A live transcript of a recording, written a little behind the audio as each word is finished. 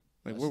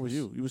Like, where was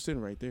you? You were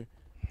sitting right there.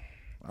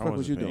 What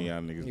was you doing?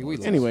 Y'all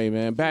niggas Anyway,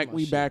 man,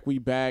 we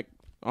back.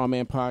 All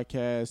Man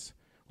Podcast.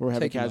 We're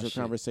having casual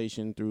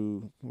conversation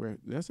through.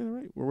 Did I say that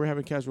right? We're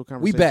having casual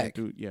conversation. We back.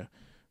 Through, yeah.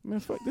 Man,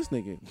 fuck this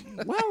nigga.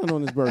 Wilding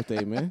on his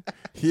birthday, man.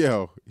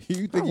 Yo,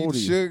 you think you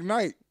Suge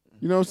Knight?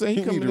 You know what I'm saying?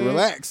 He need to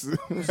relax.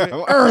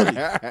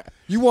 Early.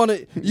 You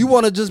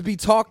wanna just be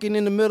talking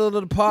in the middle of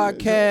the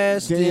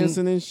podcast,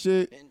 dancing and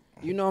shit.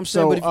 You know what I'm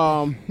saying?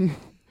 So,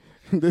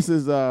 this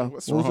is what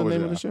was the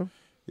name of the show?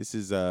 This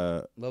is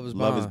Love is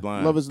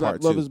Blind. Love is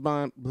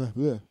Blind. Blah,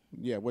 blah.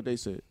 Yeah, what they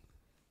said.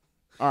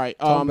 All right.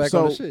 Back on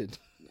the shit.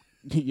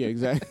 Yeah,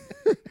 exactly.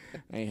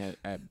 I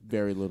had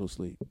very little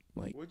sleep.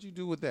 Like, what'd you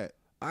do with that?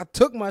 I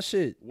took my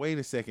shit. Wait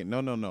a second.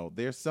 No.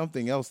 There's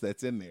something else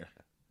that's in there.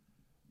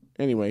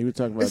 Anyway, he was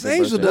talking about. It's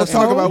Angel Dust.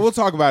 We'll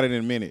talk about it in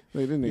a minute.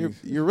 Wait,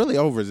 you're really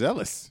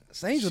overzealous.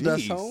 It's Angel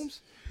Dust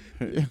Holmes.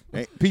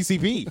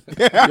 PCP.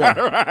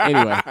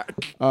 Anyway,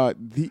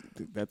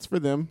 that's for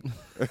them.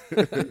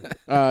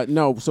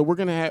 No, so we're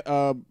gonna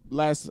have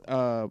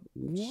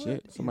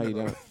shit. Somebody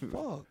down.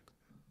 Fuck.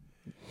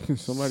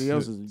 Somebody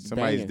else is.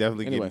 Somebody's banging.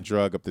 definitely getting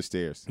drug up the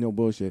stairs. No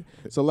bullshit.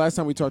 So last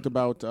time we talked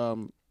about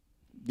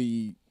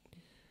it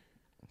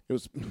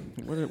was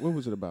what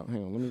was it about?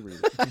 Hang on, let me read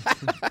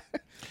it.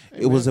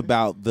 It was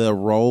about the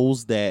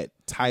roles that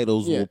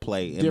titles will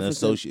play in the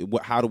associate.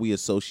 How do we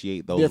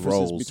associate those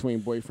roles between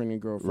boyfriend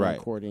and girlfriend,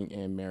 courting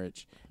and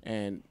marriage?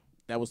 And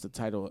that was the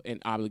title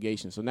and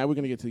obligation. So now we're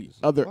gonna get to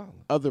the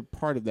other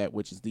part of that,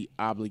 which is the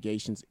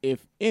obligations,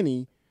 if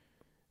any,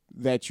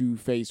 that you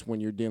face when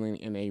you're dealing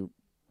in a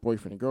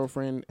boyfriend and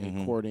girlfriend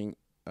and courting,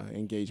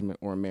 engagement,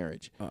 or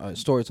marriage.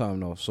 Story time,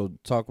 though. So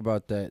talk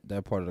about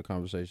that part of the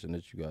conversation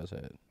that you guys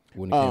had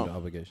when it came to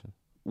obligation.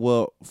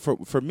 Well,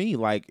 for me,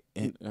 like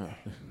in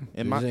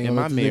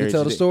my marriage,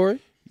 tell the story.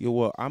 Yeah,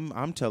 well,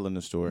 I'm telling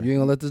the story. You ain't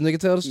gonna let this nigga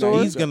tell the story?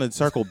 No, he's gonna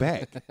circle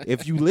back.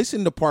 If you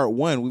listen to part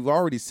one, we've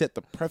already set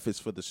the preface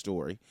for the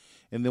story,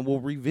 and then we'll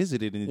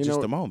revisit it in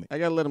just a moment. I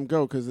gotta let him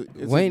go because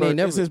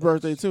it's his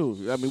birthday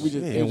too. I mean, we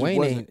just and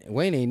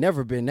Wayne ain't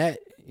never been that.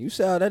 You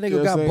saw that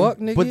nigga got buck,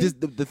 nigga.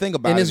 But the thing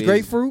about and it it's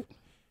grapefruit,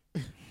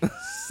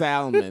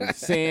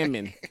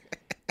 salmon.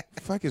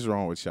 Fuck is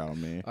wrong with y'all,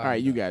 man? All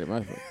right, you got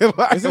it.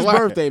 It's his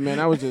birthday,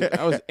 man. I was.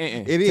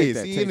 It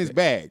is. He in his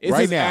bag it's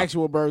right his now.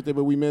 Actual birthday,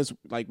 but we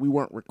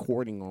weren't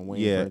recording on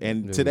Wayne's birthday.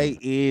 And today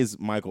is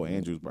Michael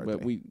Andrews' birthday.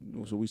 But we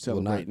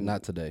celebrate. Well,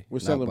 not today. We're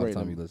celebrating. By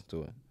the time you listen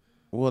to it.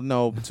 Well,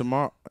 no,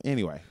 tomorrow.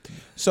 Anyway,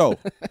 so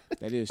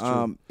that is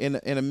true. In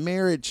a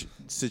marriage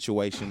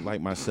situation like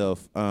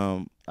myself,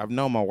 I've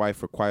known my wife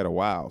for quite a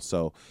while.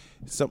 So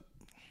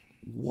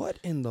what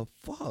in the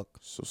fuck?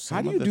 So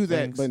how do you do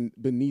that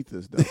beneath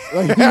us, though?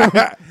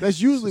 That's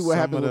usually what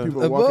happens when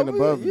people are walking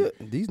above you.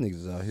 These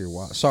niggas out here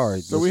wild. Sorry.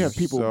 So we have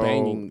people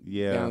banging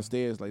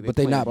downstairs, but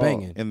they not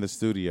banging in the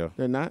studio.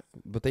 They're not.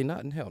 But they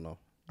not in hell no.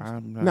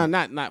 I'm not.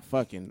 No, not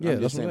fucking. Yeah,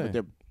 I'm just saying, but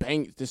they're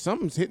banging. There's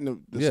something's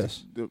hitting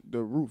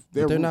the roof.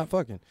 They're not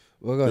fucking.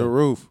 Well, go ahead.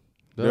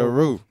 The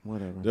roof.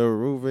 Whatever. The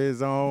roof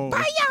is on.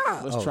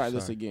 Let's try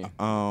this again.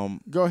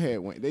 Go ahead,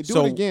 Wayne. They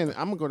do it again.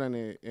 I'm gonna go down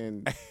there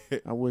and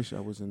I wish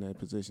I was in that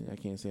position. I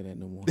can't say that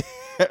no more.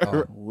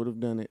 Would have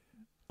done it.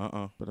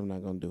 But I'm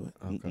not gonna do it.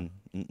 Okay.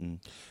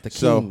 The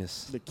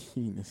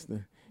keenness.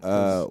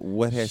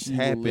 What has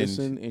happened?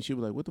 Listen, and she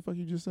was like, "What the fuck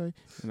you just say?"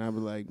 And I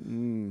was like,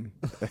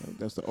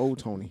 "That's the old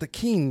Tony." The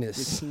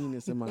keenness. The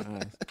keenness in my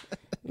eyes.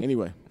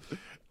 Anyway.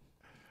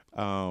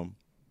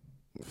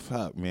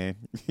 Fuck, man.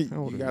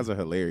 You guys are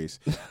hilarious.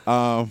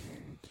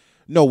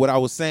 No, what I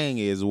was saying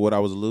is, what I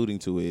was alluding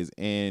to is,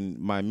 in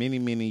my many,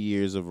 many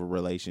years of a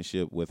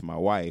relationship with my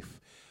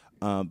wife,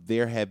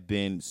 there have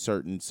been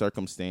certain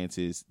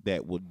circumstances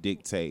that will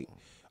dictate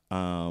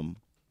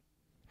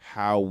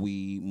how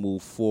we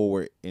move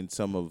forward in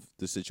some of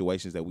the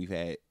situations that we've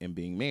had in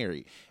being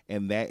married.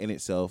 And that in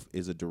itself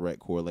is a direct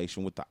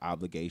correlation with the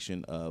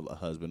obligation of a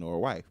husband or a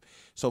wife.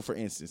 So, for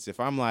instance, if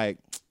I'm like,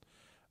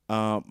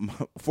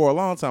 for a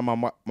long time,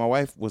 my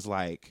wife was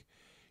like,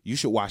 "You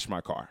should wash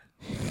my car.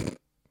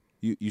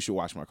 You should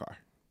wash my car."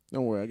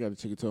 Don't worry, I got a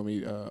chick who told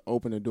me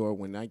open the door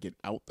when I get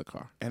out the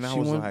car. And I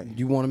was like,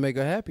 "You want to make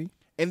her happy?"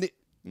 And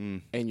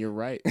you're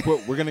right.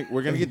 But we're gonna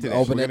get to that.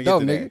 Open that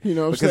door, nigga. You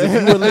know what I'm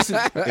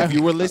saying? If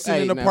you were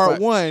listening to part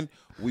one,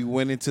 we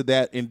went into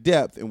that in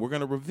depth, and we're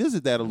gonna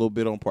revisit that a little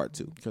bit on part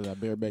two. Because I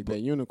bareback that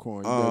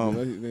unicorn.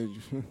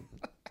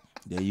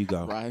 There you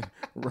go.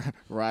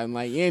 Riding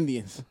like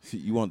Indians.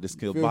 You want this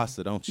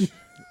kielbasa, don't you?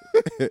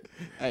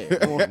 Hey,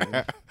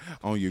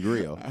 on your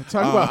grill.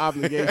 Talk about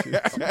obligations.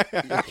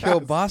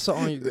 Kielbasa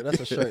on your grill.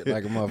 That's a shirt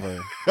like a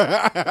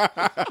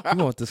motherfucker.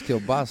 You want this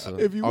kielbasa.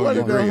 If you want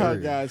to know how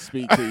guys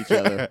speak to each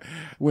other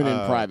when in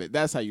private,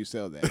 that's how you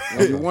sell that.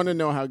 If you want to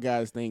know how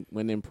guys think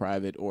when in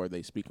private or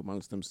they speak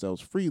amongst themselves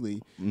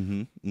freely,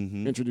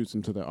 introduce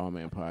them to the All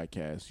Man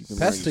Podcast. You can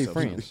pass it to your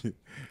friends.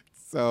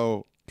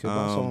 So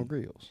kielbasa on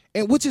grills.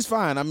 And which is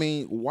fine. I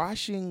mean,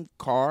 washing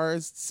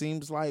cars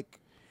seems like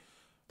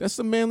that's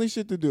some manly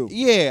shit to do.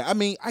 Yeah, I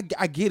mean, I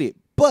get it.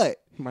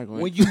 But Michael,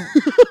 when you,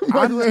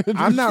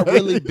 I'm not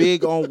really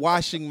big on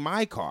washing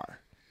my car.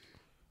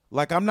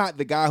 Like, I'm not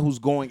the guy who's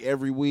going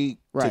every week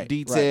to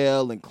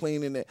detail and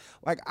cleaning it.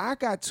 Like, I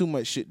got too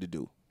much shit to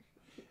do.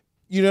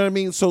 You know what I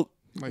mean? So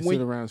might sit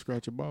around and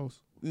scratch your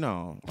balls.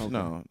 No,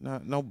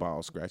 no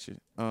ball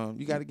scratching.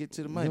 You got to get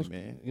to the money,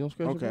 man. You don't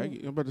scratch your balls?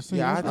 I'm about to say.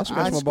 Yeah, I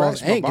scratch my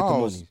balls and get the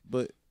money.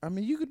 But I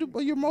mean, you could do.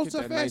 But you're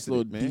multifaceted, nice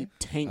little man. deep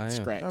tank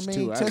scratch. I mean,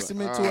 too.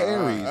 testament to an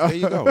Aries. There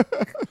you go.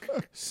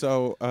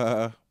 So,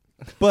 but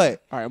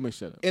all right, I'm gonna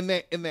shut up. In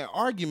that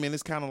argument,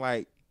 it's kind of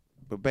like,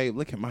 but babe,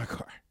 look at my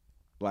car.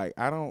 Like,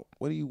 I don't.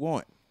 What do you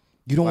want?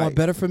 You don't want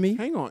better for me?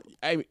 Hang on,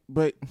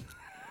 but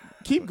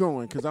keep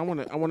going because I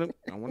want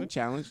to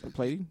challenge and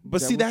play.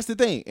 But see, that's the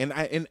thing, and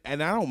I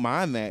don't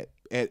mind that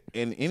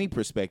in any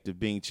perspective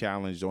being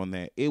challenged on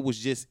that. It was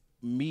just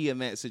me in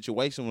that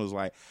situation was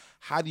like,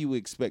 how do you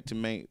expect to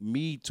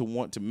me to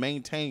want to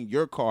maintain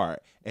your car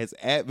as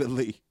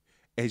avidly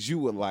as you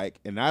would like,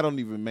 and I don't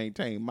even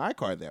maintain my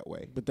car that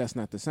way. But that's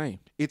not the same.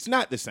 It's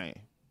not the same.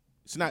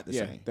 It's not the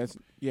same.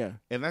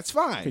 And that's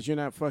fine because you're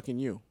not fucking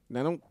you.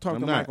 Now don't talk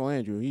to Michael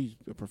Andrew. He's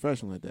a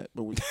professional at that.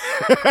 But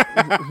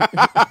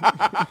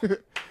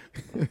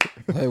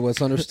hey,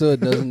 what's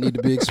understood doesn't need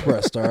to be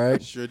expressed. All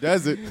right. Sure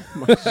doesn't.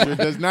 Sure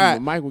does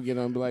not. Mike will get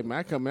on and be like, man,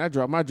 I come in, I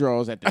drop my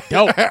drawers at the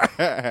door.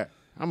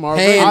 I'm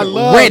already I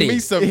love ready. Me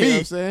some meat. You know what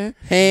I'm saying?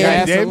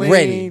 Gasoline.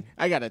 Ready.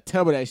 I got a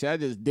tub of that shit. I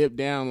just dip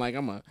down like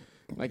I'm a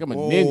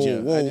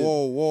ninja.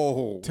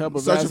 Whoa. Tub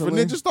of Searching Vaseline.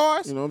 for ninja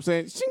stars? You know what I'm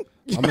saying?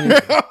 I mean,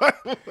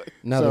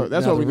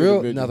 that's what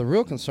the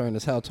real concern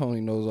is how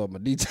Tony knows all my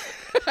details.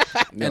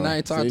 And I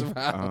ain't talked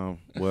about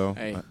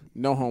hey,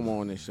 no homo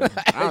on this show.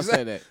 I'll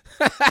say that.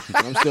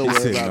 I'm still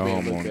worried about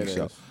being looked at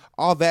as.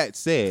 All that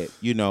said,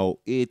 you know,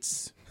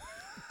 it's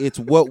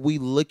what we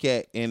look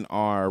at in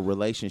our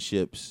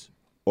relationships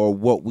or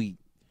what we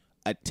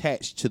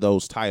attach to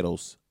those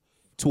titles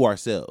to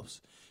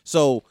ourselves.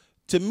 So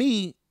to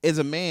me, as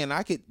a man,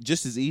 I could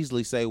just as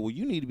easily say, well,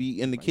 you need to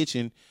be in the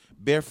kitchen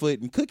barefoot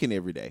and cooking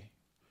every day.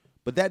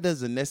 But that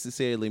doesn't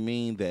necessarily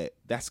mean that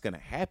that's going to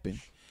happen.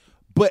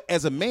 But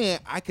as a man,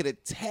 I could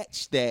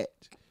attach that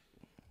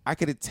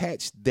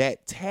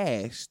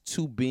task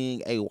to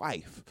being a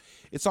wife.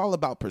 It's all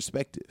about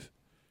perspective.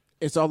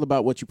 It's all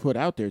about what you put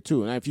out there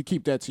too. And if you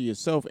keep that to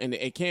yourself, and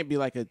it can't be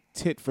like a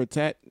tit for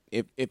tat.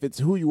 If it's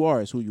who you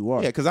are, it's who you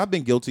are. Yeah, because I've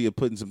been guilty of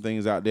putting some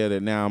things out there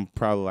that now I'm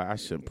probably like, I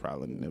should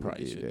probably never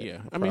did that.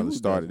 Yeah, I mean,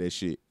 started that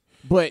shit.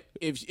 But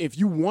if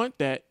you want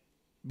that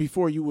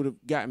before you would have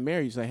gotten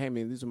married, you say, hey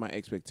man, these are my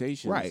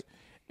expectations, right?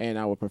 And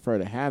I would prefer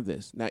to have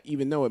this. Now,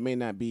 even though it may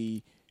not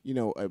be, you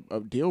know, a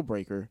deal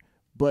breaker,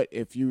 but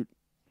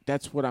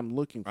that's what I'm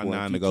looking for. A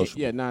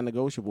non-negotiable. Yeah,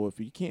 non-negotiable. If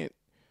you can't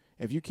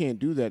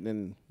do that,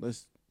 then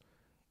let's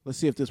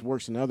see if this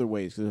works in other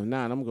ways. Because if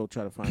not, I'm gonna go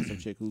try to find some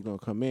chick who's gonna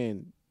come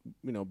in,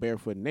 you know,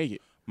 barefoot and naked.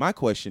 My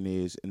question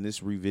is, and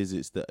this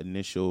revisits the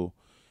initial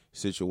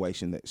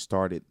situation that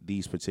started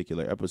these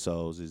particular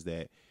episodes, is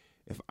that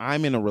if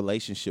I'm in a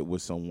relationship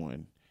with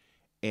someone,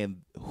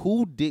 and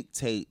who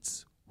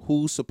dictates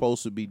who's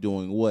supposed to be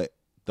doing what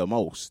the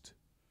most?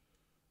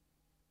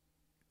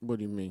 What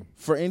do you mean?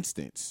 For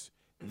instance,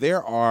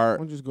 there are.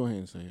 I'll just go ahead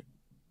and say it.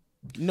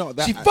 No,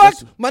 she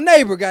fucked my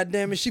neighbor.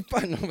 Goddamn it, she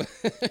fucked him.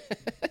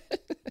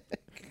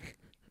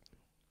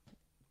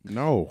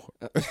 No,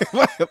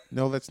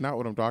 no, that's not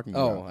what I'm talking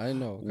about. Oh, I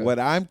know. Okay. What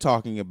I'm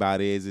talking about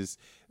is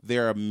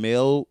there are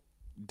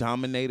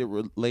male-dominated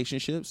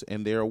relationships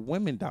and there are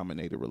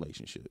women-dominated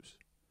relationships.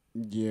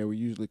 Yeah, we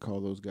usually call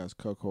those guys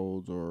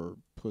cuckolds or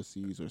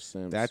pussies or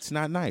simps. That's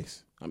not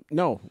nice.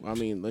 No, I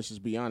mean, let's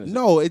just be honest.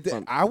 No,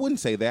 I wouldn't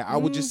say that. I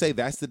would just say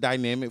that's the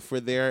dynamic for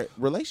their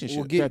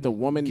relationship. That the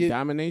woman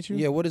dominates you?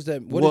 Yeah, what is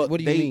that? What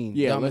do you mean?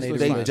 Yeah,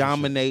 they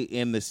dominate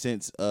in the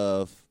sense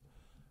of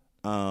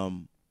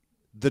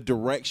the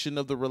direction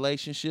of the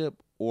relationship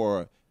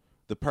or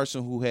the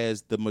person who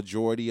has the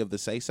majority of the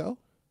say-so?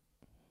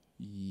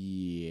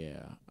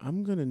 Yeah.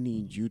 I'm going to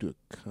need you to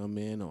come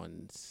in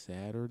on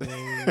Saturday.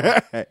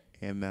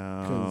 And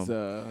I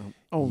forgot.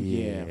 I'm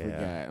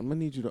going to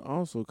need you to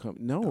also come.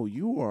 No,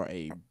 you are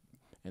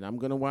and I'm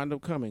going to wind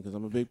up coming because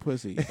I'm a big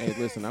pussy. Hey,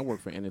 listen, I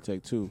work for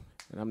Entertech too,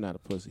 and I'm not a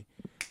pussy.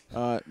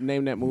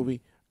 Name that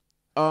movie.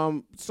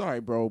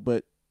 Sorry, bro,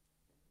 but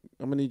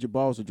I'm going to need your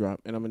balls to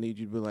drop, and I'm going to need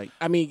you to be like,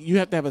 I mean, you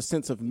have to have a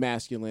sense of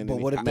masculinity.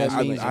 But what if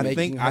that means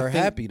making her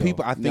happy, though?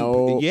 People, I think,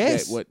 no,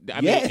 yes. mean,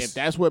 if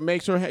that's what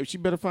makes her happy, she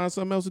better find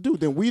something else to do.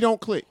 Then we don't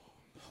click.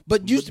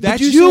 But you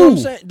that's you. You. See what I'm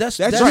saying? That's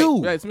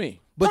you. That's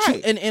me. But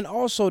right. and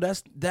also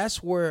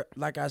that's where,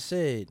 like I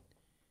said,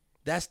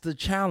 that's the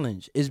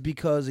challenge. Is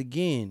because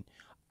again,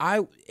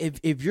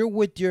 if you're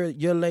with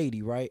your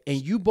lady, right,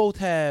 and you both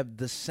have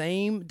the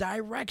same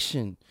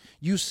direction,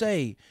 you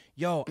say,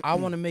 yo, I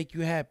want to make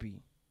you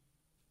happy.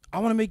 I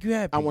want to make you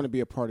happy. I want to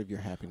be a part of your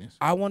happiness.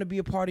 I want to be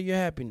a part of your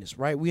happiness,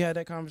 right? We had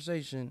that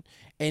conversation,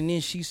 and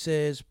then she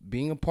says,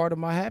 being a part of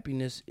my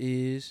happiness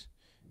is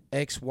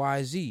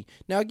XYZ.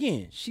 Now,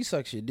 again, she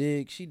sucks your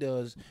dick. She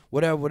does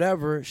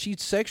whatever. She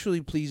sexually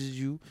pleases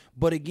you.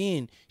 But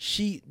again,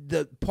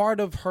 the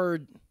part of her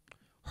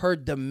her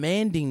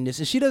demandingness,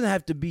 and she doesn't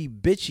have to be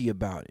bitchy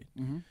about it.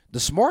 Mm-hmm. The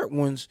smart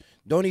ones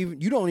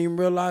you don't even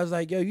realize,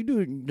 like, yo, you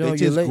do know They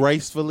just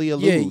gracefully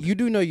allude. Yeah, you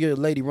do know your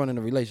lady running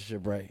a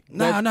relationship, right?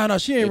 No,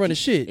 she ain't running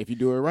shit. If you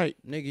do it right,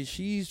 nigga,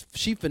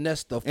 she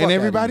finessed the fuck and out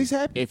everybody's of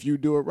happy. If you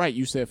do it right,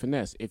 you said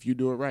finesse. If you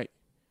do it right,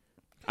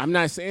 I'm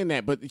not saying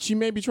that, but she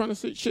may be trying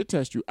to shit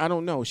test you. I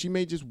don't know. She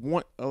may just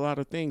want a lot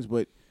of things,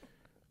 but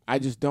I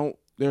just don't.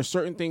 There are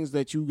certain things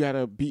that you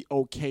gotta be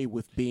okay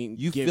with being.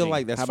 You giving. feel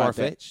like that's How about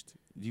far fetched?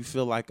 Do you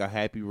feel like a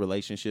happy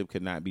relationship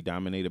could not be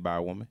dominated by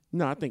a woman?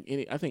 No, I think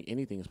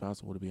anything is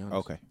possible. To be honest,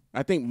 Okay.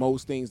 I think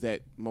most things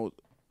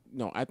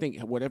I think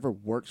whatever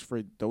works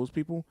for those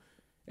people,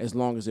 as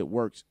long as it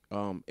works.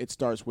 It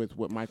starts with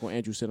what Michael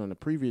Andrews said on the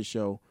previous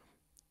show.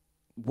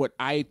 Where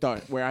I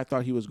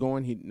thought he was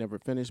going, he never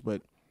finished,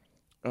 but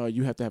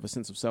you have to have a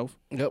sense of self.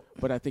 Yep.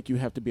 But I think you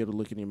have to be able to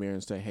look in the mirror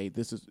and say, "Hey,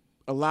 this is."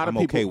 A lot of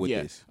I'm people, okay with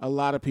this. A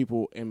lot of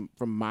people, and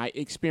from my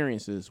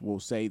experiences, will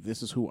say,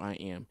 "This is who I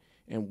am,"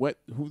 and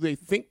who they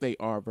think they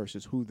are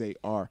versus who they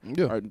are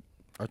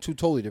are two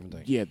totally different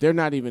things. Yeah, they're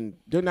not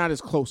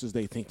as close as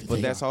they think that But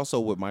they that's are. also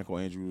what Michael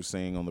Andrews was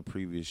saying on the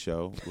previous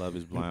show, Love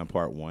is Blind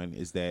Part 1,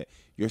 is that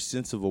your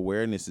sense of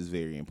awareness is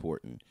very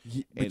important.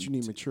 But you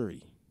need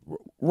maturity.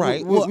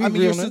 Right. We I mean,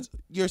 agree on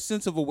your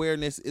sense of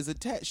awareness is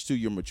attached to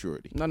your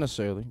maturity. Not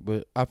necessarily,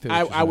 but I feel.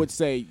 I would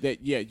say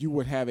that you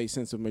would have a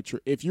sense of mature.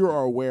 If you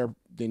are aware,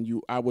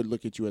 then I would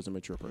look at you as a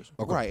mature person.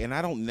 Okay. Right, and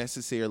I don't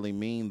necessarily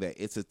mean that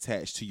it's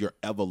attached to your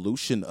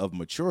evolution of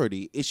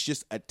maturity. It's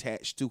just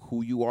attached to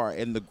who you are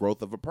and the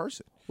growth of a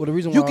person. Well, the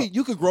reason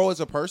you could grow as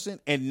a person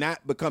and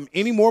not become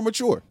any more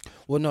mature.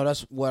 Well, no,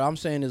 that's what I'm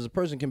saying is a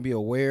person can be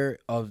aware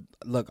of.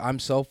 Look, I'm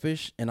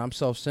selfish and I'm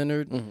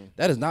self-centered. Mm-hmm.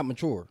 That is not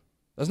mature.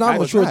 That's not a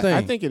mature thing.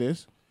 I think it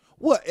is.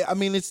 Well, I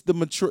mean, it's the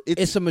mature.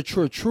 It's a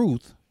mature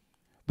truth,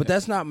 but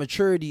that's not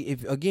maturity.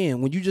 If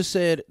again, when you just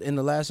said in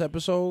the last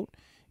episode,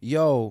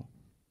 yo,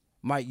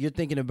 Mike, you're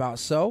thinking about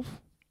self.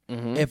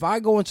 Mm-hmm. If I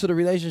go into the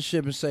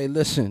relationship and say,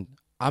 listen,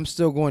 I'm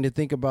still going to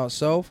think about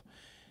self,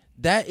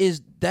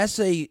 that's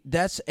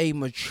a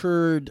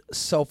matured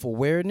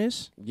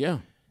self-awareness. Yeah.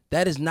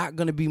 That is not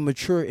going to be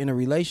mature in a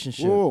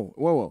relationship.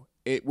 Whoa.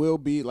 It will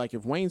be like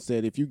if Wayne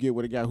said, if you get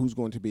with a guy who's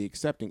going to be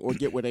accepting, or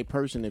get with a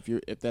person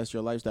if that's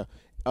your lifestyle,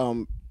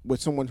 with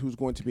someone who's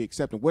going to be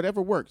accepting,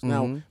 whatever works.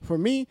 Mm-hmm. Now, for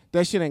me,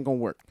 that shit ain't gonna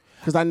work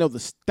because I know the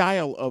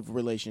style of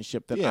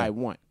relationship that I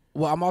want.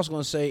 Well, I'm also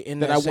gonna say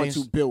that I want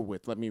to build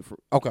with.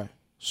 Okay,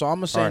 so I'm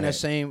gonna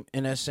say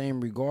in that same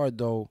regard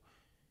though.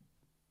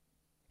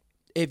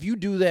 If you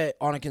do that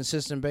on a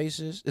consistent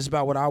basis, it's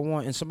about what I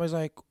want, and somebody's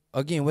like,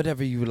 again,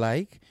 whatever you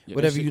like,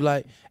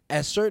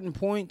 at some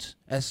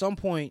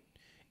point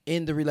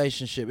in the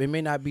relationship, it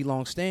may not be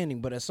long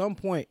standing, but at some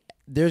point,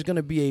 there's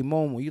gonna be a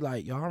moment where you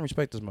like, yo, I don't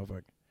respect this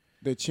motherfucker.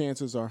 The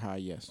chances are high,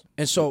 yes.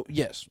 And so,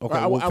 yes, okay.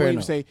 I would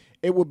even say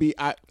it would be.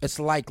 It's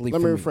likely.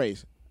 Let me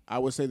rephrase. I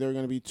would say there are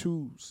going to be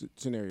two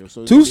scenarios.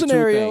 So two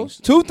scenarios,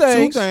 two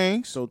things.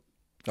 So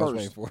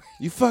first,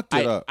 you fucked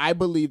it up. I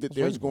believe that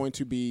there's going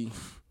to be,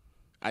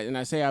 and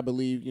I say I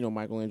believe.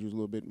 Michael Andrews a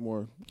little bit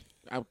more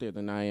out there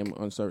than I am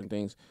on certain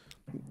things.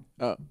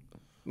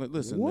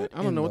 Listen, man,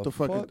 I don't know what the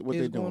fuck what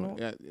they're doing.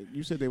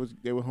 You said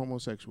they were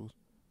homosexuals.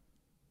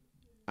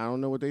 I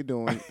don't know what they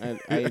doing. I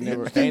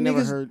ain't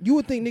never heard. You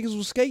would think niggas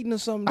was skating or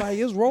something. Like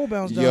it's roll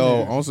bounce down there.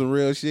 Yo, on some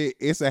real shit,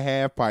 it's a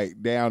half pipe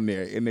down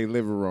there in their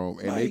living room,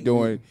 and they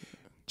doing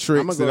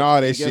tricks and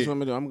all that shit. Guess what I'm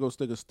gonna do? I'm gonna go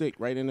stick a stick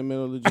right in the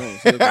middle of the joint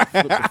so they can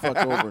flip the fuck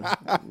over.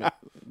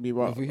 Be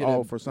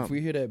all for something. If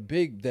we hear that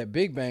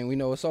big bang, we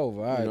know it's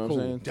over. All right, what I'm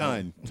saying?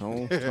 Done.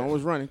 Tone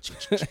was running.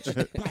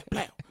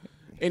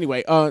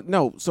 Anyway,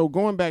 no. So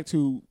going back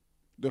to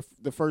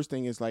the first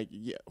thing is like,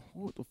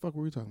 what the fuck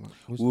were we talking about?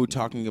 We were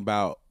talking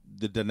about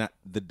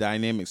the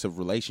dynamics of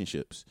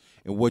relationships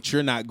and what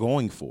you're not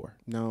going for.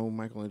 No,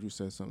 Michael Andrews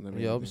said something.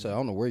 Yeah, I'm saying I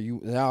don't know where you.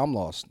 Now I'm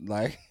lost.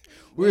 Like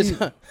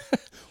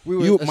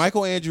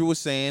Michael Andrews was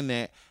saying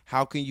that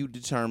how can you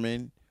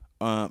determine?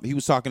 He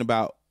was talking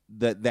about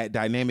that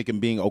dynamic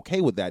and being okay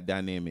with that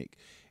dynamic,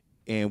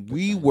 and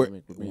we were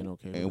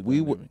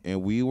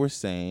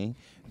saying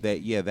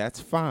that that's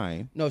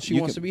fine. No, she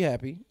wants to be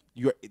happy.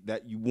 You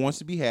wants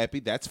to be happy.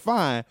 That's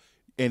fine.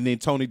 And then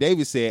Tony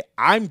Davis said,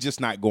 "I'm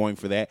just not going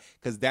for that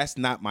because that's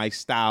not my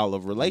style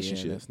of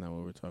relationship." Yeah, that's not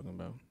what we're talking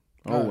about.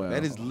 Well,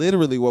 that is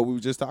literally what we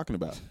were just talking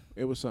about.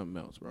 It was something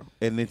else, bro.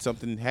 And then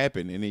something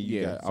happened, and then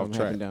you got off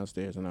track.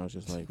 Downstairs, and I was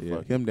just like,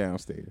 "Fuck him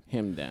downstairs."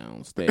 Him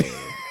downstairs.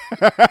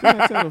 Did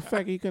I tell the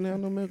fact he couldn't have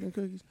no milk and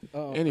cookies?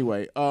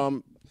 Anyway,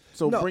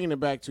 bringing it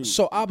back to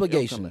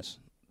obligations.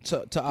 To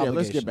obligations. Yeah,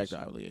 let's get back to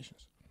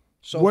obligations.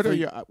 So what are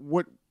your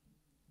what?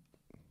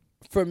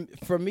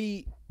 For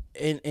me,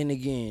 and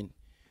again,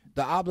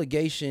 the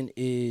obligation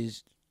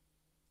is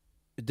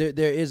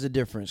there is a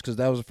difference because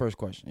that was the first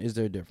question. Is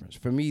there a difference?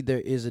 For me, there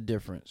is a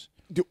difference.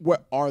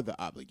 What are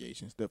the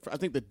obligations? I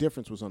think the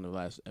difference was on the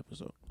last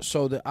episode.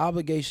 So the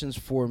obligations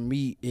for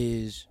me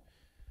is,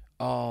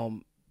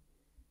 you're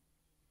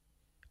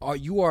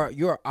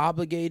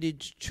obligated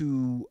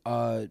to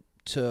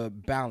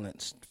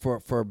balance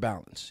for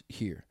balance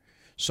here.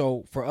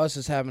 So for us,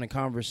 it's having a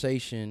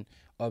conversation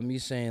of me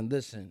saying,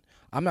 listen,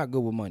 I'm not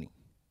good with money.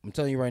 I'm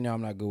telling you right now,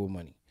 I'm not good with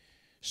money.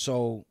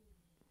 So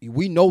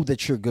we know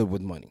that you're good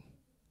with money.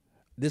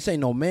 This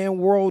ain't no man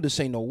world. This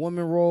ain't no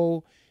woman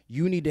role.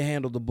 You need to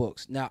handle the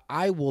books. Now,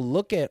 I will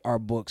look at our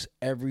books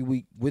every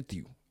week with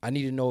you. I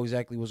need to know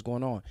exactly what's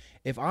going on.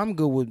 If I'm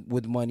good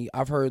with money,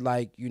 I've heard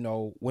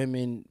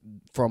women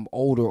from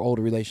older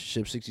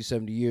relationships, 60,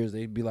 70 years,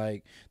 they'd be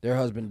like, their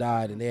husband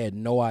died and they had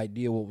no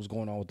idea what was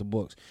going on with the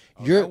books.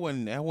 That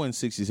wasn't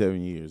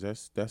 67 years.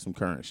 That's some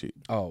current shit.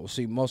 Oh,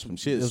 see, most of them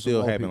shit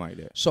still happen like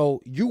that.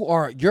 So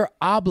you're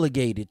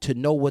obligated to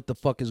know what the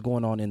fuck is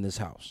going on in this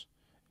house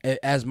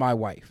as my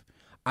wife.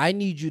 I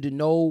need you to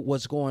know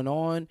what's going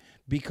on,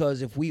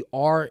 because if we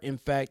are, in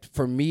fact,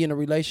 for me in a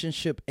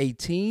relationship, a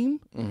team,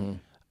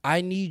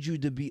 I need you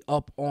to be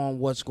up on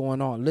what's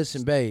going on.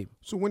 Listen, babe.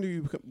 So when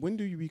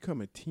do you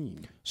become a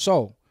team?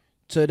 So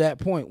to that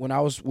point, we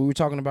were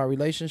talking about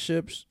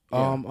relationships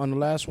on the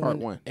last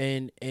one.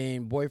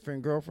 And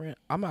boyfriend, girlfriend,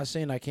 I'm not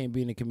saying I can't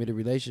be in a committed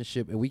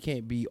relationship and we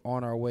can't be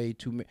on our way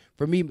to,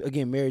 for me,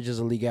 again, marriage is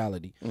a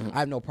legality. I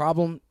have no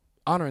problem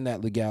honoring that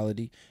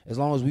legality as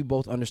long as we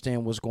both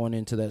understand what's going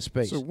into that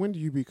space. So when do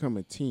you become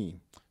a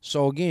team?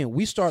 So again,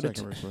 we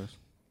started.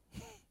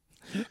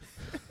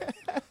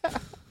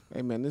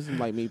 Hey man, this is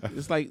like me.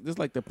 It's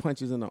like the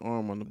punches in the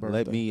arm on the birthday.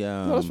 Let me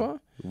No, that's fine.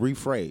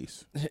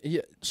 rephrase.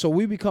 Yeah. So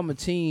we become a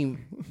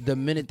team the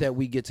minute that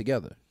we get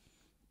together.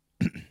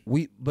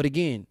 But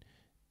again,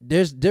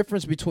 there's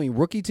difference between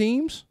rookie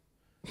teams.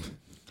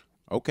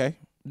 Okay.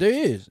 There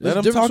is.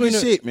 Let them talking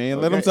shit, man.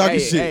 Let them talking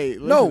shit. Hey,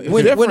 listen, No,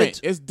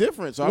 it's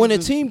different. So when a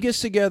team gets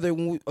together,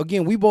 we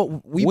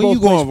both when you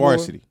go on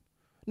varsity.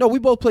 No, we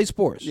both play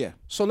sports. Yeah.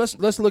 So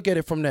let's look at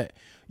it from that.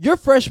 Your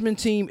freshman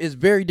team is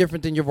very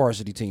different than your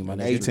varsity team. My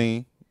nigga.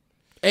 18.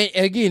 And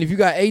again, if you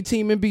got A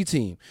team and B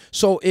team.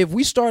 So if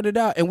we started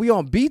out and we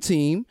on B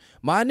team,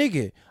 my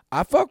nigga,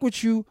 I fuck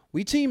with you.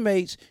 We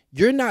teammates.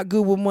 You're not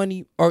good with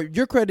money, or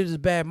your credit is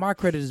bad. My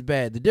credit is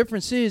bad. The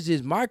difference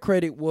is my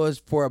credit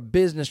was for a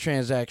business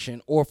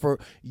transaction, or for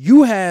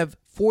you have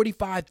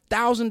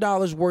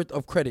 $45,000 worth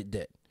of credit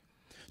debt.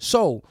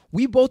 So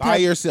we both by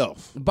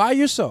yourself. By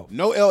yourself.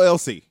 No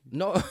LLC.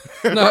 No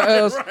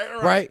else.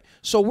 Right.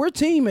 So we're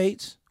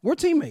teammates.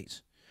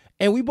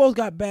 And we both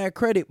got bad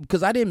credit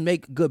because I didn't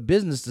make good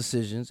business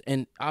decisions,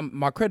 and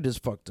my credit is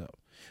fucked up.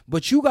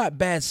 But you got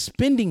bad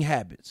spending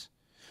habits.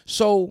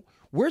 So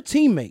we're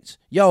teammates.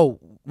 Yo,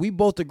 we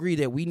both agree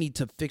that we need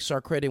to fix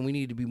our credit and we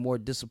need to be more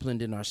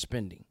disciplined in our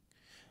spending.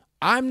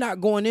 I'm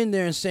not going in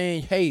there and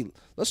saying, hey,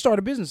 let's start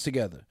a business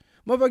together.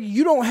 Motherfucker,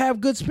 you don't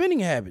have good spending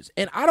habits,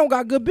 and I don't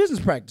got good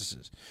business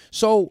practices.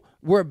 So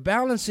we're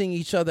balancing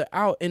each other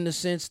out in the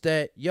sense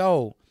that,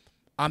 yo,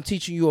 I'm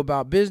teaching you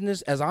about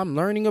business as I'm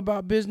learning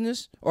about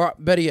business, or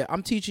better yet,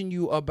 I'm teaching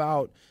you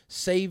about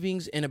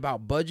savings and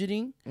about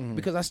budgeting,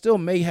 because I still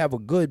may have a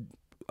good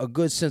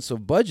sense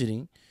of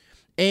budgeting.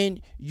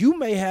 And you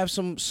may have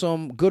some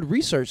good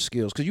research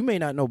skills, because you may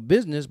not know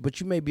business, but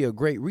you may be a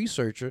great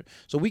researcher.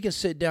 So we can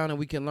sit down and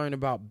we can learn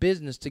about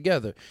business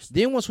together.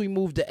 Then once we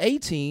move to A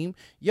team,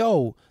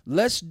 yo,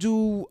 let's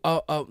do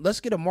let's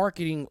get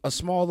a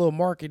small little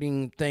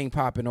marketing thing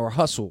popping, or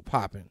hustle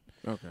popping.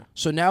 Okay.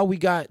 So now we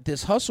got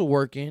this hustle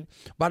working.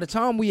 By the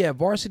time we at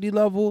varsity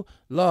level,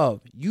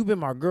 love, you've been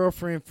my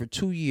girlfriend for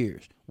 2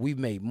 years. We've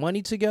made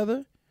money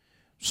together.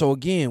 So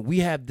again, we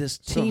have this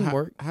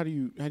teamwork. How do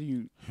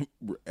you?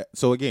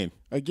 So again,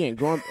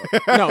 going.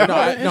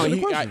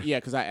 No.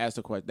 Because I asked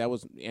a question. That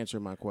was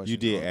answering my question. You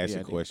did ask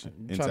a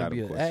question inside of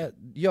a question.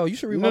 Yo, you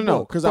should read my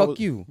book. Because fuck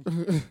you.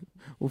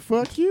 Well,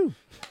 fuck you.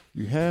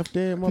 You half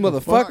dead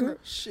motherfucker.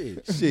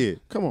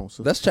 Shit. Come on.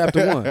 So. That's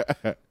chapter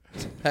 1.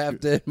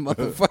 Half dead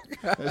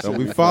motherfucker. So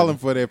we falling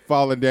for that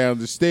falling down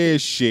the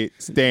stairs shit,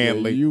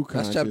 Stanley. Yeah,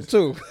 that's chapter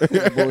 2.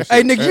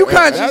 Hey, nigga, you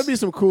conscious? That'd be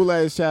some cool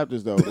ass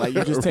chapters though. Like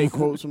you just take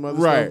quotes from other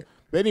stuff.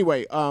 But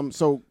anyway,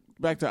 so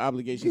back to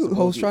obligations. You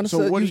hoes trying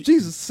to use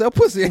Jesus, sell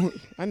pussy.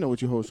 I know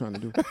what you hoes trying to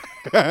do. You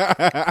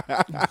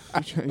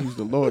trying to use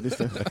the Lord this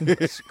time.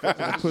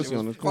 Pussy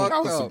on this corner.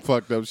 That was some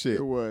fucked up shit.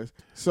 It was.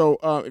 So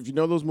if you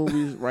know those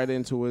movies, write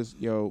into us.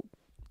 Yo,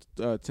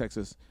 text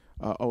us.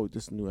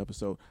 This is a new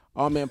episode.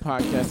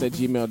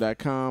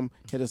 allmanpodcast@gmail.com.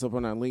 Hit us up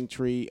on our link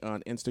tree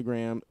on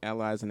Instagram,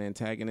 Allies and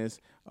Antagonists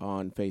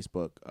on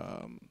Facebook.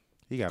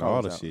 He got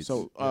all the shit.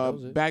 So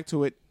back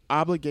to it.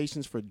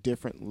 Obligations for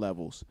different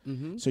levels.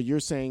 Mm-hmm. So you're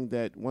saying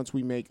that once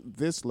we make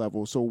this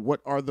level, so what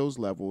are those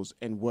levels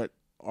and what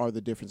are the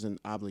difference in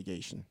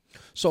obligation?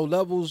 So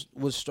levels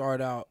would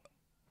start out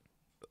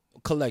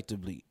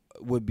collectively,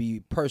 would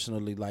be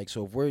personally, like,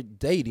 so if we're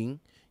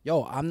dating,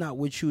 yo, I'm not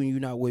with you and you're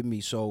not with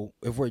me. So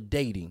if we're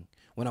dating,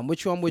 when I'm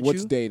with you, I'm with you.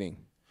 What's dating?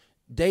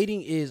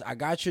 Dating is I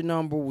got your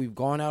number. We've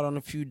gone out on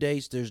a few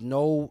dates. There's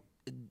no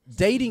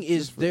dating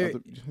is there.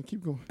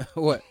 Keep going.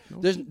 What?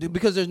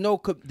 Because there's no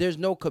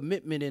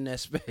commitment in that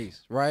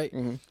space, right?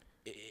 Mm-hmm.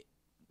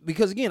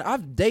 Because again,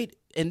 I've dated,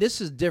 and this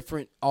is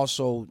different.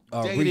 Also,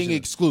 dating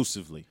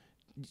exclusively,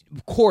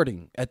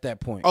 courting at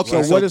that point. Okay,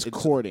 right? so what is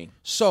courting?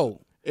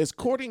 So Is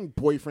courting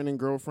boyfriend and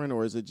girlfriend,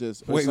 or is it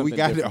just Wait, we something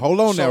got different? it. Hold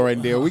on now,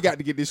 right there. We got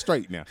to get this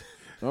straight now.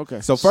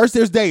 Okay. So first,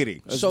 there's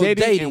dating. It's So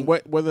dating, dating- and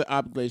what are the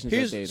obligations of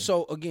dating?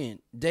 So again,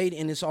 dating,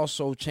 and this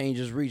also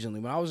changes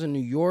regionally. When I was in New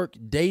York,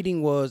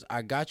 dating was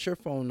I got your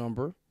phone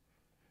number,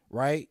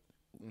 right?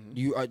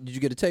 You did you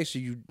get a text or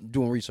you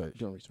doing research?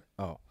 Doing research.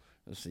 Oh,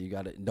 let's see. You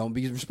got to don't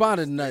be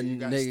responding to nothing.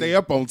 Nigga. Stay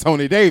up on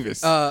Tony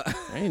Davis. I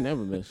ain't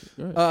never missed it.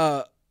 Go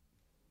ahead.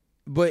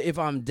 But if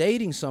I'm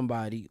dating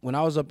somebody, when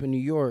I was up in New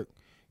York,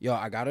 yo,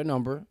 I got a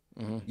number.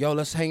 Yo,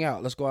 let's hang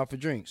out. Let's go out for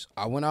drinks.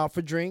 I went out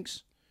for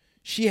drinks.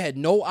 She had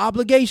no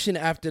obligation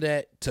after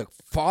that to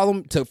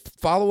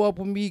follow up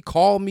with me,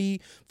 call me,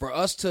 for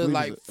us to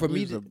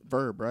Believe is a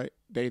verb, right?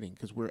 Dating,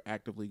 because we're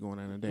actively going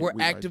on a date. we're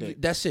We are actively.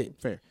 dating. That's it,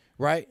 Fair.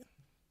 right?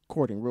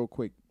 Courting, real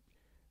quick.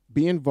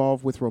 Be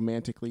involved with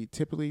romantically,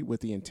 typically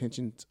with the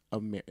intention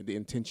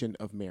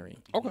of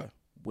marrying. Okay.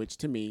 Which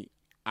to me,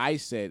 I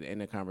said in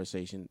a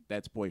conversation,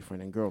 that's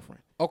boyfriend and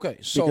girlfriend. Okay.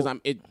 So Because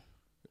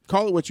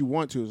call it what you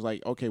want to. It's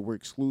like, okay, we're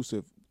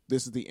exclusive.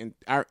 This is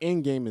our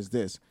end game is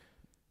this,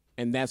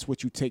 and that's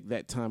what you take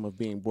that time of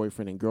being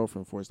boyfriend and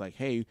girlfriend for. It's like,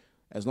 hey,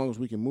 as long as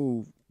we can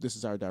move, this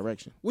is our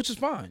direction. which is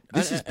fine.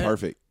 This is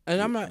perfect.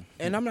 And I'm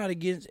not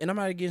against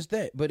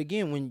that. But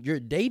again, when you're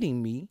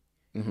dating me,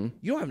 you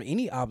don't have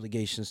any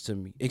obligations to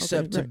me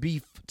except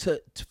right.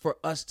 for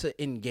us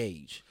to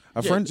engage.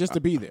 A friend just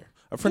to be there.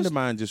 A friend of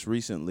mine just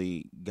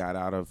recently got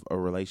out of a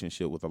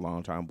relationship with a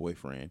longtime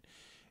boyfriend,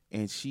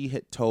 and she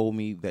had told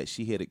me that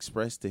she had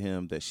expressed to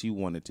him that she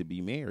wanted to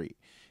be married,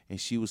 and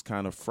she was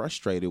kind of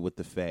frustrated with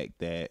the fact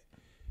that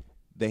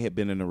they had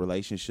been in a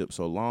relationship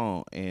so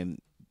long and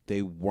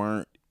they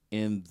weren't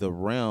in the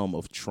realm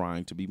of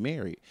trying to be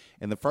married.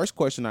 And the first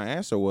question I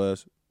asked her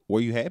was, "Were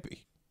you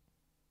happy?"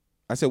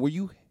 I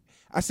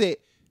said,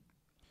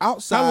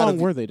 outside How long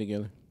of were they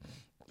together?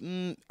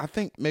 I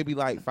think maybe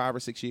like 5 or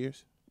 6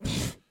 years.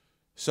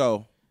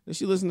 So Did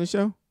she listen to the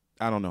show?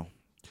 I don't know.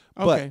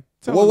 Okay.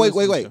 But Tell her to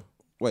listen to the show.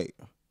 wait.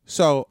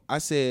 So I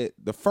said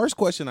the first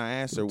question I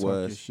asked her Talk your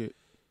was, shit.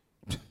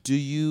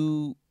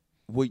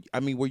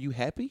 were you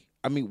happy?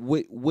 I mean,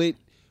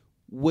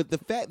 would the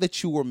fact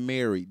that you were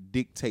married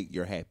dictate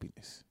your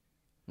happiness?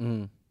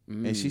 And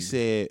she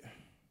said,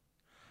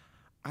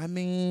 I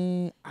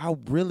mean, I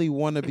really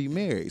want to be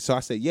married. So I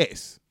said,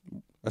 yes.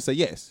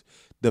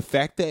 The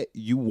fact that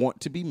you want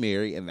to be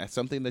married, and that's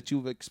something that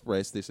you've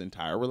expressed this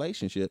entire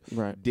relationship,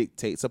 Right.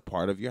 dictates a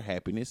part of your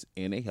happiness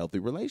in a healthy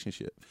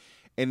relationship.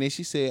 And then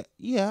she said,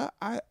 yeah,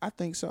 I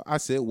think so. I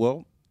said,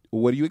 well,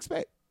 what do you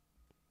expect?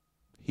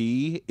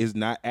 He is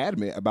not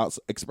adamant about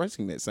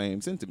expressing that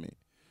same sentiment.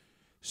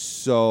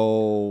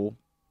 So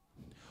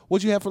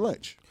what'd you have for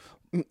lunch?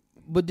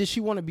 But did she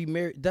want to be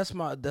married? That's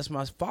my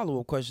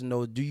follow-up question,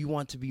 though. Do you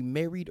want to be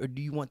married, or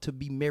do you want to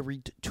be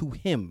married to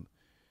him?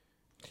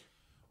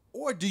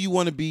 Or do you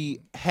want to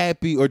be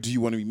happy, or do you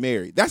want to be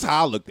married? That's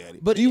how I looked at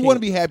it. But do you want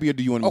to be happy, or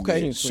do you want to be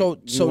Okay, married? so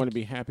Do you want to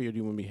be happy or do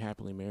you want to be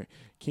happily married?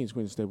 King's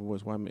Queen Stable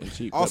Voice, Why Men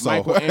Cheap. Also-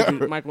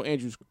 Michael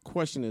Andrews'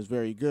 question is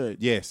very good.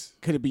 Yes.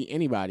 Could it be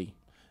anybody?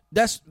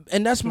 That's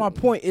my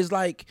point. Is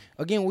like,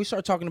 again, we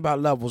start talking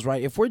about levels,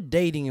 right? If we're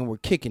dating and we're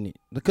kicking it,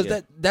 because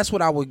that's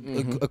what I would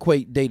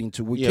equate dating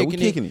to. We're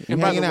kicking it. And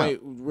by the hanging way,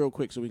 real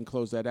quick, so we can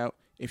close that out.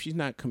 If she's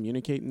not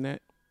communicating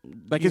that,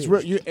 like it's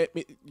real.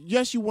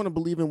 Yes, you want to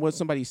believe in what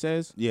somebody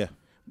says. Yeah.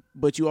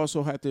 But you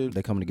also have to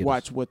They coming to get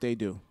watch us. what they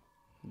do.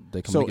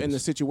 They come So to get in the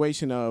us.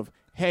 situation of,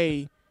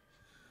 hey,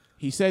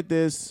 he said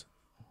this,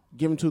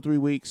 give him 2-3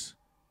 weeks,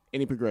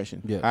 any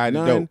progression. Yeah. I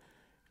None. know.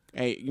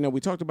 Hey, we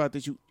talked about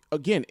this.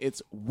 Again,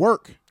 it's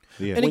work.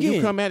 Yeah. And When you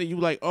again- come at it, you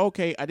like,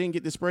 okay, I didn't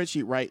get the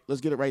spreadsheet right.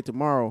 Let's get it right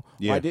tomorrow.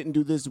 Yeah. Or I didn't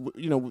do this,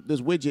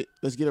 this widget.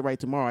 Let's get it right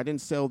tomorrow. I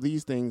didn't sell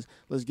these things.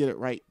 Let's get it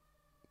right.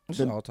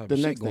 There's all type of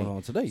shit going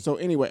on today. So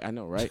anyway, I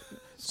know, right? All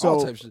So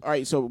type of shit. all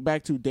right. So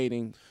back to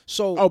dating.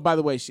 So Oh, by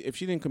the way, if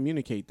she didn't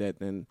communicate that,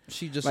 then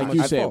she just like so you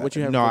much said, fault. what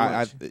you have No, for I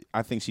lunch?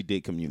 I think she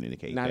did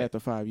communicate Not that. after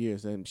 5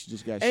 years, then she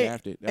just got And-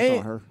 shafted. That's and-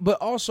 on her. But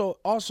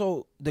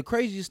also the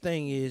craziest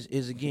thing is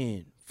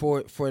again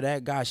for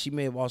that guy, she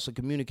may have also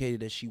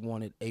communicated that she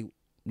wanted and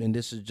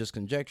this is just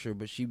conjecture,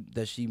 but she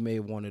may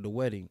have wanted a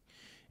wedding.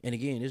 And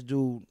again, this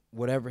dude,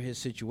 whatever his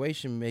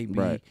situation may be,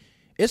 Right.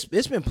 it's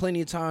been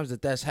plenty of times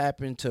that's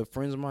happened to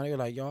friends of mine. They're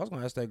like, yo, I was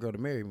gonna ask that girl to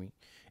marry me,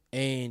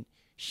 and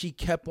she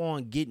kept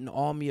on getting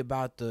on me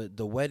about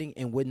the wedding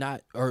and would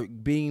not, or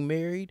being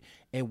married,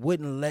 and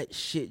wouldn't let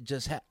shit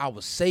just happen. I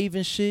was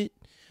saving shit.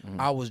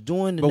 I was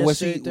doing the But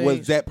was necessary was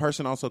things. that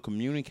person also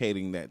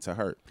communicating that to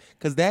her?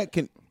 Because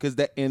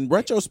that in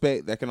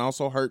retrospect that can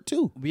also hurt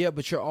too. Yeah,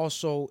 but you're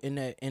also in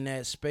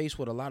that space.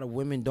 What a lot of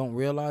women don't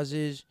realize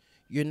is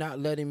you're not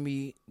letting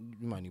me.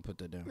 You might need to put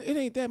that down. It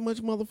ain't that much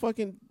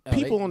motherfucking Oh,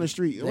 people they- on the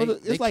street. They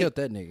It's like, killed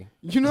that nigga.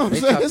 you know what I'm they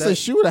saying? chopped It's that-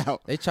 a shootout.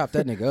 They chopped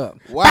that nigga up.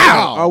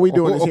 Wow. All we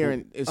doing is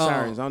hearing is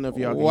sirens. I don't know if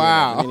y'all can hear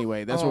Wow. that, but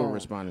anyway, that's what we're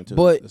responding to.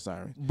 But the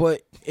sirens.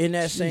 but in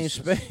that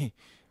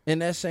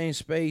Jesus. same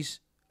space,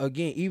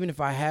 again, even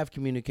if I have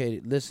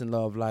communicated, listen,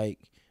 love, like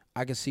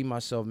I can see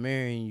myself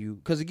marrying you,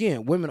 because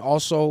again, women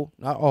also,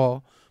 not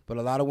all, but But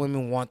a lot of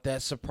women want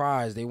that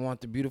surprise. They want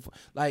the beautiful,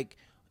 like,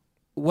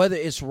 whether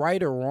it's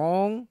right or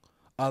wrong,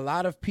 a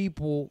lot of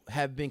people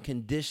have been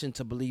conditioned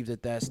to believe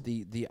that that's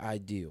the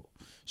ideal.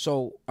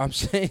 So I'm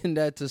saying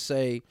that to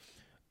say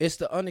it's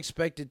the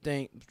unexpected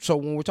thing. So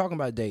when we're talking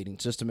about dating,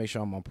 just to make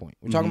sure I'm on point,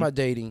 we're talking about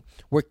dating,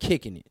 we're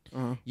kicking it.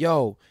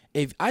 Yo,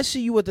 if I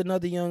see you with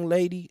another young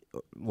lady,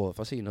 well, if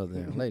I see another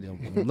young lady,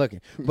 I'm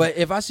looking. But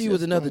if I see you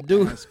with another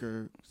dude, ask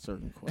her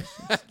certain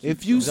questions.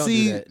 If you Don't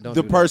see do that. Don't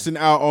the do that. person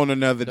out on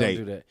another don't date,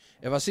 do that.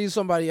 If I see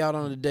somebody out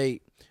on a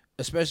date,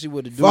 especially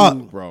with a dude, fuck,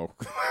 bro.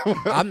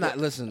 I'm not.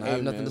 Listen, I have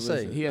Hey, nothing man, to say.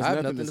 listen, he has I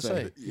have nothing to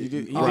say. He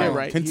did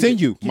right.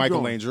 Continue, Keep Michael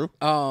going. Andrew.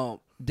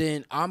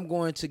 Then I'm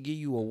going to give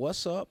you a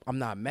what's up. I'm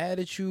not mad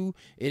at you.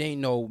 It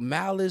ain't no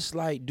malice.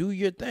 Like, do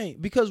your thing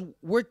because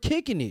we're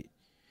kicking it.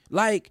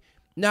 Like,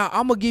 now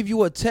I'm gonna give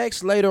you a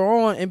text later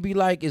on and be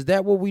like, "Is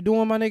that what we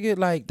doing, my nigga?"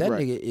 Like, that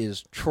nigga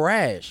is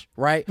trash,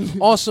 right?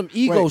 On some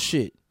ego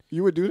shit.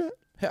 You would do that?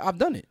 Hell, I've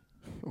done it.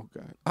 Oh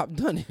God. I've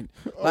done it.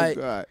 Oh Like,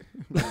 God.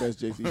 That's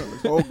JC.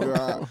 Oh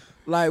God.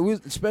 like we,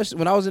 especially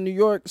when I was in New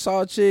York,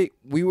 saw a chick.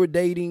 We were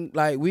dating.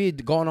 Like, we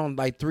had gone on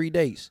like 3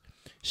 dates.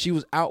 She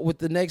was out with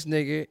the next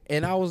nigga,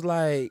 and I was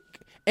like,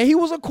 and he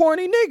was a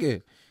corny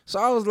nigga. So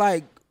I was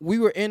like, we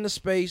were in the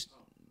space.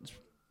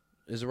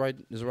 Is it right?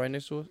 Is it right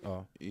next to us?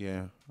 Oh,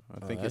 Yeah,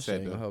 I think that it's shit at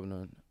ain't the. gonna help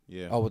none.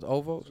 Yeah. Oh, with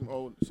Ovo?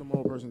 Some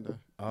old person died.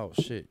 Oh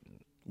shit.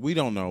 We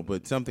don't know,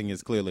 but something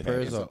is clearly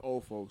Prayers happening. up. It's an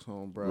old folks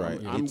home, bro.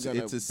 Right. I'm It's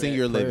gonna a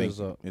senior living.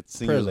 Prayers up. It's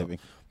senior Prayers up. living.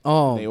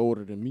 They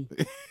older than me.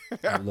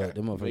 Look, them They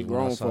motherfuckers went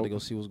grown outside folk. to go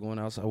see what's going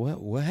outside.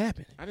 What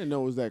happened? I didn't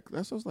know it was that.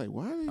 That's what I was like.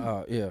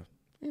 Why? Yeah.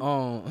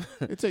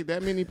 It take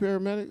that many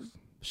paramedics?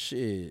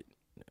 Shit.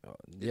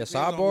 Yeah, Depends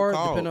on who sidebar.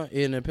 called.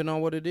 Depending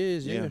on what it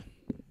is. Yeah. Yeah.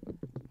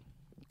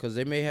 Because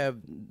they may have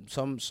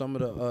some of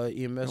the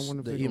EMS, I wonder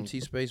if the they gonna-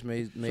 EMT space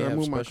may Should I have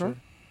move my special.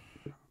 car?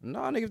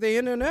 Nah, nigga, if they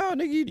in there now,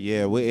 nigga,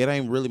 Yeah, well, it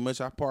ain't really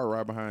much. I park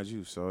right behind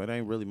you, so it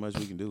ain't really much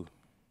we can do.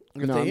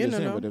 if No, they I'm in just there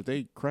saying. now. But if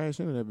they crash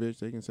into that bitch,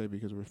 they can say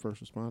because we're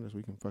first responders,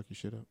 we can fuck your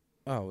shit up.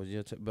 Oh, well,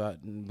 yeah, but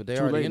they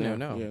Too already late in now. there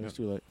now. Yeah, it's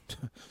too late.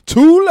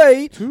 Too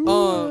late. Too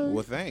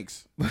Well,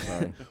 thanks.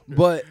 Sorry.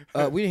 But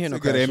we didn't hear no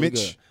It's a good crash, so we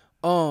image.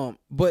 good.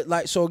 But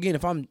like, so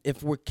again,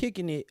 if we're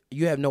kicking it,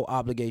 you have no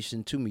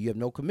obligation to me. You have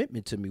no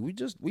commitment to me. We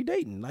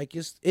dating. Like,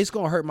 it's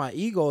gonna hurt my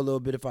ego a little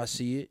bit if I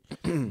see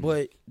it,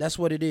 but that's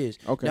what it is.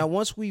 Okay. Now,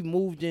 once we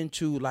moved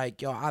into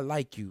like, yo, I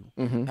like you,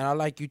 and I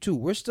like you too.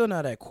 We're still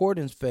not at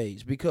courting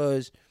phase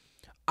because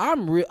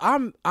I'm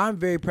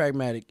very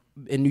pragmatic,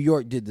 and New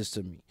York did this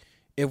to me.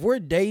 If we're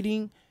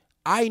dating,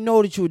 I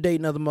know that you're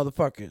dating other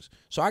motherfuckers,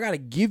 so I gotta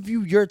give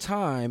you your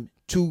time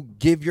to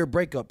give your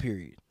breakup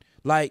period.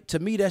 Like, to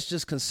me, that's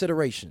just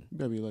consideration. You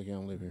better be lucky I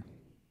don't live here.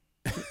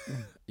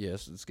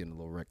 Yes, it's getting a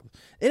little reckless.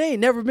 It ain't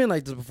never been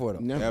like this before, though.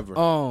 Never.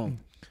 Ever.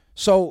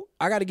 So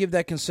I got to give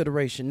that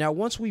consideration. Now,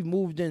 once we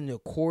moved into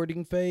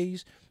courting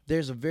phase,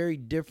 there's a very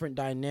different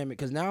dynamic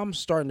because now I'm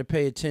starting to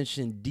pay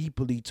attention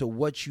deeply to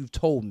what you've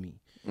told me.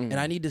 And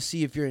I need to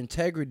see if your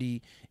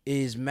integrity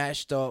is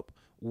matched up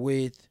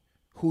with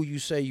who you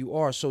say you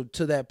are. So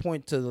to that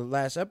point, to the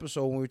last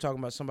episode when we were talking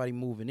about somebody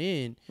moving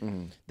in,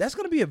 that's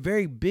going to be a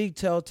very big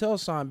telltale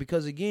sign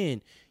because,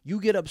 again,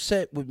 you get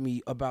upset with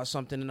me about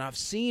something, and I've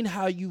seen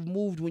how you've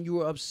moved when you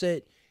were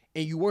upset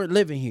and you weren't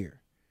living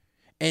here.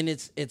 And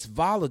it's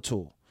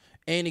volatile.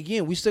 And,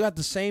 again, we still got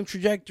the same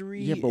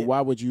trajectory. Yeah, but why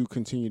would you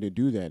continue to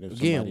do that? If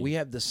Again, somebody... we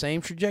have the same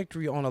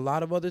trajectory on a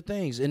lot of other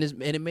things, and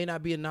it may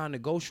not be a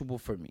non-negotiable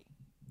for me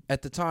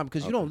at the time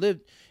because you don't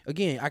live.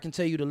 Again, I can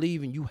tell you to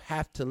leave, and you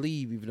have to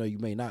leave, even though you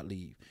may not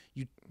leave.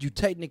 You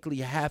technically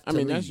have to. I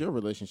mean, leave. that's your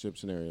relationship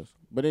scenarios.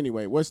 But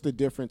anyway, what's the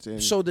difference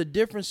in? So the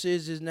difference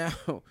is now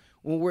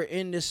when we're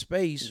in this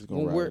space, Just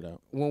gonna ride it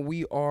out. when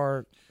we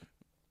are.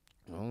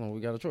 I don't know. We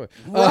got a choice.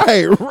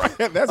 Right.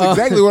 That's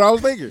exactly what I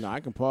was thinking. No, I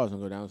can pause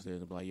and go downstairs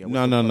and be like, yeah.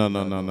 No.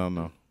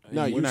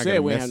 No, We're you not said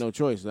gonna we mess- have no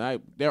choice.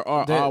 There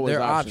are There always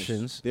are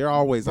options. There are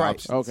always Right.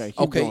 options. Okay. Keep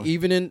Okay, going.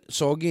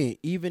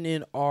 even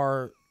in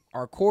our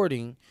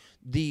courting,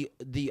 the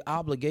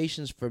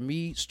obligations for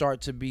me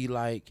start to be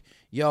like,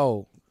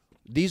 yo,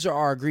 these are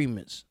our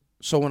agreements.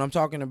 So when I'm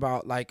talking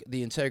about like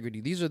the integrity,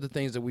 these are the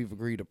things that we've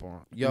agreed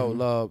upon. Yo,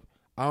 love,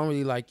 I don't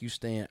really like you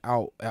staying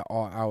out at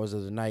all hours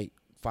of the night,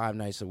 5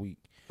 nights a week.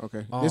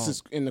 Okay. This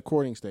is in the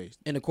courting stage.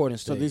 In the courting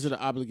So stage. these are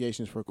the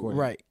obligations for courting.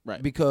 Right. Right.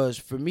 Because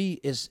for me,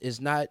 it's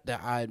not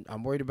that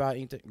I'm worried about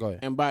anything. Go ahead.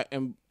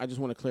 And I just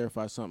want to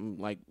clarify something.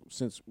 Like,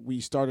 since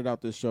we started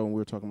out this show and we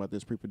were talking about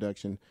this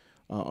pre-production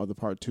of the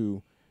part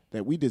 2,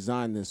 that we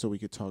designed this so we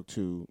could talk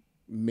to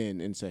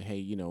men and say, hey,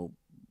 you know,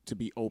 to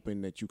be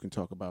open that you can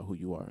talk about who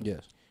you are.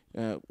 Yes.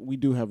 We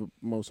do have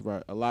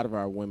a lot of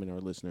our women are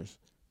listeners.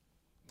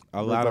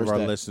 A lot of Reverse our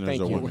that. listeners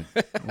Thank are you. women.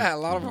 A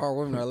lot of our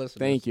women are listening.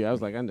 Thank you. I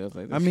was like, I know.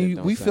 Like, I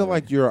mean, we feel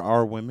like you're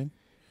our women.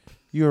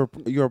 You're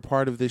a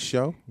part of this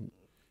show,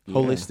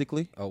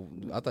 holistically. Oh,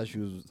 I thought she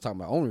was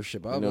talking about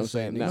ownership. I You know was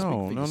what I'm saying, saying?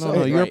 nigga, No, speak for No.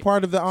 yourself. You're a Right.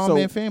 part of the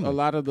all-man family. A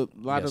lot of the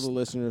Yes.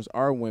 listeners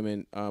are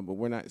women, but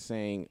we're not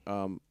saying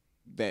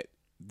that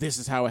this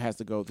is how it has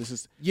to go. This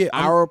is I'm-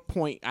 our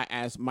point. I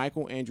asked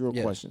Michael Andrew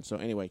a question. So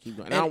anyway, keep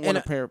going. And I don't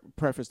want to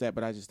preface that,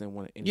 but I just didn't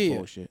want any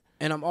bullshit.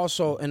 And I'm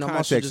also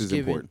Context just is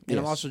giving important. and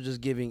I'm also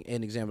just giving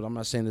an example. I'm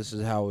not saying this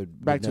is how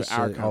it Back to our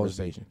necessarily always be.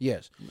 conversation.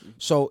 Yes.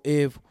 So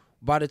if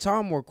by the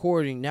time we're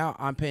recording, now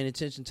I'm paying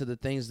attention to the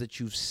things that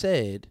you've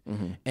said,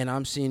 and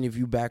I'm seeing if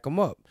you back them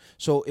up.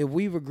 So if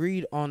we've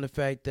agreed on the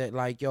fact that,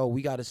 like, yo,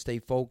 we got to stay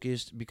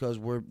focused because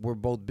we're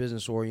both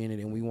business oriented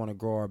and we want to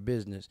grow our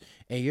business,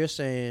 and you're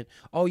saying,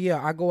 oh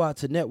yeah, I go out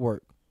to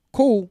network.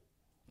 Cool,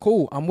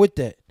 I'm with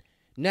that.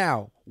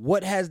 Now,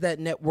 what has that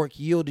network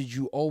yielded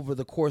you over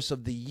the course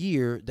of the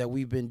year that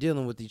we've been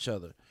dealing with each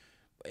other?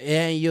 It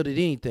ain't yielded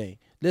anything.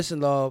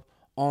 Listen, love,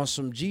 on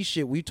some G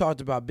shit, we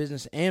talked about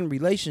business and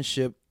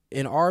relationship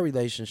in our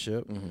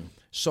relationship.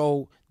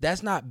 So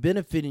that's not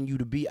benefiting you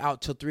to be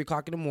out till 3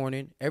 o'clock in the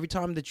morning. Every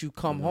time that you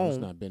come home. It's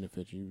not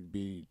benefit you to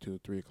be till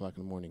 3 o'clock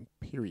in the morning,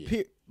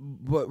 period.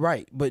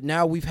 But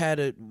now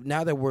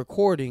now that we're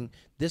recording,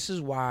 this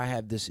is why I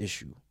have this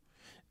issue.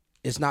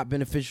 It's not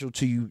beneficial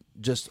to you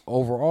just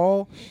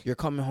overall. You're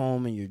coming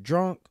home and you're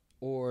drunk,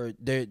 or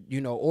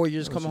or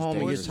you're just coming home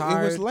and you're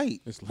tired. It was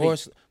late. It's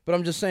late. But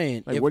I'm just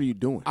saying, Like, what are you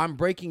doing? I'm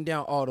breaking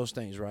down all those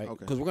things, right? Okay.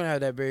 Because we're going to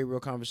have that very real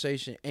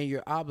conversation, and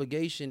your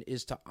obligation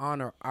is to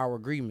honor our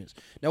agreements.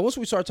 Now, once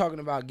we start talking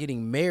about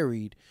getting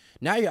married,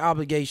 now your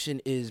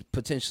obligation is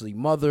potentially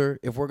mother,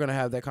 if we're going to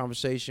have that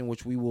conversation,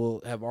 which we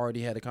will have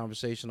already had a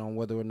conversation on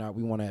whether or not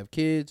we want to have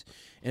kids.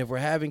 And if we're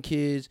having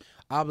kids,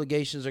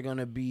 obligations are going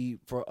to be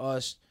for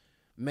us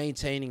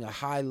maintaining a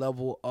high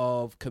level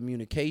of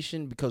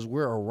communication because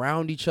we're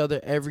around each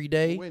other every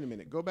day. Wait a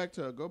minute. Go back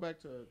to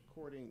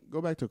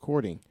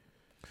courting.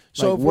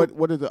 So like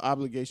what are the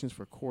obligations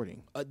for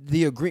courting?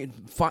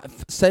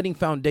 Setting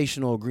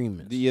foundational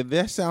agreements. Yeah,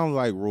 that sounds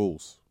like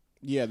rules.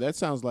 Yeah, that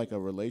sounds like a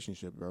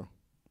relationship, bro.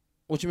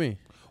 What you mean?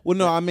 Well,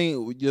 no, I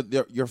mean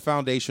your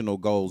foundational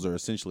goals are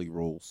essentially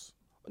rules.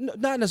 No,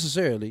 not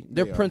necessarily.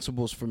 They're They are.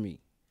 principles for me.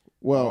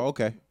 Well,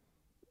 okay.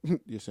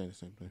 You're saying the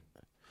same thing.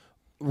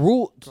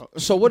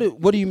 So what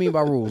do you mean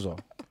by rules, though?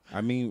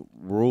 I mean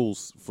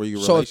rules for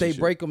your So relationship. if they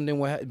break them, then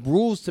what?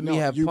 Rules to me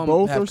have you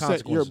both have are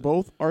consequences. you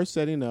both are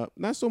setting up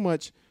not so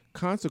much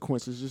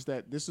consequences, just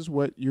that this is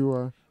what you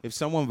are. If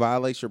someone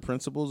violates your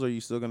principles, are you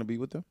still going to be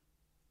with them?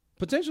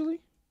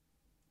 Potentially.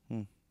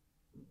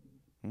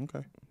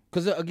 Okay.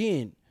 Because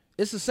again,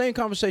 it's the same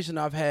conversation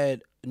I've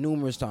had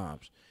numerous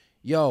times.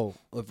 Yo,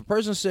 if a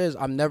person says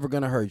I'm never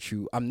gonna hurt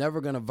you, I'm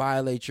never gonna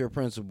violate your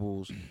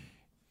principles.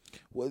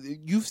 Well,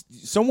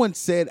 someone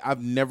said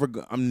I'm never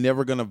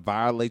going to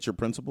violate your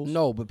principles.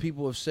 No, but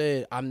people have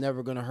said I'm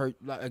never gonna hurt.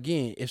 Like,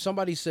 again, if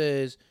somebody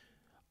says,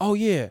 "Oh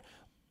yeah,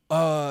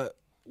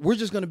 we're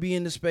just gonna be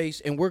in this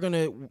space and we're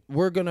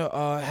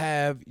gonna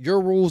have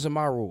your rules and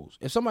my rules,"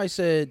 if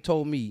somebody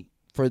told me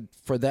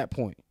for that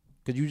point,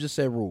 because you just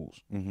said rules,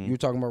 you were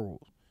talking about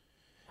rules.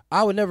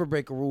 I would never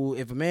break a rule.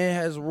 If a man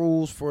has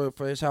rules for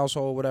his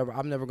household or whatever,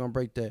 I'm never gonna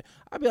break that.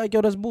 I'd be like,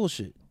 yo, that's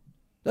bullshit.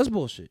 That's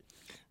bullshit.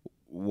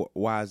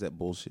 Why is that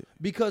bullshit?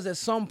 Because at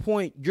some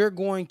point you're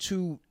going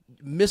to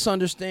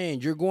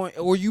misunderstand.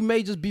 Or you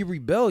may just be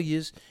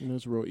rebellious.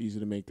 It's real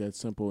easy to make that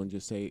simple and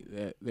just say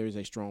that there is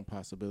a strong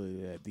possibility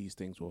that these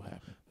things will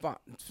happen. Fine.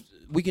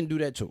 We can do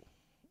that too.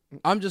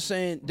 I'm just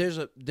saying there's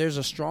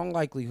a strong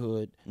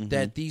likelihood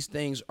that these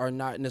things are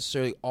not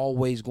necessarily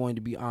always going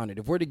to be honored.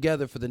 If we're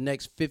together for the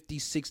next 50,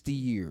 60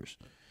 years,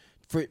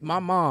 for my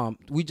mom,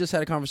 we just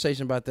had a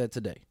conversation about that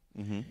today.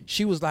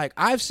 She was like,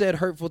 I've said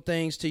hurtful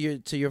things to your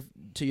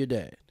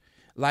dad.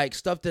 Like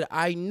stuff that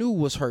I knew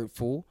was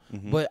hurtful,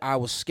 but I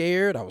was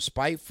scared, I was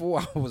spiteful,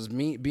 I was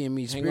being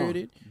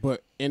mean-spirited.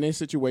 But in a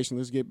situation,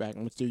 let's get back.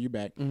 I'm going to steer you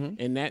back.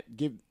 And that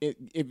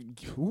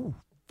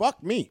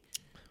fuck me.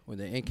 Well,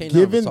 they ain't can't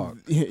never talk.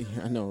 Yeah,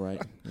 I know, right?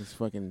 It's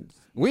fucking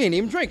We ain't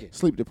even drinking.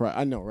 sleep deprived.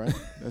 I know, right?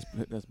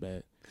 That's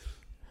bad.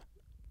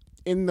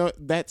 In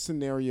that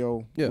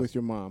scenario with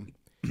your mom,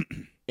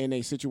 in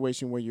a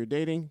situation where you're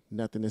dating,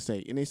 nothing to say.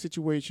 In a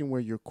situation where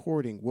you're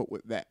courting, what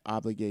would that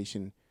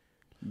obligation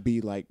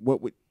be like?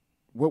 What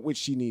would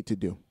she need to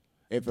do?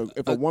 If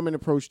a woman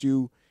approached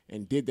you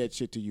and did that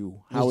shit to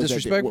you, how is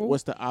disrespectful?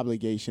 What's the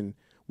obligation?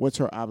 What's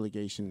her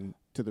obligation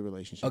to the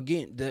relationship?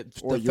 Again,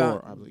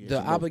 obligation? The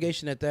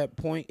obligation at that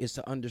point is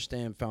to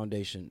understand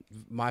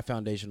my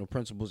foundational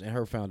principles and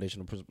her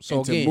foundational principles. So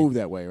and again, to move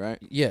that way, right?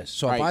 yes.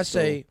 So Right,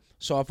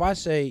 if I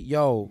say,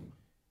 yo,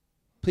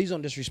 please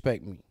don't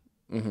disrespect me,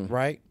 Mm-hmm.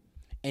 right?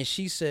 And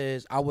she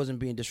says I wasn't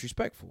being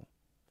disrespectful.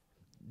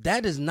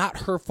 That is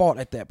not her fault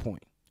at that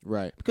point.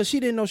 Right. Because she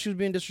didn't know she was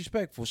being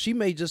disrespectful. She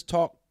may just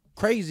talk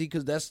crazy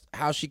because that's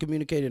how she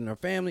communicated in her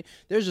family.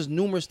 There's just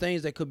numerous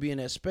things that could be in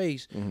that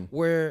space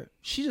where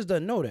she just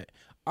doesn't know that.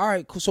 All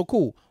right, so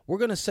cool. We're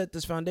going to set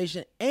this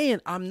foundation,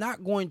 and I'm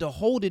not going to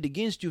hold it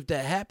against you if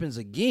that happens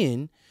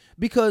again,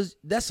 because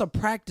that's a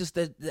practice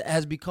that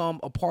has become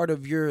a part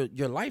of your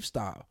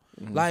lifestyle.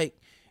 Like,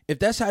 if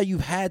that's how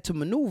you've had to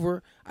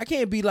maneuver, I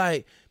can't be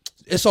like,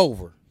 it's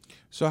over.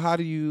 So how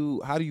do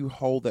you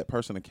hold that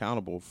person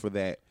accountable for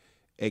that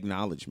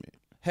acknowledgement?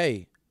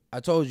 Hey, I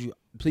told you,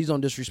 please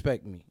don't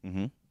disrespect me.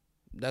 Mm-hmm.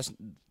 That's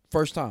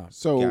first time.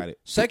 So Got it.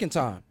 Second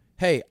time,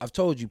 hey, I've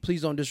told you,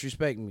 please don't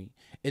disrespect me.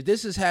 If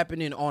this is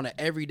happening on an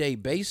everyday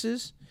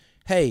basis,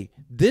 hey,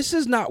 this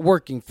is not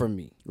working for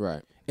me.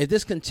 right. If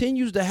this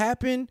continues to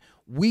happen,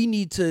 we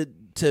need to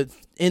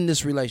end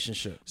this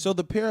relationship. So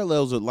the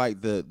parallels are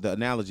like the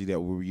analogy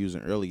that we were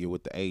using earlier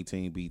with the A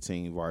team, B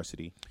team,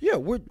 varsity. Yeah,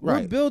 we're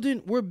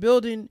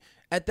building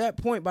at that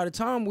point. By the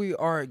time we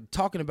are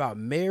talking about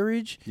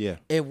marriage, Yeah.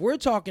 if we're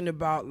talking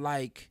about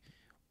like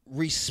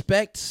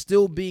respect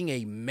still being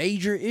a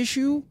major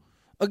issue,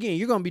 again,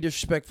 you're gonna be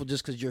disrespectful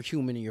just because you're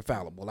human and you're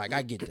fallible. Like,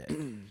 I get that.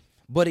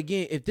 But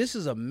again, if this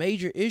is a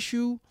major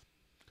issue,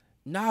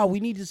 we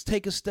need to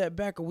take a step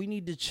back, or we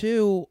need to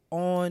chill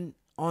on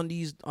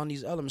these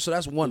elements. So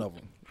that's one of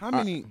them. How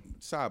many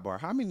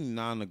How many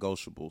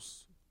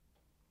non-negotiables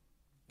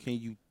can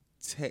you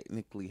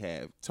technically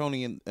have?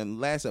 Tony, in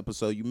last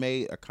episode, you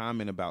made a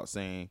comment about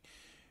saying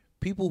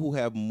people who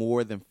have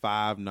more than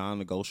 5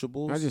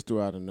 non-negotiables. I just threw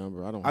out a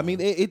number. I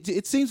mean,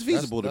 it seems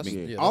feasible to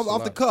me. Yeah,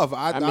 Off the cuff,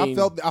 I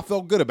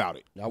felt good about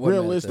it.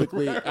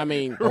 Realistically, I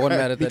mean, I wasn't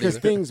mad at that because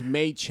either. things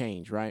may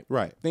change, right?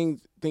 Right.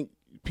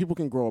 People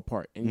can grow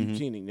apart, and you've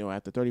seen it.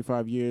 After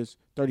 34 years,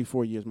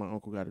 my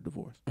uncle got a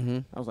divorce. Mm-hmm.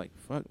 I was like,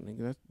 "Fuck,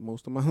 nigga, that's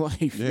most of my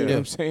life." Yeah. You know what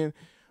I'm saying?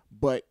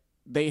 But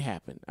they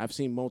happen. I've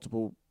seen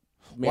multiple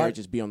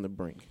marriages be on the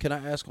brink. Can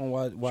I ask on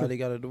why they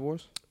got a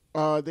divorce?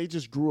 They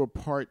just grew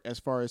apart as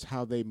far as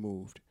how they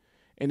moved,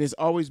 and it's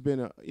always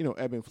been a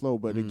ebb and flow.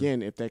 But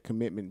again, if that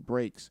commitment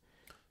breaks,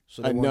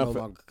 So they weren't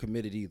no longer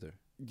committed either.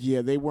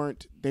 yeah, they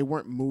weren't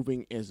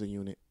moving as a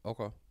unit.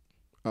 Okay.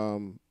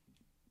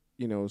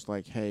 It's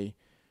like, hey,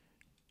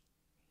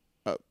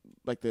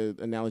 like the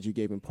analogy you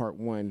gave in part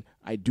 1,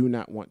 I do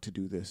not want to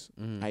do this.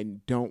 I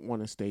don't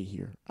want to stay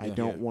here. I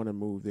don't want to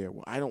move there.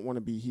 Well, I don't want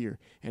to be here.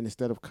 And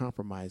instead of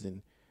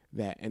compromising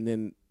that, and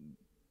then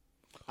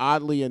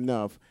oddly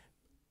enough,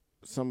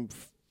 some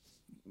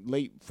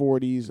late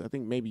 40s, I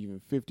think maybe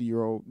even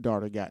 50-year-old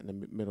daughter got in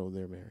the middle of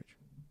their marriage.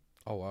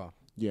 Oh, wow.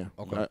 Yeah.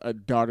 Okay. A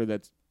daughter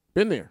that's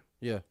been there.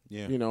 Yeah.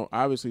 Yeah.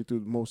 Obviously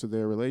through most of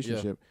their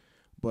relationship.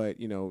 But,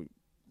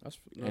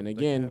 and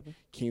again,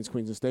 Kings,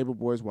 Queens, and Stable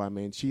Boys, Why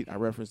Men Cheat. I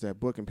referenced that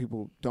book, and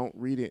people don't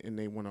read it, and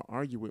they want to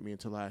argue with me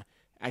until I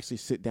actually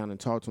sit down and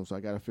talk to them. So I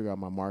got to figure out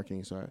my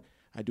marketing. So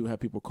I do have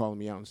people calling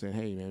me out and saying,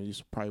 hey, man, this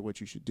is probably what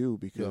you should do,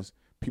 because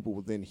people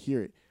will then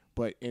hear it.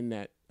 But in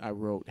that, I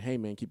wrote, hey,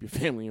 man, keep your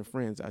family and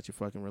friends out your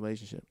fucking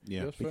relationship.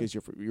 Yeah. That's Because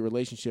your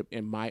relationship,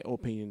 in my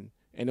opinion,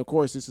 and of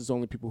course, this is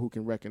only people who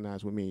can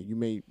recognize with me. You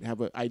may have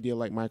an idea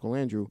like Michael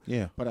Andrew,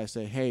 but I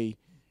say, hey,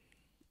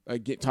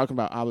 talking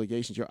about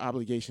obligations, your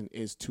obligation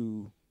is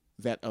to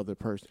that other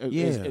person.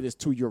 It is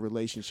to your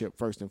relationship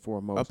first and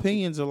foremost.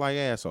 Opinions are like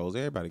assholes.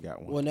 Everybody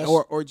got one.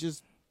 Or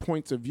just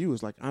points of view.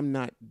 It's like, I'm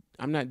not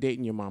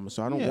dating your mama,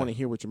 so I don't want to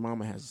hear what your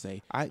mama has to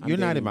say. You're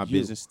not in my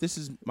business. This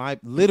is my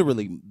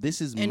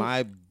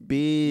my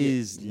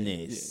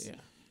business.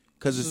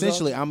 Because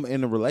essentially, I'm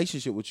in a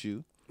relationship with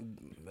you.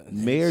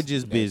 Marriage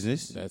is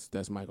business.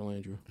 That's Michael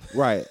Andrew.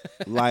 Right.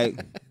 Like,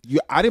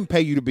 I didn't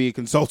pay you to be a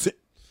consultant.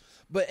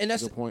 But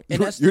that's Good point.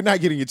 You're not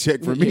getting a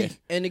check from me.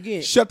 And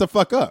again, shut the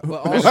fuck up.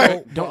 But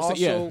also,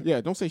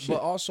 don't say shit.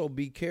 But also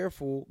be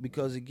careful,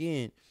 because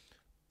again,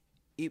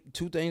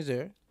 two things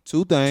there.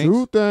 Two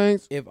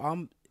things. If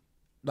I'm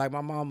like,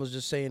 my mom was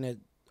just saying that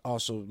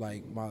also,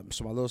 like my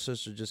little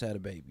sister just had a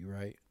baby,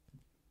 right?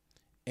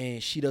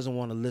 And she doesn't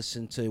want to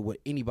listen to what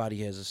anybody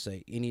has to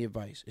say, any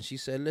advice. And she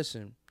said,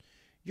 listen,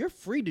 you're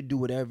free to do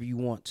whatever you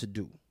want to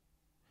do.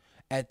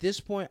 At this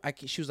point,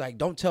 she was like,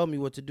 don't tell me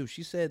what to do.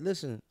 She said,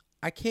 listen,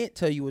 I can't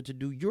tell you what to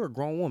do. You're a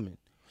grown woman.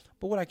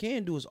 But what I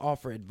can do is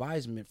offer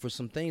advisement for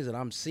some things that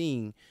I'm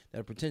seeing that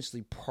are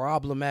potentially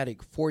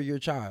problematic for your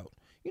child.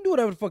 You can do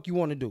whatever the fuck you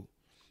want to do.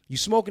 You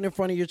smoking in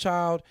front of your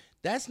child,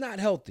 that's not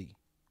healthy.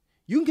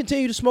 You can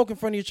continue to smoke in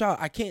front of your child.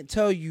 I can't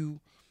tell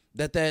you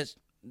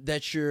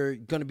that you're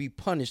going to be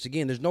punished.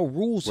 Again, there's no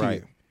rules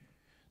here.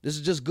 This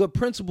is just good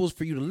principles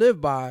for you to live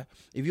by.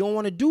 If you don't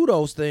want to do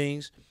those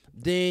things,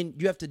 then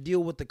you have to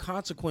deal with the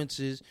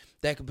consequences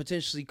that could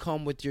potentially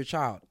come with your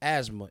child.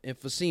 Asthma,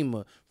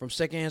 emphysema from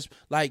secondhand.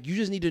 Like, you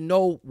just need to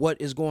know what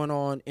is going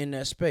on in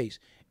that space.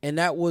 And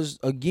that was,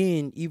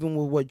 again, even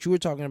with what you were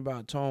talking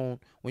about, Tone,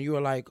 when you were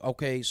like,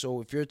 okay,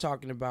 so if you're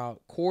talking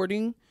about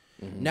courting,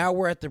 now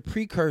we're at the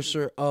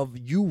precursor of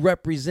you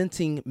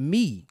representing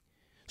me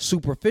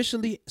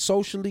superficially,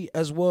 socially,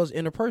 as well as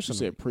interpersonally. You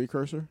said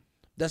precursor?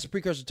 That's a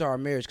precursor to our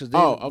marriage, because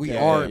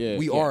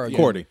we are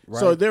courting. Right?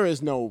 So there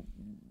is no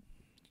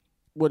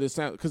what it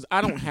sounds, because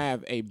I don't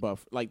have a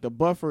buffer. Like, the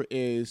buffer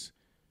is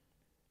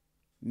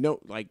no,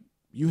 like,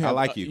 you have. I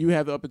like you. You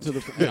have up until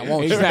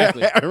the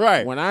exactly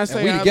right. When I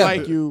say I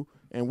like you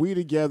and we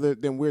together,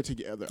 then we're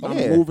together.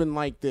 I'm moving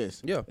like this.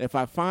 Yeah. If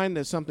I find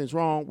that something's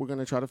wrong, we're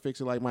gonna try to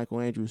fix it, like Michael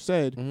Andrew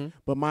said.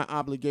 But my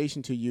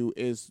obligation to you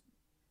is,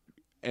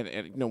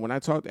 and when I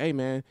talk, hey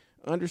man,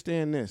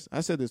 understand this. I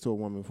said this to a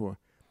woman before.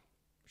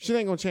 Shit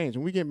ain't gonna change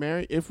when we get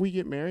married. If we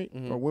get married,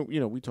 or when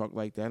we talk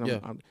like that.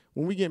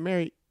 When we get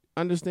married,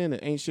 understand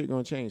that ain't shit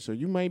gonna change. So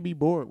you might be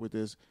bored with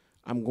this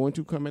I'm going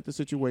to come at the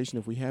situation.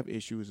 If we have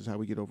issues, is how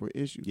we get over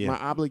issues. Yeah. My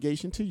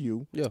obligation to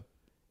you, Yeah.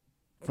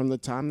 from the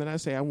time that I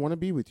say I want to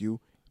be with you,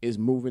 is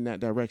move in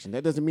that direction.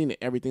 That doesn't mean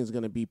that everything's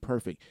going to be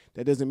perfect.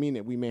 That doesn't mean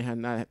that we may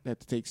not have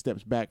to take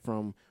steps back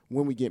from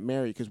when we get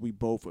married because we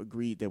both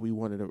agreed that we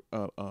wanted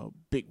a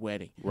big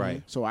wedding.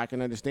 Right. So I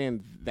can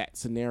understand that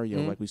scenario,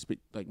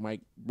 like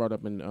Mike brought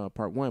up in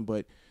part 1.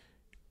 But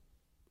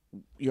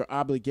your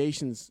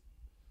obligations,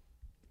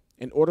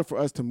 in order for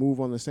us to move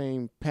on the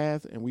same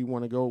path and we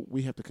want to go,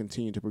 we have to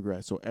continue to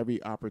progress. So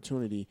every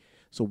opportunity.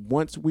 So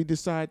once we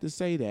decide to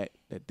say that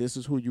this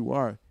is who you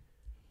are,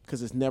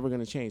 because it's never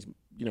going to change.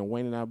 You know,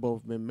 Wayne and I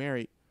both been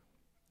married,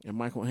 and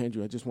Michael and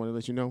Andrew, I just want to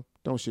let you know,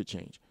 don't shit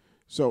change.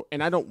 So,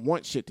 and I don't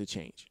want shit to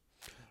change.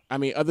 I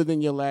mean, other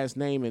than your last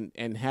name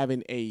and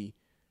having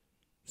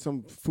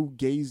some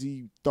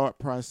fugazi thought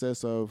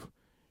process of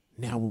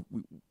now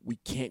we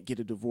can't get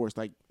a divorce.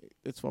 Like,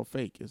 it's all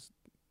fake.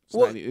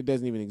 It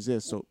doesn't even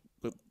exist. So,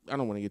 but I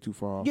don't want to get too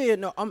far off. Yeah,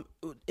 no, I'm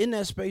in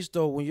that space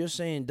though. When you're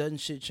saying doesn't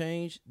shit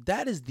change,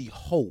 that is the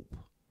hope.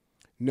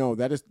 No,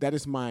 that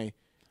is my.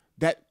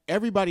 That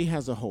everybody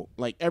has a hope.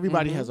 Like,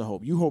 everybody has a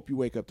hope. You hope you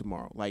wake up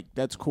tomorrow. Like,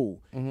 that's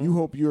cool. You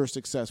hope you're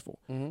successful.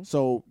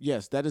 So,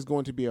 yes, that is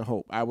going to be a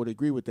hope. I would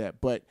agree with that.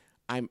 But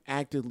I'm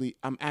actively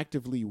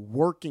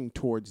working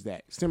towards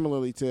that.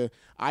 Similarly to,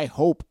 I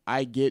hope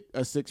I get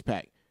a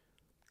 6-pack.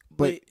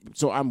 But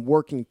so I'm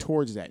working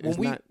towards that.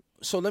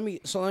 So let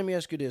me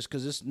ask you this,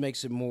 because this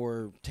makes it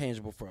more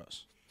tangible for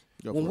us.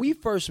 When we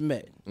first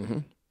met,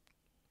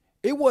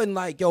 it wasn't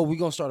like, yo, we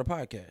gonna start a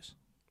podcast.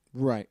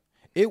 Right.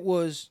 It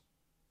was,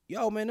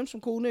 yo, man, them some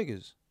cool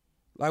niggas.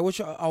 Like, where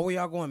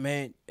y'all going,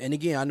 man? And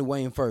again, I knew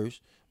Wayne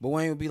first, but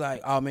Wayne would be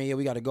like, oh man, yeah,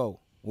 we gotta go.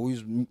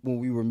 When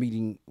we were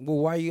meeting, well,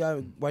 why you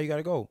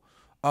gotta go?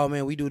 Oh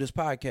man, we do this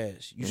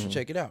podcast. You should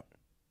check it out.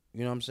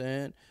 You know what I'm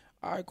saying?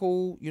 All right,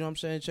 cool. You know what I'm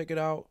saying? Check it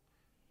out.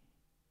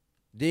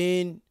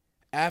 Then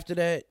after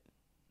that,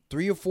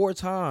 3 or 4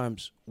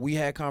 times we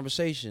had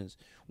conversations.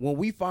 When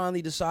we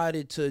finally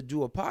decided to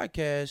do a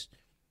podcast,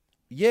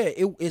 yeah,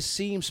 it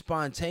seemed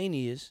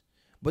spontaneous.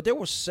 But there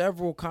were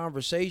several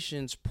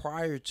conversations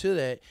prior to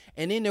that.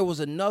 And then there was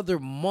another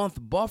month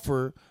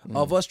buffer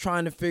of us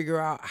trying to figure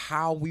out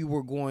how we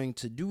were going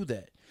to do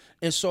that.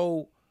 And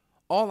so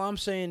all I'm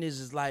saying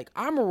is like,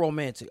 I'm a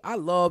romantic. I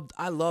loved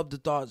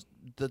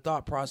the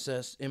thought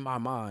process in my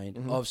mind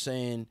of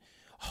saying,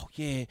 oh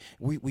yeah,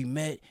 we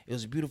met. It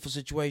was a beautiful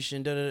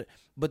situation. Da, da, da.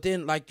 But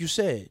then, like you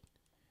said,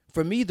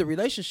 for me, the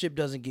relationship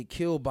doesn't get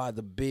killed by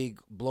the big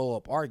blow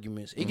up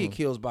arguments. It get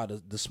killed by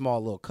the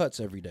small little cuts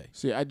every day.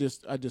 See, I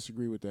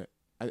disagree with that.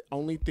 I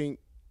only think,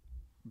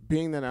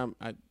 being that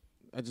I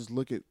just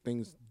look at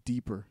things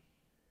deeper.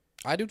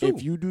 I do too.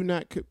 If you do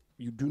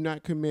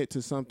not commit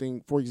to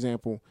something, for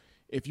example,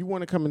 if you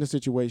want to come in a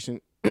situation,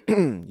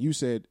 you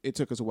said it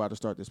took us a while to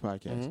start this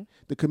podcast.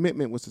 The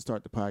commitment was to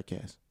start the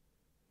podcast.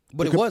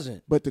 But it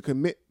wasn't. But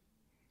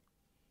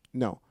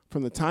no.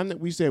 From the time that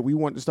we said we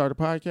wanted to start a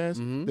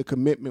podcast, the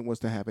commitment was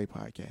to have a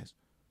podcast.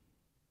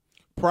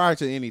 Prior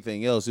to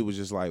anything else, it was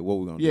just like, what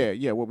we're going to do.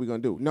 Yeah, what we're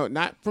going to do. No,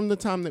 not from the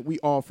time that we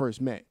all first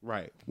met.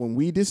 Right. When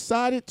we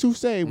decided to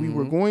say we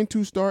were going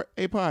to start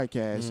a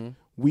podcast,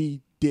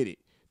 we did it.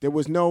 There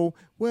was no,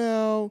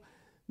 well,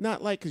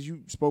 not like, because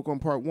you spoke on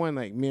part 1,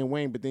 like me and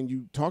Wayne, but then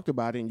you talked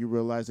about it and you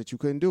realized that you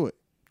couldn't do it.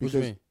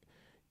 Because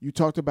you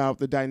talked about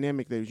the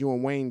dynamic that you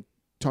and Wayne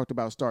talked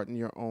about starting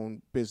your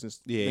own business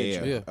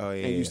venture. Yeah. Oh,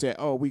 yeah. And you said,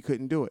 we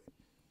couldn't do it.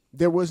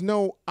 There was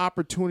no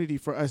opportunity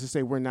for us to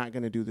say we're not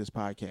going to do this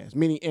podcast,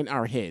 meaning in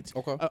our heads.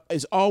 Okay.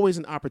 It's always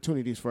an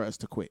opportunity for us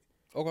to quit.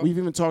 Okay. We've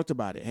even talked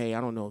about it. Hey, I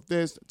don't know if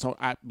this,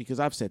 because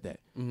I've said that.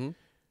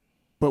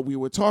 But we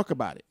would talk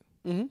about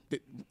it.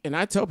 And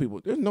I tell people,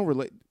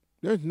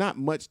 there's not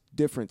much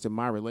difference in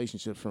my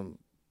relationships from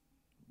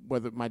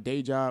whether my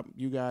day job,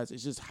 you guys,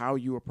 it's just how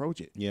you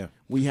approach it. Yeah.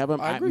 We have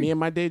agree. Me and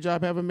my day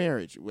job have a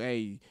marriage.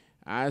 Hey,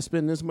 I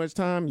spend this much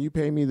time, you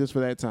pay me this for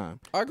that time.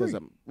 I agree.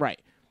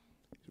 Right.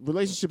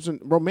 Relationships and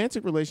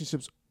romantic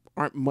relationships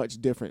aren't much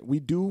different.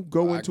 We do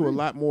go into a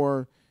lot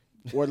more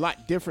or a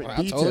lot different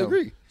detail. I totally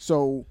agree.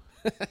 So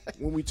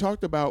when we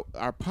talked about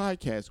our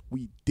podcast,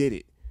 we did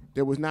it.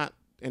 There was not,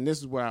 and this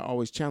is where I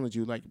always challenge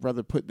you, like,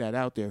 brother, put that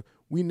out there.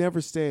 We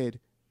never said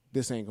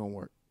this ain't gonna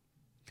work.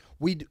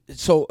 We've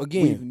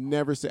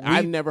never said.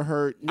 I've never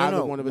heard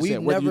either one of us say.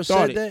 Whether you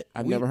thought it,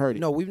 I've never heard it.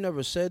 No, we've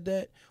never said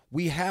that.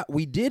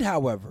 We did,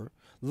 however,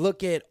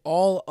 look at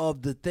all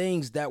of the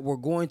things that were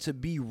going to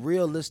be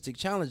realistic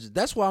challenges.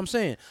 That's why I'm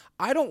saying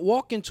I don't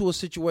walk into a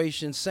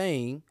situation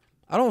saying,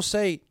 I don't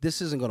say this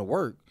isn't going to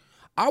work.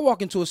 I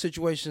walk into a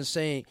situation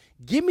saying,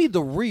 give me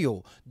the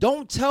real.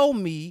 Don't tell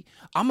me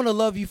I'm going to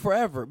love you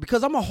forever,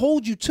 because I'm going to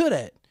hold you to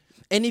that.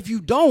 And if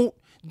you don't,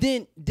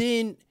 then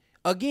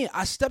again,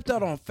 I stepped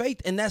out on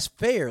faith, and that's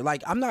fair.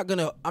 Like, I'm not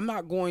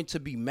going to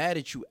be mad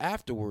at you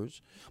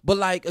afterwards. But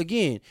like,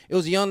 again, it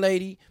was a young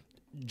lady,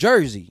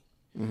 Jersey,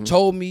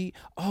 told me,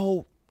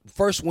 oh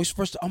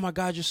my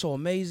God, you're so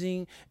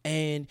amazing,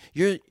 and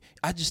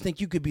I just think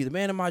you could be the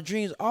man of my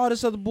dreams. All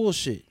this other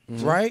bullshit,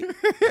 right?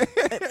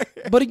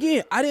 But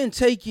again, I didn't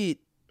take it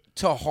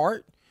to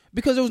heart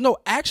because there was no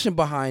action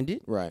behind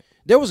it. Right.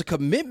 There was a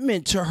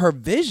commitment to her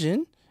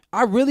vision.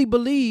 I really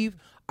believe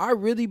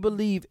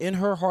in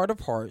her heart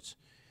of hearts,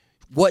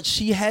 what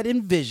she had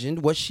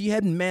envisioned, what she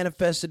had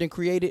manifested and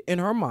created in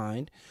her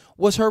mind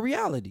was her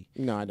reality.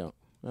 No, I don't.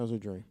 That was a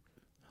dream.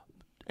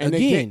 And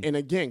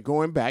again,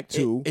 going back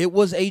to it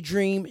was a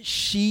dream.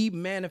 She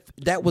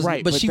that was,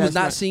 right, but she was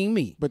not seeing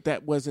me. But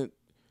that wasn't.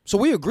 So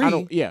we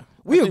agree.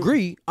 We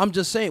agree. I'm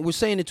just saying we're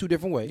saying it two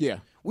different ways. Yeah,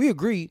 we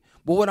agree.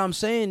 But what I'm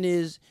saying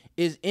is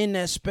in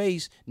that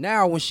space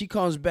now when she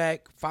comes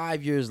back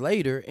 5 years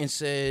later and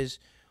says,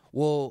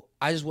 "Well,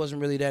 I just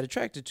wasn't really that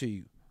attracted to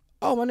you."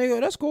 Oh, my nigga,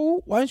 that's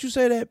cool. Why didn't you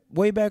say that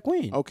way back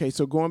when? Okay,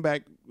 so going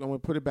back, I'm gonna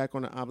put it back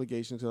on the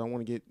obligations because I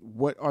want to get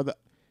what are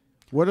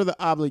the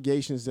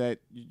obligations that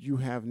you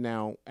have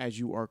now as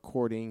you are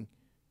courting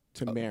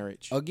to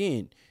marriage?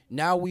 Again,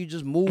 now we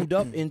just moved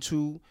up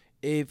into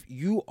if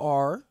we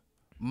are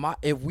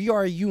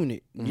a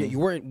unit, you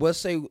weren't. Let's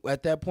say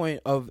at that point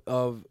of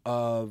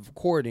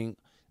courting,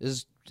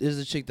 this is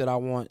a chick that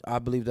I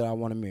believe that I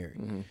want to marry.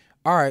 Mm-hmm.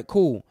 All right,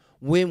 cool.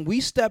 When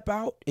we step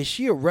out, is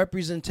she a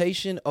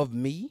representation of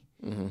me?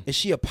 Mm-hmm. Is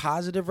she a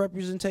positive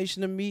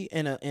representation of me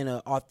and an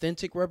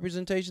authentic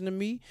representation of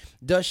me?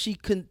 Does she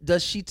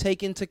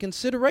take into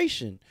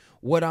consideration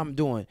what I'm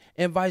doing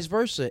and vice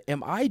versa?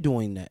 Am I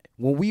doing that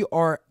when we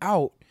are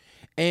out?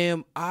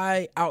 Am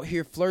I out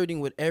here flirting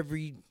with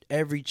every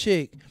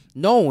chick,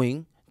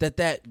 knowing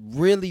that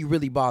really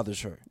really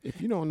bothers her? If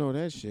you don't know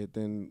that shit,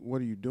 then what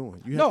are you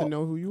doing? You have to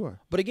know who you are.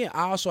 But again,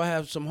 I also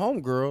have some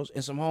homegirls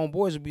and some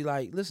homeboys who be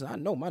like, listen, I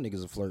know my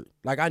nigga's a flirt.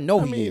 Like I know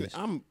he is.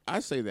 I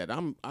say that.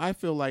 I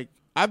feel like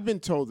I've been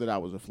told that I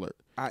was a flirt.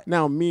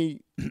 Now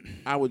me,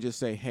 I would just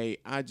say, hey,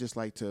 I just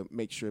like to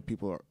make sure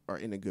people are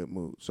in a good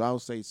mood. So I'll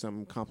say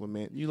some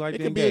compliment. You like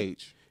to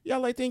engage. I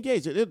like to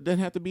engage. It doesn't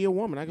have to be a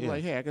woman. I can be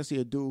like, hey, I can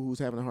see a dude who's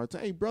having a hard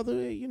time. Hey,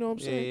 brother, you know what I'm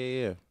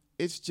saying? Yeah.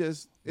 It's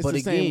just the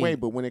same way,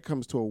 but when it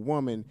comes to a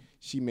woman,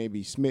 she may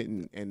be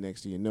smitten, and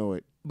next thing you know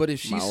it. But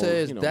if she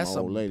says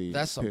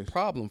that's a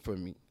problem for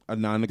me, a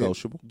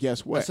non-negotiable. Then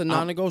guess what? That's a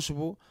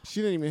non-negotiable.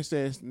 She didn't even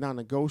say it's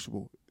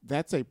non-negotiable.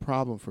 That's a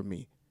problem for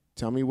me.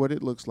 Tell me what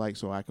it looks like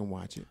so I can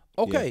watch it.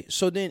 Okay,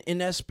 so then in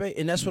that space,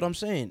 and that's what I'm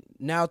saying.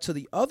 Now to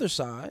the other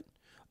side,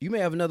 you may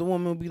have another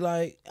woman who be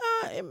like,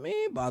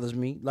 it bothers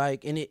me,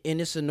 like, and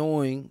it's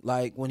annoying,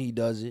 like when he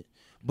does it,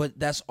 but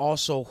that's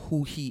also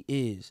who he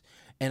is.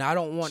 And I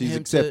don't want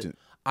him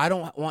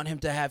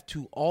to have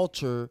to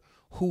alter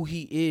who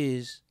he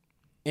is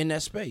in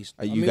that space.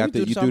 You do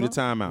the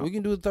timeout. We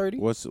can do the 30.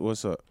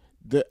 What's up?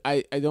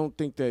 I don't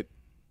think that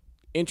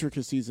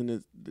intricacies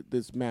in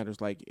this matters.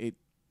 Like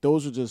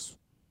those are just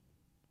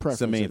preferences.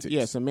 Semantics.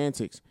 Yeah,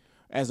 semantics.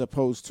 As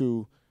opposed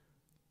to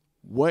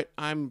what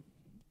I'm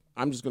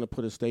just gonna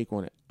put a stake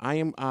on it. I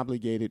am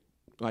obligated.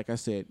 Like I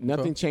said,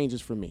 nothing changes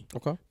for me.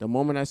 Okay. The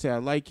moment I say I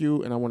like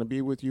you and I want to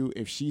be with you,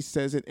 if she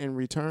says it in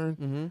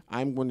return,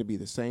 I'm going to be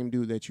the same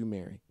dude that you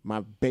marry.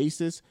 My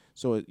basis,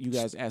 so you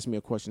guys asked me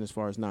a question as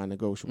far as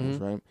non-negotiables,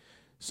 right?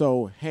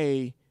 So,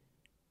 hey,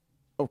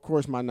 of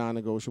course my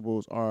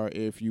non-negotiables are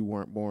if you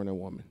weren't born a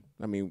woman.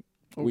 I mean,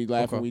 we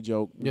laugh and we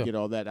joke. We get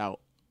all that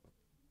out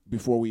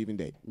before we even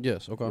date.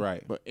 Yes, okay.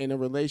 Right. But in a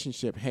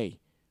relationship,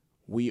 hey,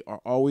 we are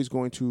always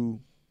going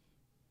to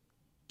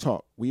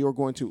talk. We are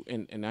going to,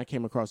 and I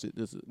came across it.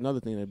 This is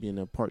another thing that'd be in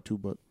the part 2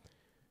 book.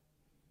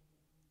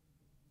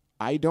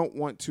 I don't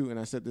want to, and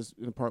I said this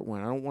in part 1.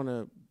 I don't want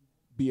to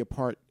be a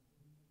part.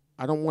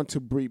 I don't want to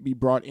be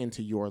brought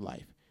into your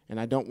life, and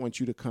I don't want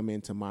you to come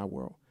into my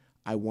world.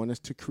 I want us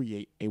to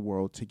create a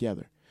world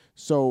together.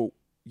 So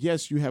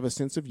yes, you have a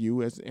sense of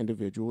you as an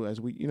individual,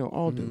 as we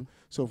all do.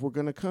 So if we're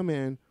gonna come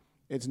in,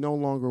 it's no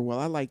longer, well,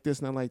 I like this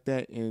and I like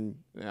that, and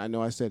I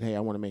know I said, hey,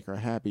 I want to make her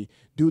happy.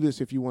 Do this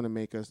if you want to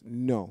make us.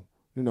 No,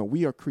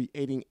 we are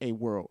creating a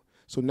world.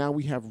 So now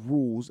we have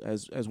rules,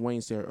 as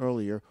Wayne said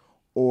earlier,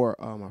 or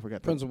I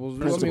forgot principles.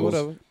 I mean,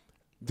 whatever.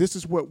 This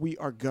is what we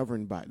are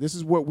governed by. This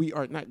is what we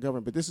are not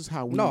governed, but this is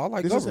how we. No, I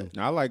like governed.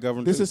 I like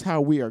governed. This is how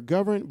we are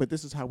governed, but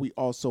this is how we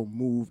also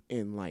move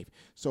in life.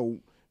 So,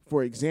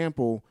 for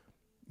example,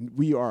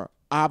 we are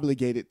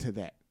obligated to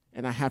that.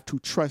 And I have to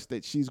trust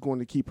that she's going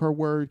to keep her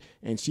word,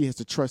 and she has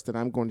to trust that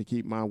I'm going to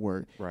keep my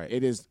word. Right.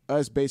 It is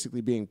us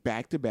basically being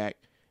back to back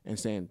and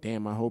saying,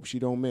 damn, I hope she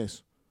don't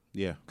miss.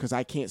 Yeah. Because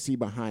I can't see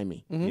behind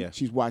me. Yeah.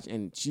 She's watching,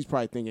 and she's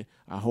probably thinking,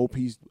 I hope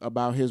he's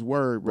about his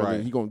word, brother.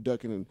 Right. He's going to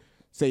duck in and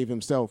save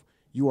himself.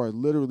 You are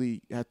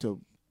literally have to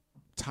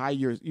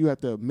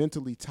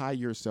mentally tie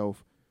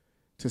yourself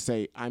to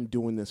say, I'm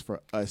doing this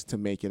for us to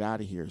make it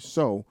out of here.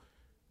 So,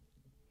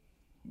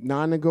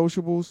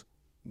 non-negotiables,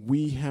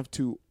 we have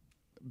to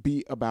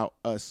be about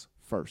us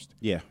first.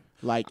 Yeah.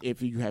 Like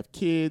if you have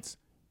kids,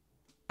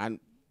 I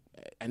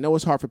know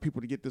it's hard for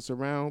people to get this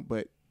around,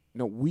 but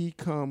we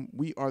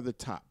are the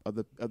top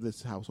of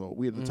this household.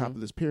 We are the top of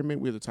this pyramid.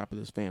 We're the top of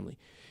this family.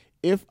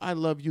 If I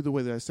love you the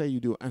way that I say you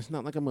do, it's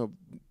not like I'm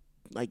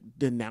gonna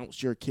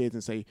denounce your kids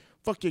and say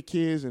fuck your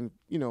kids and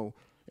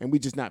and we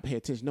just not pay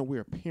attention. No,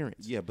 we're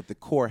parents. Yeah, but the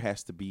core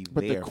has to be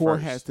But there the core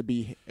first. has to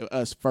be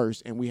us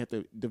first, and we have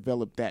to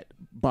develop that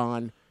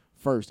bond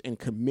first and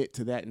commit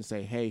to that and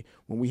say, hey,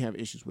 when we have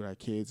issues with our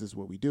kids, this is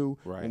what we do.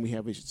 Right. When we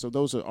have issues. So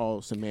those are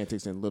all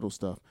semantics and little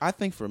stuff. I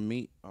think for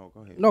me, go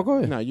ahead. No, go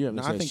ahead. No, you haven't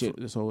I said think shit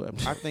for- this whole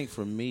episode. I think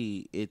for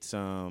me, it's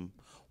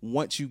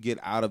once you get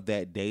out of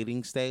that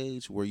dating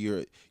stage where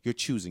you're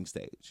choosing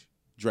stage,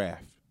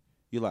 draft,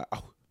 you're like,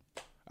 oh,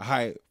 all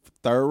right,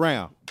 third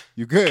round,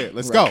 you good,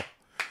 let's Right.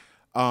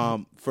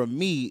 go. For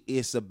me,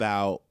 it's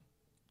about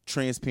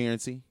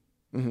transparency,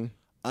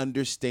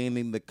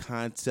 understanding the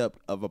concept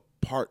of a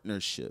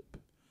partnership.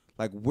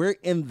 Like, we're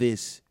in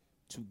this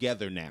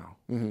together now.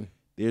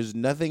 There's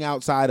nothing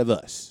outside of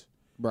us.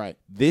 Right.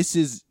 This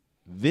is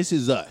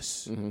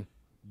us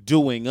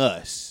doing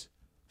us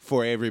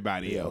for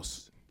everybody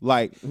else.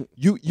 Like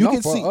you No,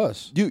 can for see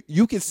us.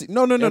 you can see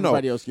no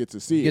Everybody else gets to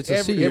see it. see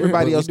it.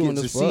 everybody But else we doing gets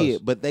to this for see us.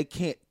 it, but they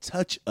can't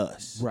touch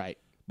us. Right.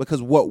 Because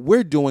what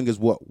we're doing is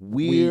what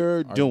we're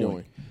are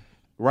doing.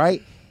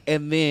 right?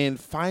 And then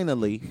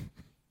finally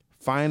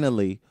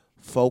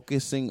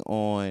focusing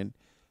on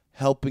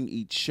helping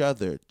each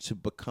other to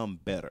become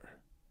better.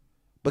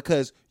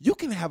 Because you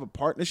can have a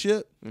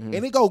partnership and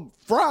it go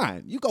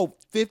fine. You go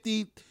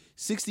 50,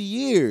 60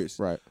 years.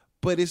 Right.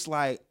 But it's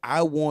like,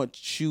 I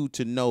want you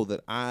to know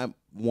that I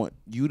want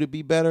you to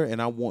be better, and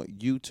I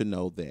want you to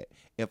know that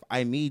if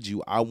I need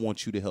you, I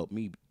want you to help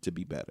me to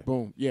be better.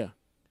 Boom. Yeah.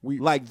 We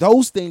Like,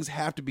 those things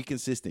have to be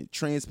consistent.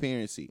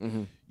 Transparency.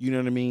 You know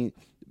what I mean?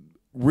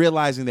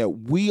 Realizing that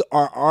we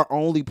are our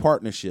only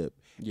partnership,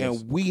 Yes.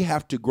 and we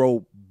have to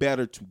grow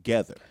better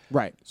together.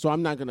 Right. So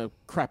I'm not gonna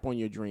crap on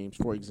your dreams,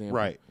 for example.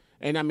 Right.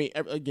 And I mean,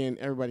 again,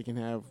 everybody can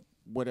have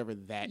whatever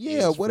that is.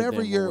 Yeah, for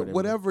whatever them or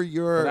whatever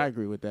your But I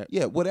agree with that.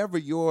 yeah, whatever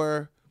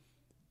your,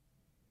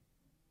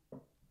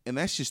 and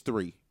that's just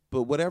 3.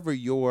 But whatever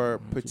your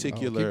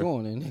particular, Keep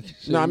going, then.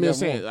 No, I'm You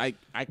just got saying, more. like,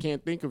 I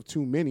can't think of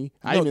too many.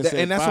 I No, even that- said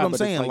and that's 5, what I'm but it's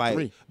saying. Like,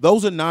 3.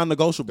 those are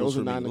non-negotiables Those are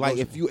for me. Like,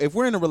 non-negotiables. if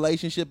we're in a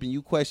relationship and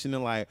you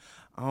questioning, like,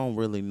 I don't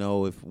really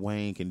know if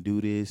Wayne can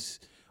do this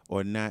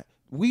or not.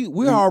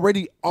 We're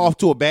already off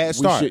to a bad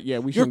start. should- yeah,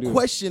 we You're shouldn't do that.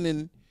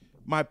 questioning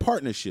my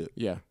partnership.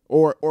 Yeah.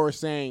 Or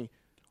saying,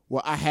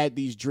 well, I had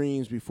these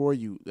dreams before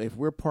you. If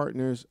we're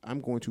partners,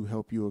 I'm going to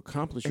help you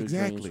accomplish your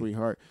dreams, Exactly.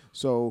 sweetheart.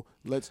 So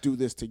let's do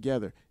this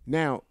together.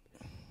 Now,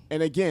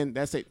 and again,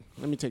 let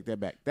me take that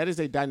back. That is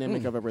a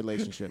dynamic of a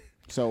relationship.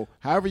 So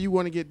however you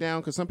want to get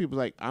down, because some people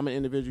like, I'm an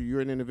individual,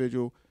 you're an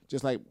individual.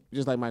 Just like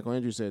Michael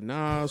Andrews said,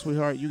 nah,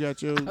 sweetheart, you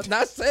got your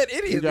Not said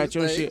any you of got these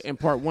your things. shit. In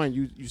part 1,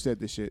 you said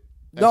this shit.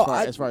 No,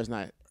 as far as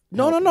not.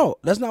 No.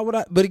 That's not what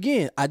I. But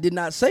again, I did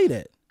not say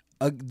that.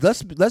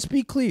 Let's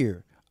be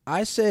clear.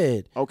 I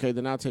said Okay,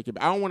 then I'll take it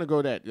back. I don't want to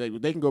go that.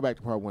 They can go back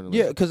to part 1. And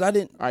yeah, listen. because I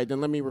didn't. All right,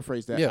 then let me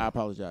rephrase that. Yeah. I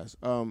apologize.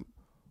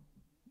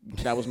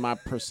 That was my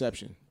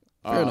perception.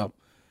 Fair enough.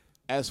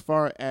 As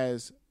far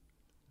as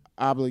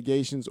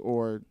obligations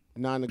or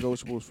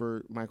non-negotiables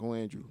for Michael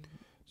Andrew.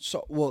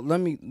 So well, let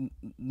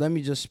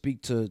me just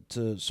speak to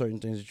certain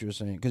things that you were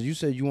saying because you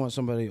said you want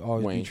somebody to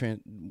always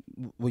Wayne.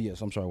 be Well,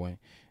 yes, I'm sorry, Wayne.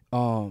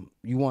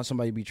 You want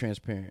somebody to be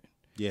transparent.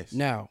 Yes.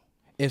 Now,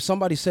 if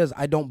somebody says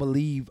I don't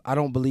believe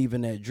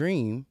in that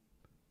dream,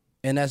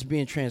 and that's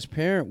being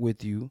transparent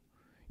with you,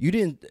 you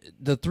didn't.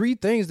 The 3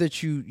 things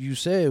that you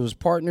said was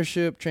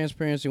partnership,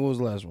 transparency. And what was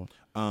the last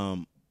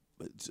one?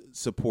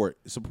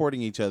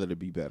 Supporting each other to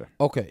be better.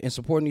 Okay, and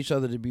supporting each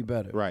other to be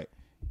better. Right.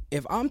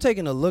 If I'm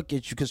taking a look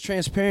at you, because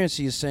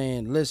transparency is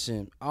saying,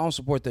 listen, I don't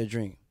support that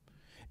dream.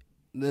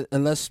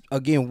 Unless,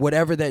 again,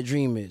 whatever that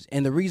dream is.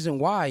 And the reason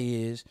why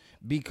is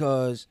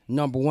because,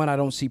 number one, I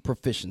don't see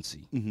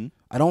proficiency.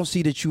 I don't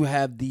see that you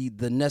have the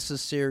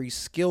necessary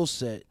skill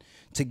set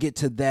to get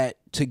to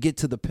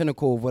the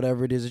pinnacle of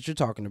whatever it is that you're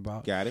talking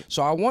about. Got it.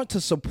 So I want to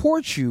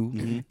support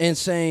you in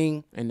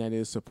saying, And that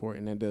is support,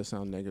 and that does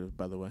sound negative,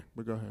 by the way.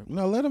 But go ahead.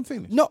 No, let him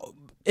finish. no,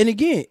 and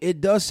again,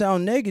 it does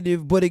sound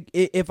negative, but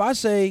if I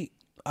say,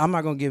 I'm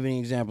not going to give any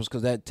examples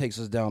because that takes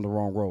us down the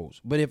wrong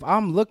roads. But if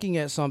I'm looking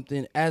at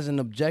something as an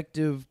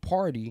objective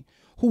party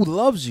who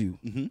loves you,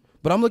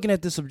 but I'm looking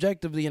at this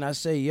objectively and I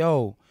say,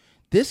 yo,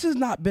 this is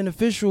not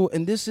beneficial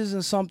and this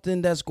isn't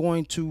something that's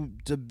going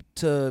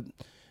to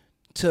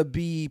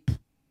be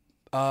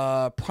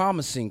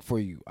promising for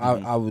you.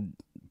 I would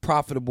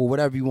profitable,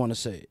 whatever you want to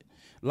say it.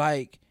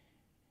 Like,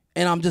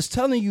 and I'm just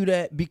telling you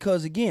that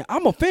because, again,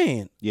 I'm a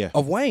fan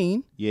of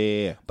Wayne,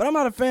 Yeah. but I'm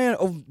not a fan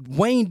of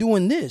Wayne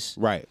doing this.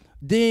 Right.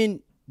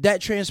 Then that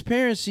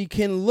transparency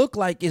can look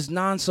like it's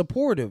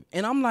non-supportive.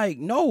 And I'm like,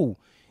 no,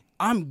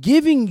 I'm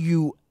giving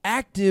you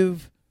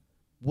active.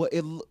 Well,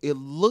 it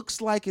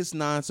looks like it's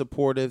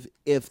non-supportive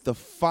if the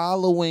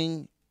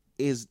following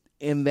is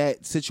in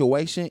that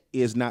situation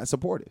is not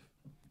supportive.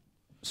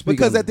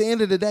 Because at the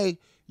end of the day,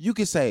 you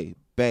can say,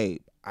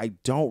 babe, I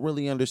don't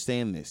really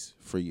understand this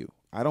for you.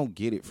 I don't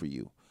get it for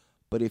you.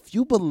 But if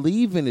you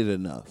believe in it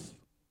enough,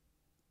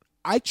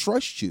 I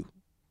trust you.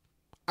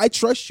 I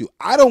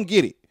don't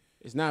get it.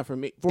 It's not for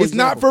me. It's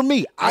not for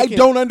me. I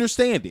don't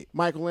understand it.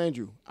 Michael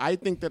Andrew, I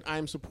think that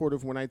I'm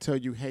supportive when I tell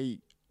you, hey,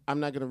 I'm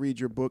not going to read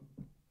your book.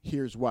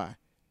 Here's why.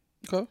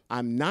 Okay.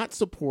 I'm not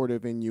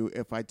supportive in you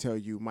if I tell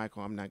you,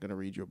 Michael, I'm not going to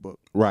read your book.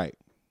 Right.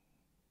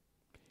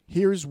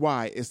 Here's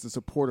why. It's the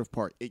supportive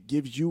part. It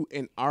gives you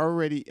an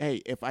already,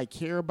 hey, if I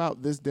care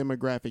about this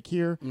demographic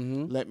here,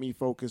 let me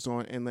focus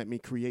on and let me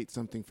create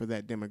something for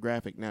that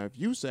demographic. Now, if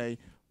you say,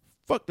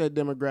 fuck that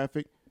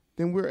demographic,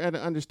 then we're at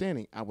an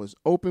understanding. I was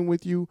open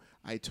with you.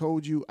 I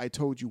told you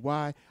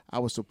why. I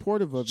was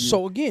supportive of you.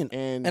 So again,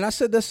 and I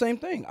said the same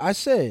thing. I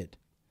said,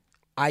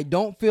 I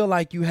don't feel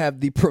like you have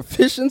the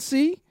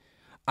proficiency.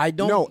 I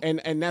don't. No,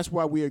 and that's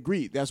why we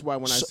agreed. That's why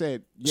when I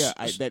said,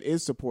 that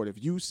is supportive.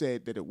 You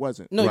said that it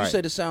wasn't. No, you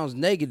said it sounds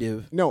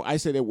negative. No, I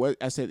said it was.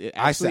 I said it.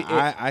 Actually,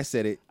 I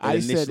said it.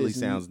 It initially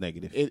sounds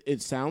negative.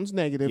 It sounds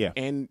negative,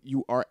 and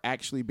you are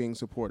actually being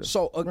supportive.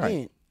 So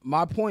again,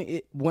 my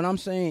point, when I'm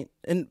saying,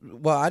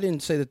 I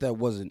didn't say that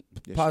wasn't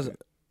positive.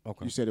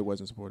 Okay, you said it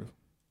wasn't supportive.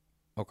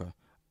 Okay,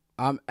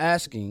 I'm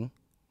asking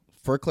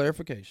for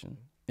clarification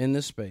in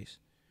this space.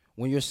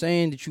 When you're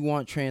saying that you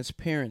want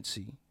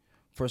transparency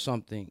for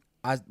something,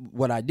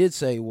 what I did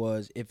say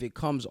was, if it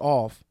comes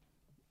off,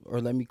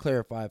 or let me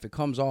clarify, if it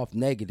comes off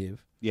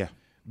negative,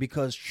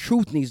 because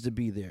truth needs to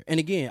be there. And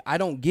again, I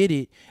don't get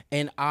it,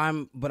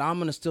 but I'm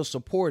gonna still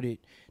support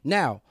it.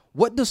 Now,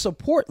 what does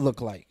support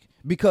look like?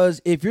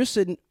 Because if you're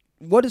sitting,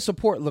 what does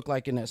support look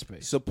like in that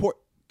space?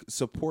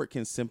 Support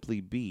can simply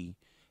be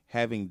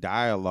having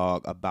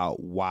dialogue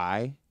about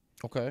why,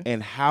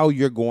 and how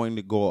you're going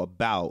to go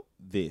about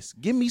this.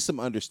 Give me some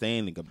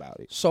understanding about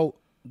it. So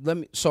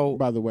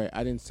by the way,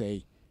 I didn't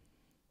say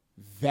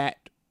that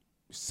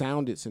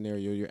sounded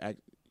scenario.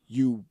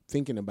 You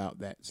thinking about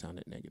that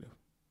sounded negative.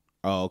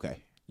 Oh,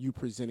 okay. You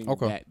presenting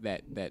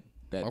that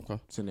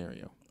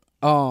scenario.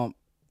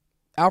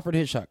 Alfred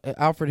Hitchcock.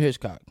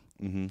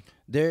 Mm-hmm.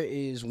 There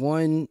is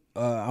one.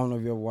 I don't know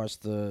if you ever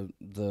watched the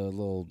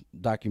little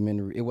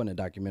documentary. It wasn't a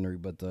documentary,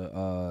 but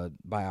the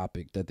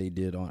biopic that they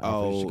did on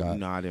Alfred Hitchcock.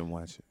 No, I didn't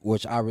watch it.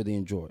 Which I really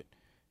enjoyed.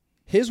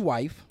 His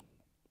wife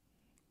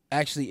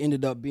actually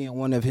ended up being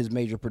one of his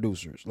major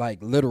producers, like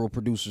literal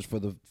producers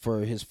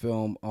for his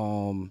film.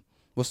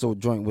 What's the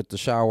joint with the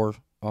shower?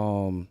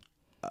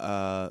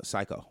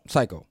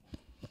 Psycho.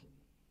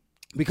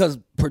 Because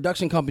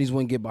production companies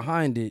wouldn't get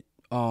behind it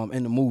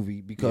in the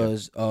movie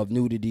because of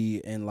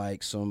nudity and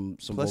like some.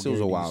 Plus, it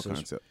was a wild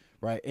concept,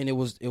 right? And it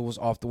was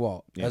off the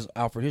wall, as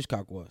Alfred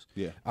Hitchcock was.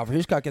 Yeah, Alfred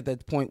Hitchcock at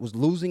that point was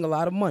losing a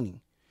lot of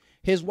money.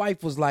 His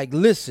wife was like,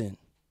 "Listen,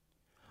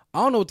 I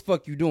don't know what the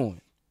fuck you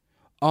doing.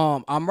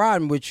 I'm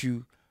riding with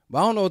you, but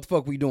I don't know what the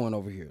fuck we doing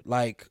over here.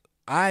 Like,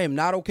 I am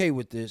not okay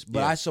with this,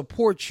 but I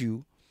support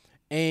you."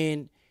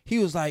 And he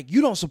was like,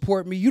 "You don't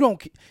support me. You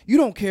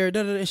don't care."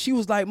 And she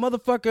was like,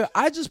 "Motherfucker,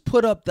 I just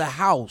put up the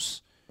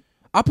house.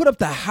 I put up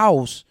the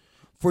house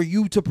for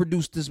you to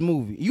produce this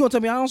movie. You gonna tell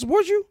me I don't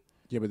support you?"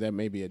 Yeah, but that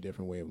may be a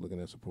different way of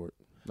looking at support.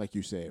 Like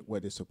you said,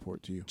 what is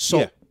support to you?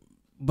 So,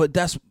 but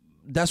that's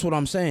what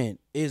I'm saying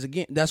is,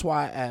 again, that's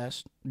why I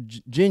asked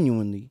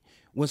genuinely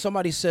when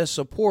somebody says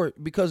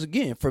support, because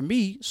again, for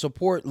me,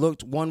 support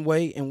looked one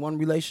way in one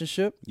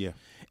relationship. Yeah.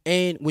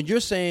 And when you're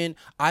saying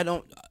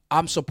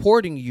I'm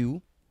supporting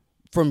you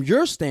from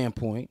your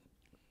standpoint,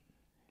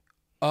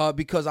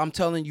 because I'm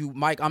telling you,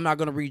 Mike, I'm not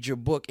going to read your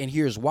book, and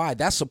here's why.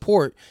 That's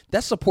support.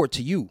 That's support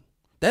to you.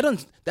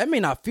 That may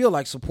not feel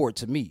like support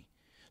to me.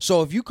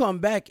 So if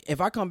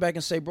I come back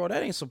and say, bro,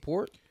 that ain't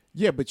support.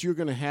 Yeah, but you're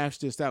going to hash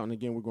this out. And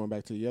again, we're going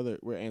back to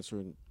we're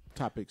answering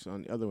topics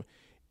on the other one.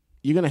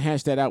 You're going to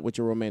hash that out with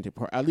your romantic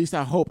part. At least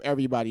I hope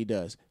everybody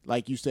does.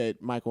 Like you said,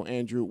 Michael,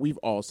 Andrew, we've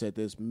all said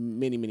this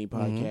many, many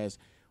podcasts.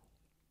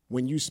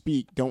 When you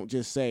speak, don't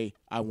just say,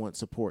 I want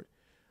support.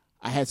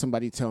 I had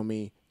somebody tell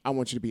me, I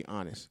want you to be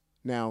honest.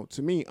 Now,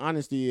 to me,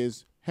 honesty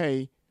is,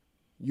 hey,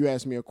 you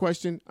asked me a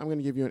question, I'm going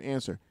to give you an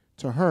answer.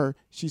 To her,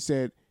 she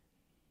said,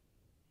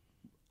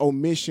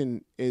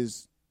 omission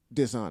is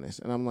dishonest.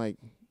 And I'm like,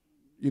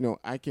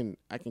 I can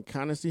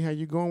kind of see how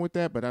you're going with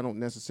that, but I don't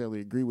necessarily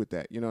agree with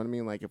that. You know what I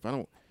mean? Like, if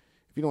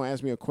you don't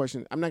ask me a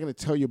question, I'm not going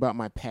to tell you about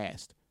my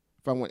past.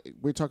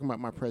 We're talking about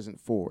my present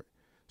forward.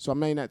 So I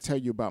may not tell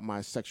you about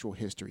my sexual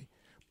history,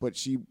 but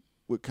she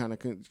would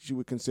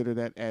consider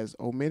that as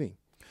omitting.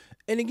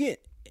 And again,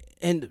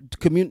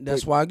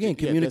 that's why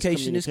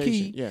communication is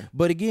key. Yeah.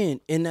 But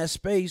again, in that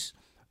space,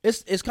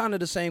 it's kind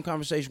of the same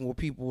conversation where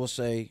people will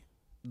say,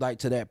 like,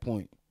 to that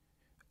point.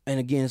 And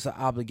again, it's an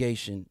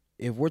obligation.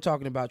 If we're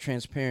talking about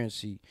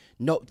transparency,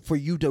 for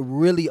you to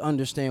really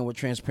understand what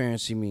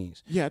transparency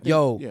means. Yeah.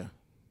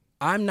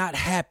 I'm not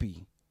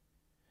happy.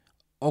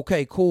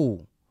 Okay,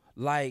 cool.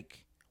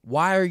 Like,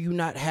 why are you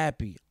not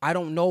happy? I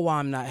don't know why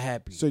I'm not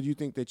happy. So you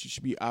think that you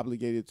should be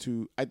obligated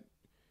to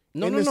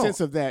No. sense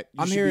of that,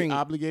 you should be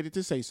obligated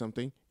to say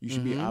something. You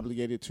should be Mm-hmm.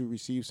 obligated to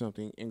receive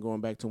something. And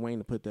going back to Wayne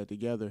to put that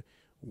together,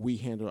 we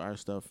handle our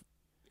stuff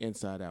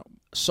inside out.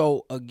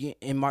 So again,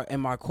 and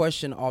my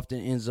question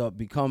often ends up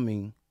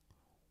becoming,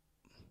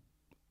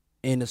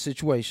 in a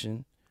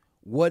situation,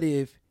 what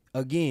if,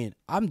 again,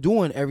 I'm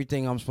doing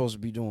everything I'm supposed to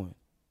be doing.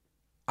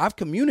 I've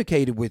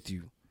communicated with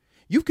you.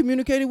 You've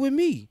communicated with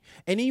me.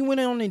 And then you went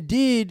on and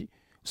did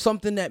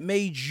something that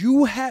made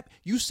you happy.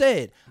 You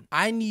said,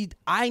 I need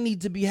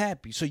to be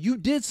happy. So you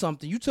did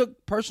something. You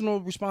took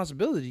personal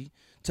responsibility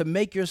to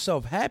make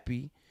yourself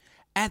happy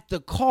at the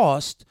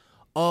cost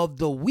of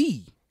the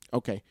we.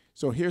 Okay,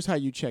 so here's how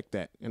you check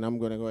that, and I'm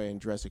going to go ahead and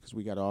address it because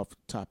we got off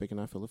topic and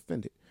I feel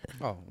offended.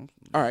 Oh,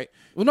 all right.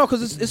 Well, no,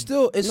 because it's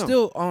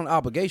still on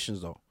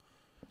obligations though.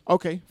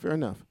 Okay, fair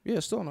enough. Yeah,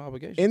 it's still an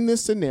obligation. In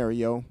this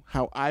scenario,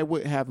 how I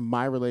would have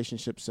my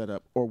relationship set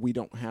up, or we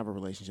don't have a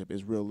relationship,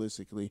 is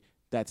realistically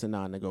that's a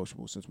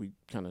non-negotiable. Since we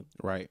kind of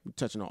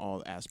touching on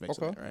all aspects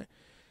of that, right?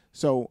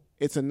 So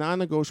it's a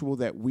non-negotiable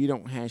that we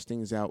don't hash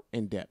things out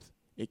in depth.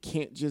 It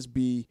can't just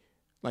be,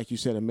 like you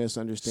said, a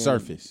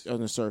misunderstanding on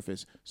the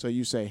surface. So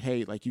you say,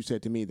 hey, like you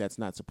said to me, that's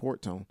not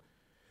support tone.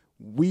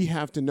 We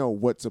have to know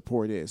what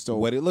support is. So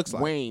what it looks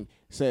like. Wayne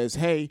says,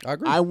 hey,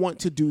 I want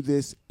to do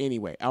this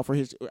anyway.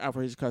 Alfred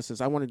Hitchcock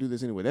says, I want to do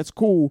this anyway. That's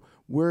cool.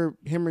 We're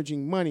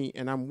hemorrhaging money,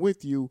 and I'm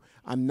with you.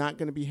 I'm not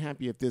going to be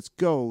happy if this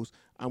goes.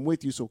 I'm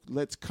with you, so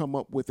let's come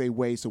up with a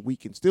way so we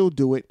can still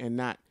do it and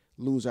not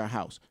lose our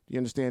house. Do you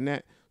understand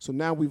that? So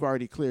now we've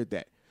already cleared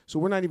that. So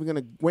we're not even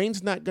going to –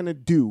 Wayne's not going to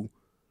do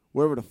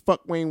whatever the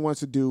fuck Wayne wants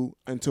to do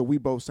until we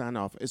both sign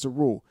off. It's a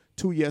rule.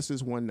 2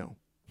 yeses, 1 no.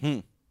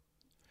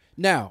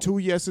 Now, 2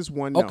 yeses,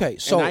 1 no. Okay,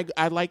 so and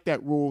I like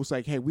that rule. It's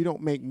like, hey, we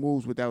don't make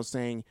moves without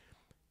saying,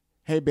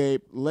 hey,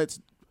 babe, let's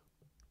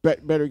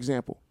better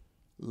example.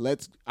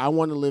 I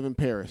want to live in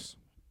Paris.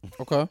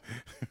 Okay.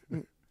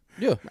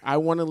 Yeah. I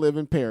want to live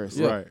in Paris.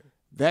 Yeah. Right.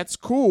 That's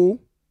cool,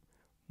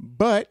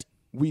 but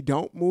we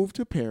don't move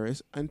to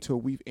Paris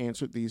until we've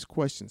answered these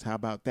questions. How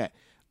about that?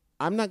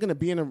 I'm not going to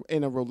be in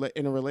a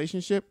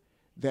relationship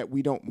that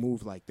we don't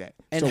move like that.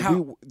 And so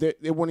how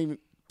they won't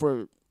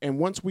even and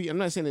once I'm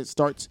not saying it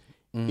starts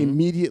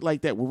immediate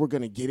like that where we're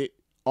going to get it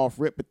off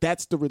rip, but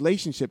that's the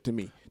relationship to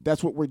me.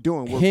 That's what we're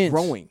doing. We're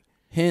growing.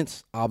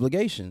 Hence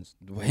obligations.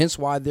 Hence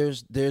why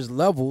there's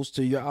levels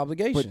to your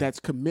obligation. But that's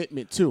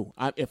commitment too.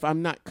 If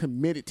I'm not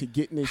committed to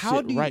getting this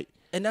shit right.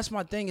 And that's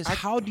my thing is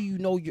how do you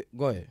know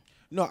go ahead.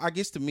 No, I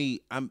guess to me,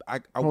 I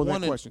hold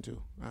want that question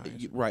too.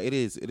 Right, it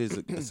is.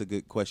 It's a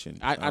good question.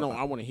 I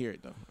want to hear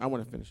it though. I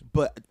want to finish it.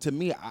 But to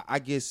me, I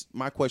guess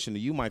my question to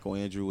you, Michael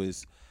Andrew,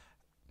 is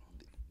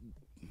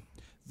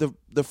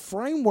the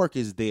framework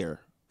is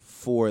there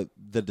for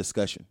the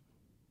discussion,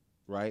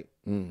 right?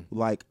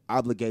 Like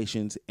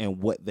obligations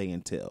and what they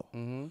entail.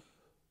 Mm-hmm.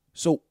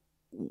 So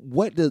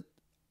what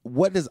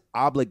does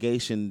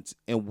obligations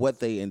and what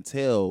they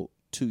entail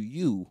to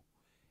you,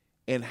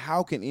 and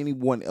how can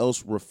anyone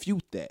else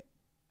refute that?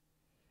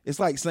 It's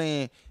like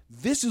saying,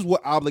 this is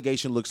what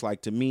obligation looks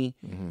like to me.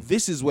 Mm-hmm.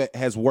 This is what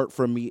has worked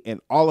for me in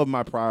all of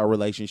my prior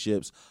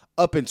relationships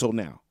up until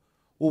now.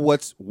 Well,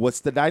 what's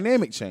the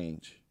dynamic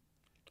change?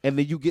 And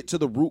then you get to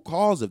the root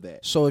cause of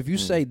that. So if you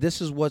say this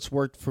is what's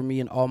worked for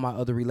me in all my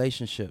other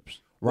relationships,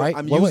 right?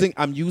 Well,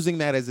 I'm using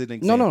that as an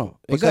example. No,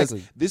 exactly.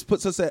 Because this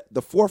puts us at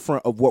the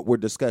forefront of what we're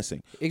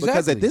discussing. Exactly.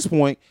 Because at this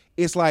point,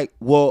 it's like,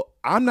 well,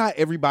 I'm not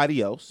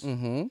everybody else.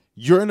 Mm-hmm.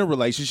 You're in a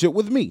relationship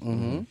with me.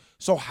 Mm-hmm.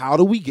 So how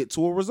do we get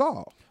to a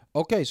resolve?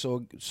 Okay,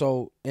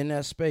 so in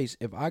that space,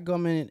 if I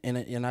come in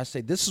and I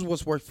say this is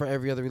what's worked for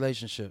every other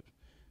relationship,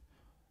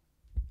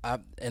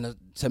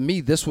 to me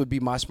this would be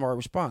my smart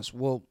response.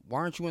 Well, why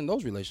aren't you in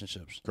those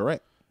relationships?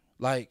 Correct.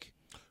 Like,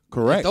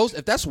 correct.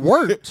 If that's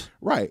worked,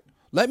 right.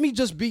 Let me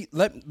just be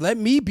let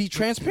me be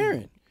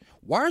transparent.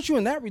 Why aren't you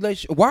in that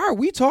relationship? Why are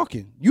we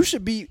talking? You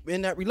should be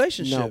in that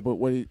relationship.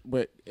 No,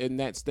 but in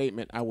that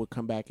statement, I would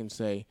come back and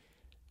say,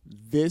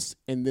 this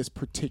in this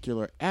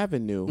particular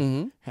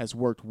avenue has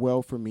worked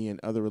well for me in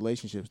other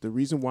relationships. The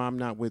reason why I'm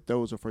not with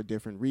those are for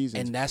different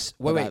reasons. And that's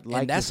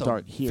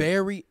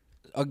here.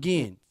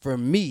 Again, for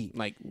me,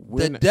 like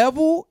the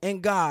devil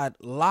and God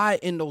lie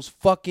in those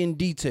fucking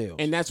details.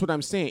 And that's what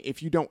I'm saying.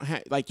 If you don't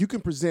have, like, you can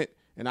present,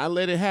 and I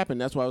let it happen.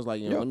 That's why I was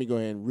like, let me go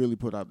ahead and really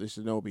put out this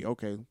Shinobi.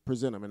 Okay,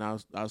 present them, and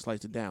I'll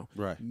slice it down.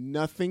 Right.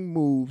 Nothing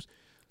moves,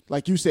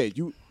 like you said.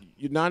 You're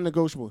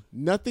non-negotiable.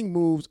 Nothing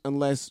moves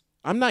unless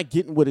I'm not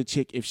getting with a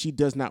chick if she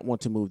does not want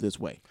to move this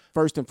way.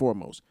 First and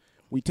foremost,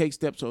 we take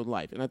steps of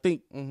life, and I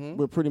think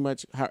we're pretty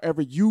much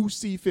however you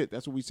see fit.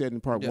 That's what we said in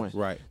part one.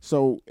 Right.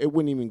 So it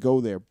wouldn't even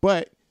go there,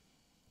 but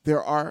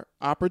there are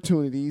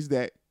opportunities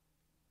that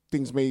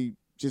things may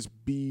just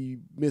be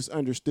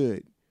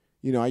misunderstood.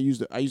 You know, I use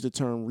the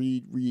term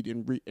read,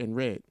 and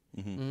read.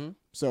 Mm-hmm. Mm-hmm.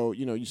 So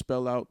you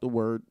spell out the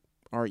word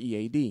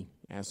READ.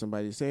 Ask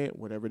somebody to say it,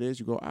 whatever it is,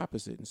 you go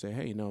opposite and say,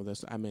 hey, no,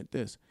 I meant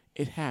this.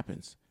 It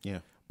happens. Yeah.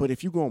 But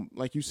if you're going,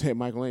 like you said,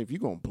 Michael, if you're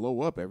going to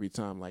blow up every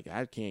time, like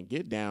I can't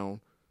get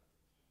down,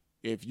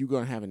 if you're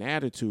going to have an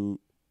attitude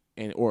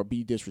or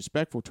be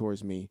disrespectful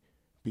towards me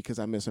because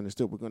I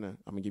misunderstood, I'm going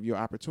to give you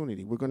an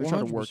opportunity. We're going to try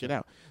to work it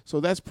out. So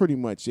that's pretty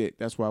much it.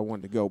 That's where I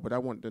wanted to go. But I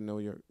wanted to know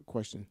your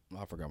question.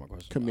 I forgot my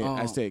question. Commit.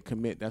 I said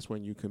commit. That's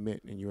when you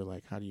commit. And you were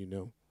like, how do you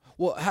know?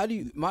 Well, how do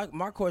you,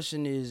 my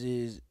question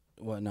is,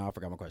 well, no, I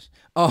forgot my question.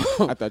 I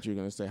thought you were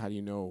going to say, how do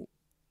you know,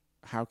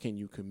 how can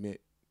you commit?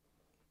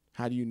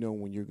 How do you know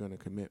when you're going to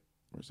commit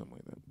or something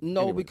like that?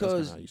 No, anyway,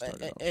 because,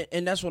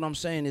 and that's what I'm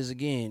saying is,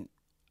 again,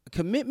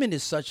 commitment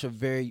is such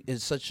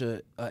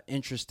a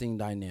interesting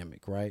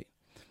dynamic, right?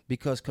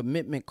 Because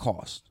commitment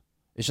costs.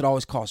 It should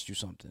always cost you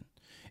something.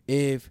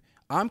 If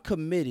I'm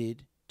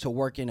committed to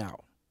working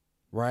out,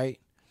 right?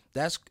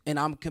 If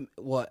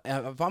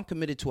I'm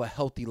committed to a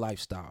healthy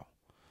lifestyle,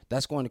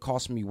 that's going to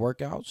cost me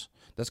workouts.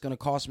 That's going to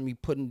cost me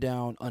putting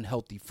down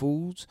unhealthy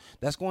foods.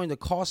 That's going to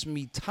cost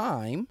me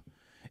time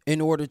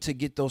in order to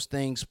get those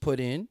things put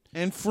in.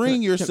 And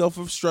freeing yourself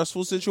of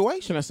stressful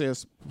situations. Can I say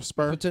a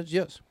spur?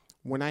 Yes.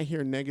 When I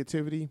hear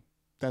negativity,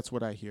 that's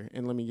what I hear.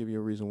 And let me give you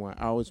a reason why.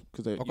 I always,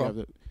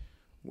 because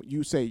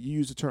you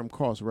use the term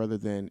cost rather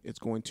than it's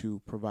going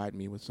to provide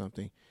me with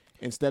something.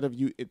 Instead of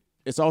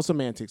it's all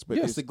semantics, but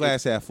it's the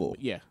glass half full.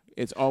 Yeah.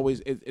 It's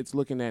always, it's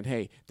looking at,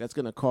 hey, that's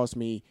going to cost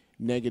me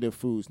negative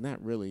foods.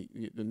 Not really.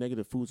 The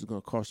negative foods is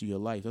going to cost you your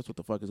life. That's what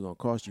the fuck is going to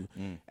cost you.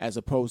 As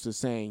opposed to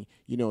saying,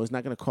 it's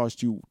not going to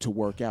cost you to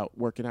work out.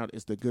 Working out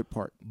is the good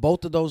part.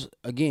 Both of those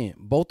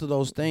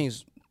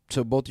things,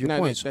 to both of your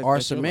points, are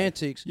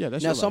semantics. Yeah,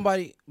 that's now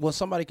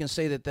somebody can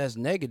say that that's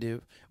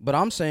negative, but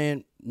I'm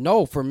saying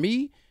no. For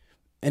me,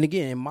 and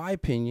again, in my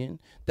opinion,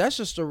 that's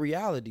just a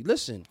reality.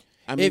 Listen,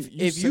 I mean,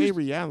 you say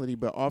reality,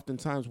 but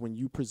oftentimes when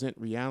you present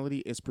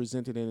reality, it's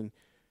presented in,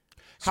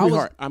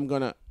 sweetheart, I'm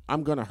gonna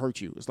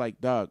hurt you. It's like,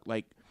 dog,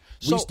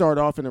 we start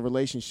off in a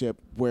relationship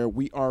where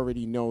we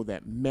already know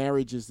that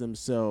marriages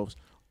themselves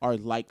are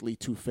likely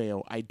to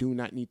fail. I do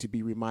not need to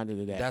be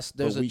reminded of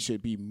that. We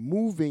should be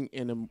moving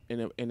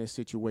in a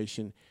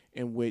situation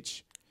in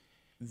which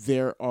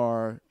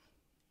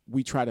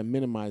we try to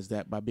minimize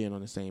that by being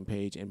on the same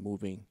page and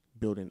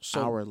building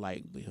our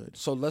livelihood.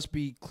 So let's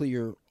be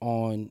clear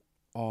on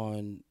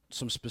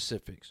some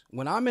specifics.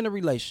 When I'm in a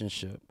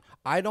relationship,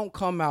 I don't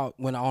come out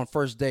on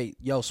first date,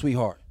 yo,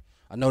 sweetheart,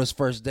 I know this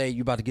first date,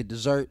 you about to get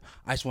dessert.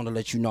 I just want to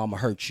let you know I'm going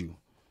to hurt you.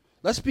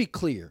 Let's be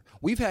clear.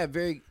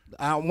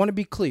 I want to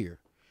be clear.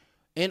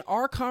 In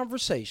our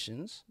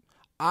conversations,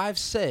 I've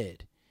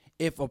said,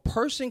 if a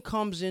person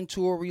comes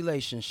into a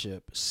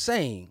relationship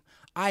saying,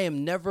 I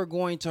am never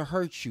going to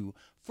hurt you,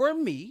 for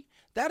me,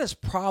 that is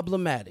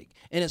problematic.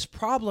 And it's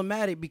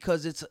problematic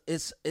because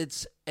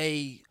it's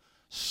a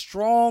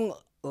strong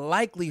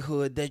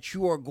likelihood that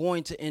you are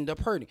going to end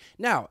up hurting.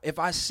 Now, if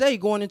I say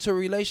going into a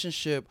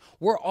relationship,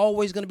 we're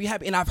always going to be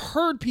happy. And I've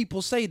heard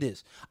people say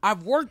this.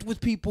 I've worked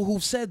with people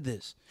who've said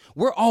this.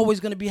 We're always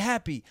going to be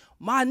happy.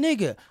 My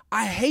nigga,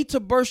 I hate to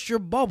burst your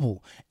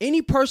bubble.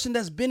 Any person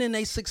that's been in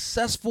a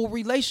successful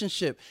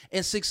relationship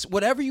and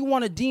whatever you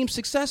want to deem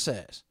success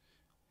as,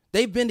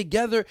 they've been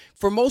together.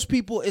 For most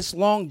people, it's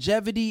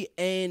longevity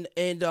and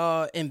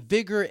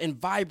vigor and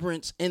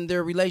vibrance in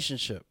their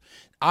relationship.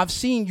 I've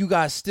seen you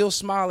guys still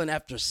smiling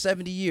after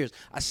 70 years.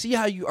 I see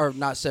how you are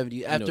not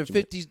 70, after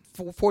 50,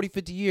 40,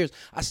 50 years.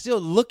 I still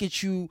look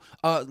at you,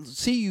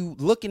 see you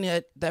looking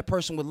at that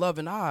person with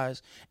loving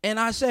eyes. And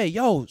I say,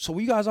 yo, so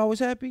were you guys always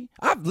happy?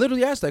 I've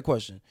literally asked that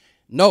question.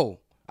 No,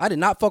 I did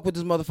not fuck with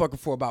this motherfucker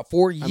for about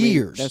 4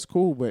 years. That's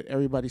cool, but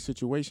everybody's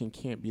situation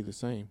can't be the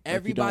same.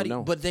 Everybody,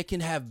 but they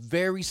can have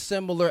very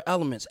similar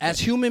elements. As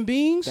human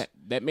beings,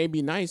 that may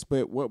be nice,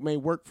 but what may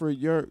work for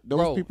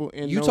those people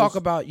in you talk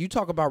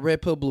about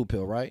red pill, blue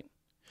pill, right?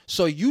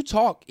 So you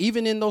talk,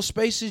 even in those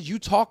spaces, you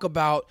talk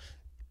about,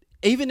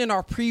 even in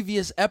our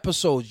previous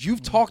episodes,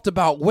 you've talked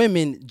about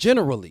women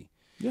generally.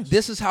 Yes.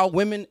 This is how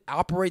women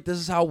operate. This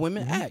is how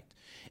women act.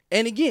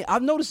 And again,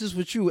 I've noticed this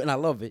with you, and I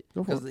love it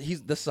because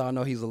this is how I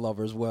know he's a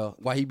lover as well.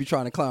 Why he be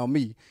trying to clown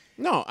me?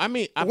 No, I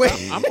mean, I'm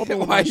open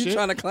with why my he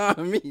trying to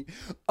clown me?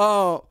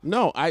 No,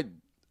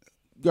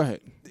 go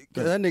ahead.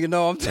 That nigga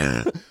know I'm.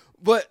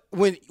 But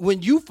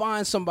when you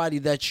find somebody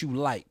that you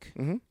like,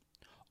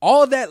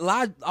 all that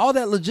logical,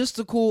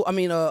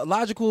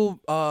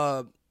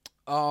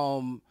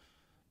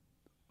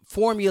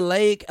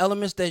 formulaic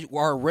elements that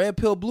are red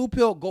pill, blue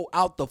pill go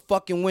out the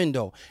fucking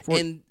window.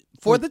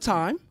 For the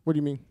time. What do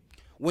you mean?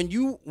 When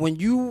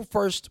you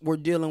first were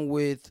dealing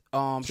with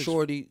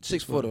shorty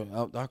 6-footer,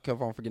 I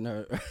kept on forgetting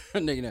her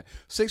nigga name.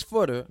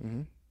 6-footer.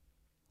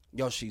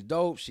 Yo, she's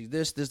dope. She's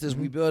this.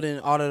 We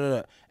building all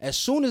that. As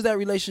soon as that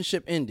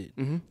relationship ended,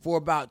 for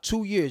about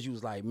 2 years, you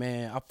was like,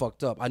 man, I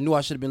fucked up. I knew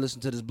I should have been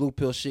listening to this blue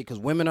pill shit because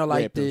women are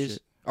like this.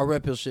 Or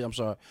red pill shit. I'm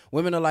sorry.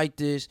 Women are like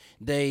this.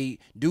 They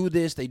do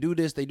this. They do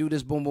this. They do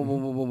this. Boom, boom,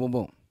 boom, boom, boom, boom,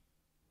 boom.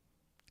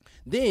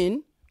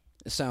 Then.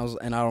 It sounds,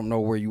 and I don't know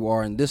where you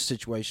are in this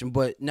situation,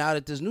 but now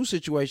that this new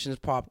situation has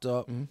popped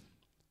up,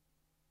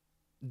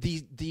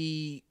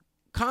 the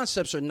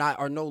concepts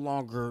are no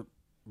longer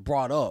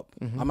brought up.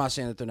 I'm not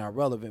saying that they're not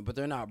relevant, but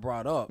they're not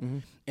brought up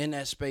in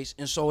that space.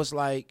 And so it's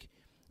like,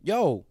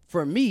 yo,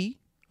 for me,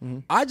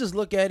 I just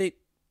look at it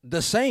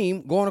the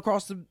same going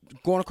across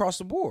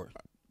the board.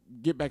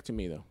 Get back to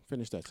me though.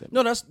 Finish that sentence.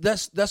 No,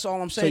 that's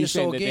all I'm saying.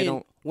 So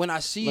again, when I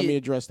see let me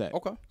address that.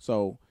 Okay.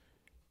 So.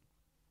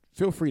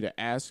 Feel free to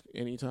ask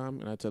anytime,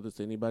 and I tell this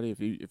to anybody,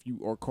 if you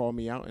or call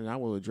me out, and I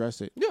will address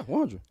it. Yeah,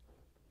 100.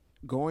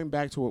 Going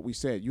back to what we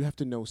said, you have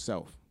to know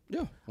self.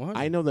 Yeah, 100.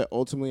 I know that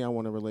ultimately I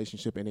want a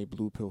relationship in a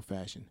blue pill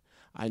fashion.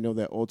 I know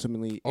that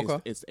ultimately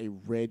it's a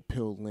red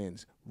pill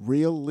lens.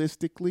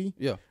 Realistically,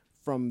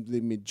 from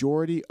the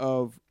majority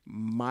of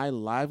my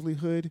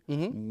livelihood,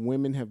 Mm-hmm.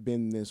 women have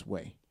been this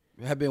way.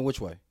 Have been which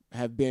way?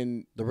 Have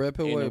been The red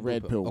pill in way? the or blue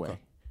red pill way. Okay.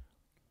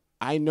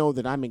 I know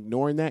that I'm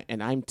ignoring that,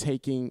 and I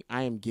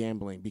am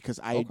gambling because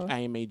I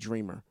am a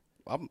dreamer.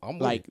 I'm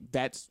Like,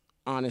 that's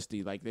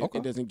honesty. Like, Okay.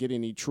 it doesn't get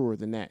any truer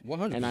than that.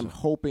 100%. And I'm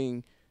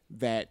hoping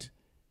that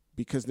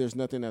because there's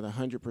nothing at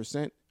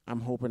 100%,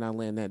 I'm hoping I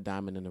land that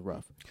diamond in the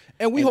rough.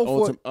 And we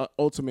hope for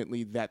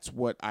ultimately, that's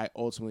what I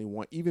ultimately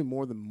want, even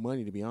more than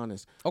money, to be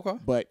honest. Okay.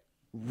 But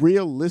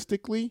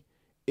realistically,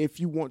 if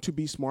you want to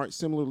be smart,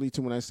 similarly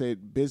to when I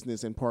said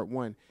business in part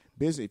one,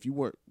 business, if you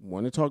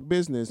want to talk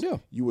business,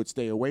 you would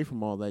stay away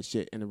from all that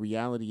shit. And the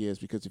reality is,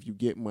 because if you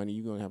get money,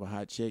 you're going to have a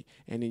hot chick,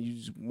 and then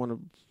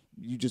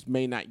you just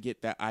may not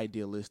get that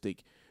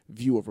idealistic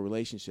view of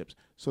relationships.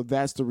 So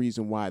that's the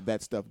reason why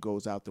that stuff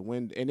goes out the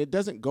window. And it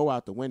doesn't go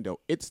out the window.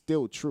 It's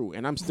still true,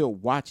 and I'm still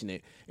watching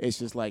it. It's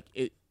just like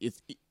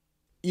it's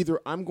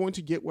either I'm going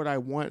to get what I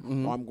want,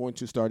 or I'm going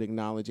to start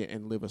acknowledging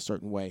and live a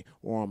certain way,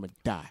 or I'm gonna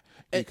die,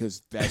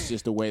 because that's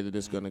just the way that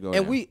it's gonna go.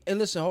 And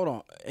listen, hold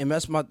on, and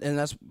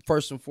that's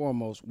first and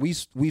foremost.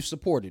 We've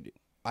supported it.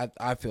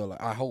 I feel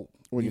like, I hope.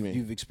 What do you mean?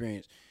 You've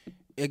experienced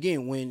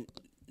again when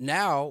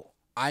now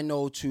I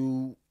know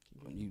to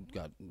you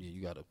got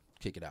to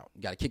kick it out.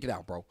 You got to kick it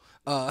out, bro.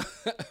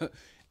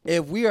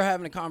 If we are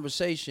having a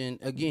conversation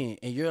again,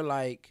 and you're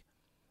like,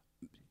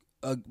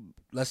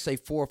 let's say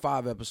 4 or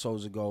 5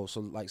 episodes ago,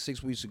 so like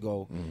 6 weeks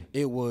ago,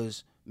 it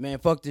was, man,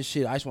 fuck this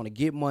shit. I just want to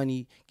get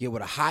money, get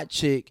with a hot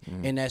chick,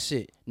 and that's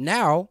it.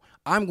 Now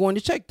I'm going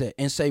to check that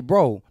and say,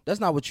 bro, that's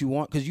not what you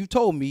want, because you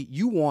told me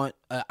you want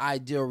an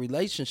ideal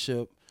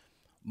relationship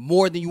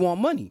more than you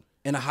want money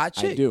and a hot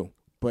chick. I do,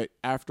 but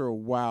after a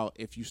while,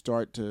 if you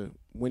start to,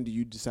 when do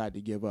you decide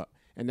to give up?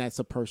 And that's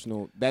a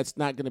personal. That's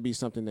not going to be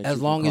something that as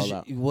you long can as call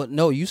out. well,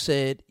 no, you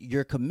said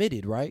you're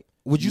committed, right?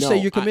 Would you say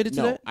you're committed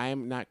to that? No, I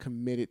am not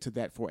committed to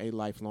that for a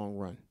lifelong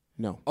run.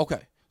 No.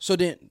 Okay, so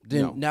then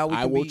No. now we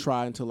can I will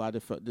try until I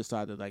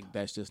decide that, like,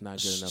 that's just not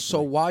good enough. So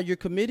for me. while you're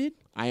committed,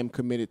 I am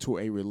committed to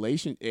a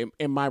relation.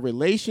 In my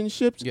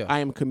relationships, Yeah. I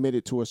am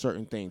committed to a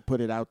certain thing.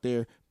 Put it out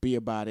there, be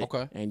about it,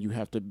 Okay. and you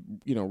have to,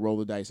 roll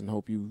the dice and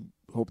hope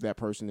that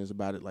person is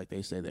about it like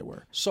they say they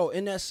were. so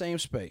in that same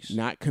space,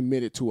 Not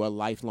committed to a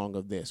lifelong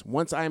of this.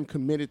 Once I am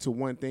committed to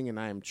one thing and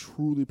I am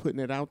truly putting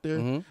it out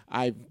there,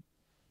 I've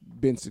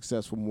been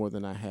successful more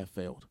than I have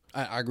failed.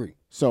 I agree.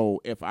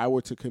 So if I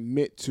were to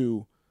commit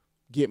to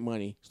get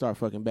money, start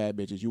fucking bad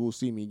bitches, you will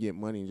see me get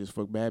money and just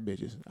fuck bad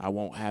bitches. I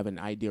won't have an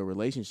ideal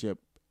relationship,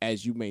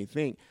 as you may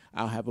think.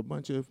 I'll have a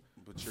bunch of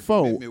But your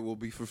faux. commitment will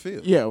be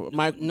fulfilled. Yeah,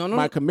 my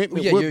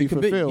commitment would be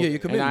fulfilled, yeah, your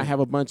and commitment. I have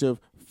a bunch of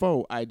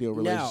faux ideal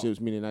relationships,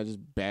 meaning I just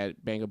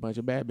bang a bunch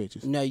of bad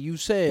bitches. Now you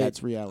said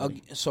That's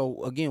reality.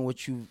 So again,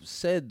 what you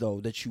said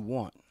though that you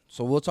want.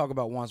 So we'll talk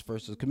about wants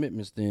versus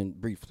commitments then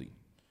briefly,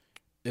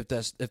 if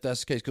that's the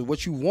case. Because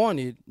what you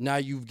wanted, now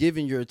you've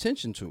given your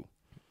attention to.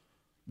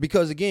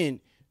 Because again,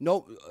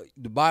 no,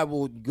 the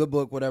Bible, good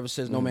book, whatever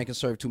says no man can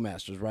serve two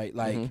masters, right?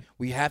 Like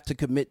we have to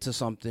commit to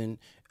something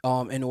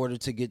in order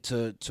to get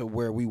to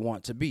where we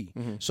want to be.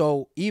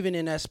 So even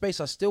in that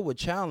space, I still would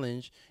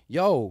challenge,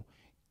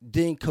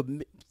 then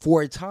commit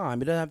for a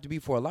time. It doesn't have to be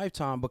for a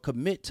lifetime, but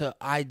commit to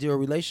ideal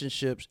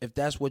relationships if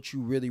that's what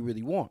you really,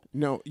 really want.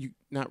 No,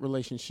 not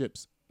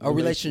relationships. A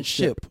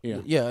relationship.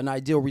 Yeah. An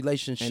ideal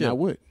relationship. And I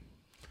would.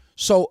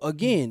 So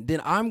again,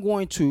 then I'm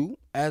going to,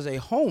 as a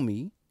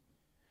homie,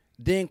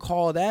 then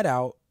call that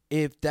out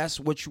if that's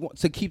what you want,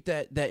 to keep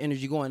that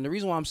energy going. The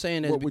reason why I'm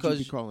saying that is What would because,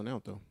 you be calling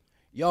out, though?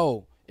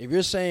 if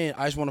you're saying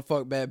I just want to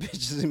fuck bad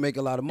bitches and make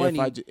a lot of money,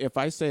 If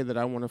I say that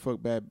I want to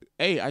fuck bad,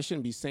 I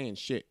shouldn't be saying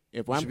shit.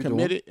 If I'm should be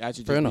committed, I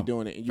should Fair just enough. be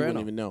doing it, and you Fair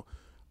wouldn't even know.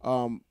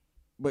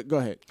 But go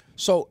ahead.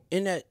 So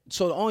the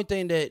only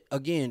thing that,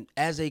 again,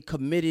 as a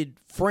committed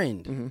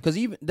friend, because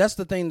even that's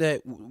the thing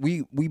that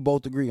we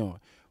both agree on.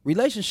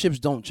 Relationships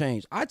don't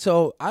change. That's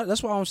why I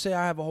don't say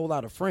I have a whole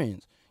lot of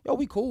friends.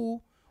 We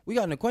cool. We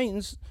got an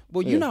acquaintance,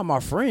 but you're not my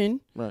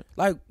friend. Right.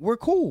 Like, we're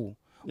cool.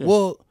 Yeah.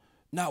 Well,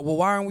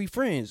 why aren't we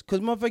friends?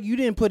 Because, motherfucker, you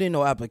didn't put in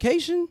no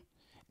application,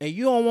 and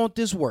you don't want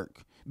this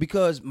work.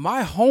 Because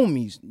my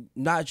homies,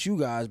 not you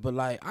guys, but,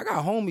 like, I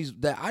got homies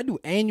that I do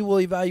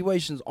annual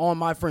evaluations on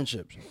my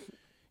friendships.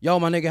 My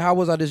nigga, how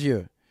was I this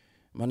year?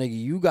 My nigga,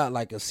 you got,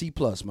 like, a C+,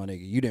 my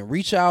nigga. You didn't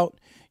reach out.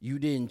 You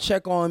didn't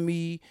check on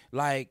me.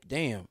 Like,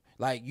 damn.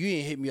 Like, you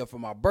didn't hit me up for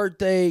my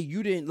birthday.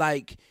 You didn't,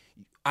 like,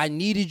 I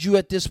needed you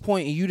at this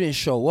point and you didn't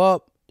show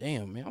up.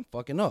 Damn, man, I'm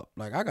fucking up.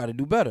 Like, I got to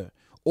do better.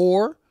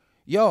 Or,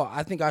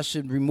 I think I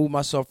should remove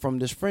myself from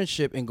this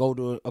friendship and go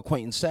to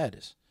acquaintance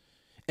status.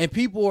 And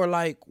people are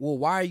like, well,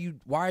 why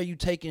are you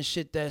taking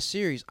shit that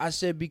serious? I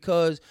said,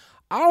 because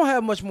I don't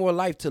have much more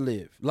life to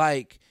live.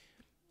 Like,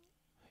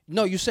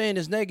 no, you're saying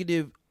it's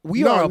negative.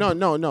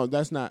 No.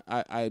 That's not.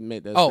 I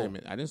made that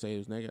statement. I didn't say it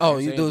was negative. Oh,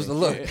 it was the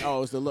look. It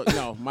was the look.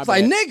 No, my it's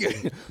bad. like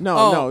nigga.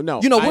 No.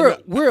 You know,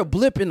 we're a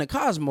blip in the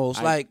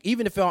cosmos. Like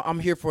even if I'm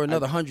here for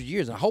another 100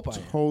 years, I hope I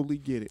am. Totally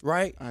get it.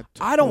 Right.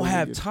 I don't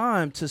have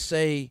time to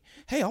say,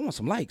 hey, I want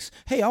some likes.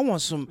 Hey, I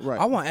want some. Right.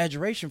 I want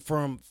adulation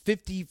from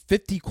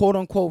 50 quote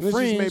unquote this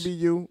friends. Is maybe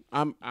you.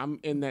 I'm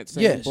in that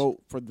same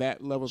boat for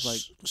that level. Like,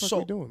 what are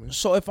you doing, man?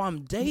 So if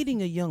I'm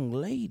dating a young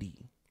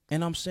lady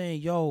and I'm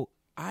saying, yo,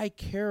 I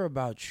care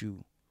about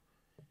you,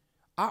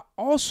 I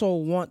also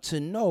want to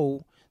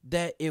know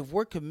that if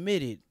we're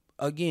committed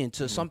again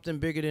to something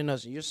bigger than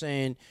us, and you're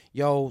saying,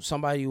 yo,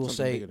 somebody will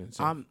say,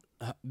 I'm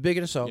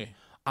bigger than self. Yeah.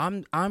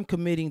 I'm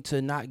committing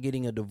to not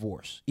getting a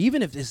divorce,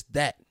 even if it's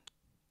that,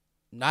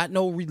 not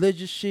no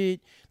religious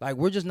shit. Like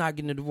we're just not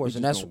getting a divorce,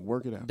 and that's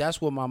work it out.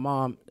 That's what my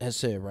mom has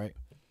said, right?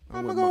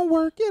 Mama gonna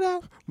work it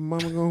out.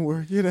 Mama gonna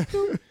work it out.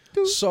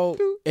 So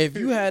if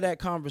you had that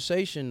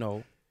conversation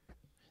though,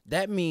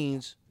 that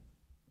means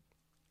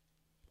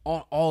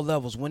on all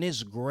levels, when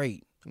it's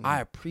great,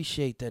 I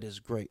appreciate that it's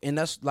great. And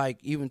that's like,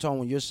 even Tone,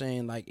 when you're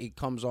saying like it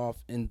comes off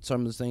in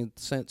some of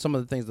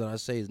the things that I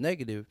say is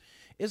negative,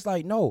 it's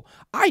like, no,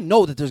 I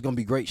know that there's gonna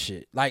be great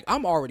shit. Like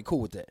I'm already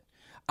cool with that.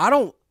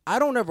 I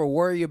don't ever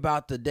worry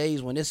about the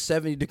days when it's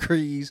 70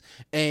 degrees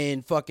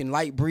and fucking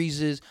light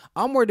breezes.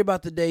 I'm worried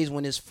about the days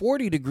when it's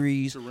 40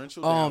 degrees,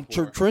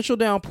 torrential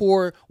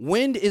downpour,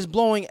 wind is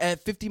blowing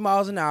at 50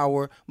 miles an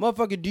hour.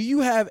 Motherfucker, do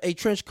you have a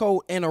trench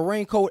coat and a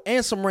raincoat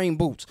and some rain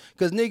boots?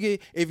 Because, nigga,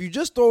 if you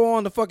just throw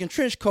on the fucking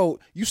trench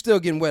coat, you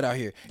still getting wet out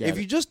here.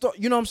 You just throw,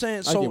 you know what I'm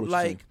saying? So,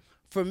 like,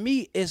 for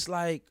me, it's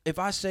like if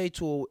I say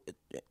to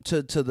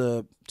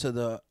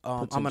the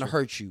I'm going to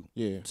hurt you,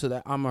 to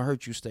that I'm going to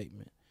hurt you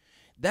statement.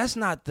 That's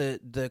not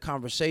the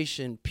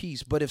conversation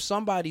piece. But if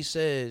somebody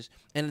says,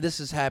 and this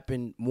has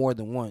happened more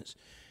than once,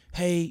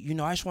 hey, you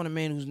know, I just want a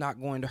man who's not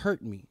going to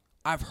hurt me.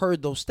 I've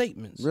heard those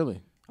statements.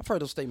 Really? I've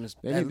heard those statements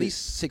at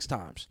least 6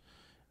 times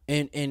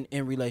in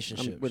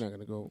relationships. We're not going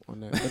to go on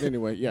that. But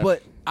anyway, yeah.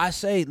 But I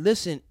say,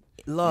 listen,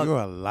 love.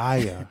 You're a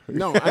liar.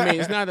 No, I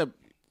mean, it's not a.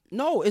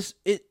 No,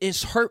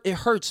 it's hurt. It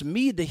hurts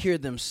me to hear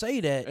them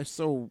say that. It's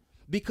so.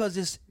 Because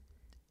it's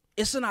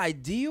an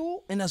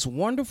ideal, and that's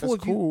wonderful.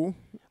 That's cool.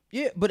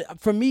 Yeah, but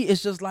for me,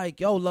 it's just like,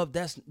 yo, love.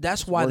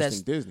 That's why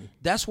that's Disney.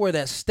 That's where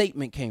that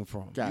statement came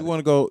from. You want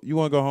to go? You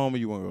want to go home, or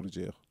you want to go to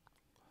jail?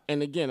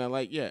 And again, I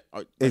like,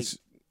 it's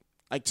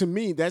like to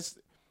me that's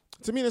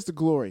the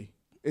glory.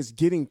 It's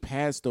getting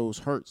past those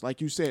hurts, like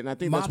you said, and I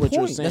think that's what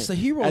you're saying. That's the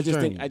hero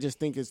journey. I just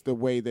think it's the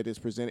way that it's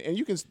presented, and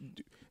you can,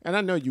 and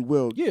I know you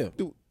will. Yeah.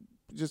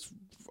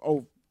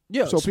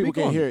 So people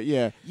can hear it.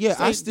 Yeah.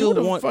 I still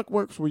want fuck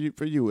works for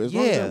you. As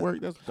long as that works,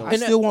 that's dope. I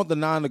still want the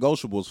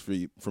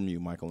non-negotiables from you,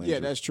 Michael. Yeah,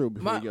 that's true.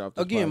 Before we get off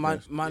the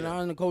podcast. my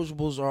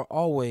non-negotiables are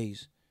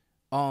always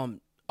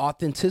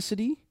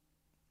authenticity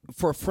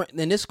for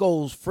and this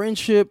goes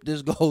friendship.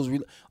 This goes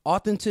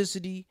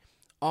authenticity,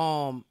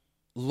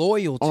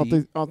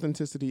 loyalty.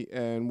 Authenticity,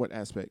 and what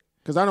aspect?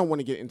 Because I don't want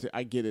to get into.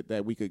 I get it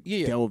that we could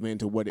delve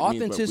into what it means.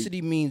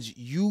 Authenticity means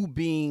you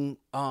being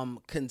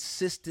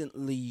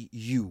consistently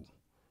you.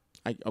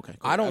 Okay.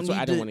 I don't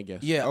want to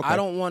guess. Yeah, okay. I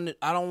don't want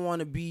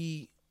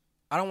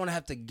to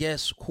have to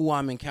guess who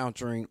I'm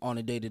encountering on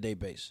a day-to-day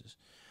basis.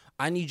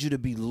 I need you to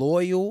be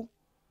loyal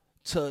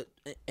to,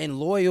 and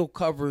loyal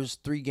covers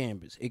 3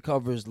 gambits. It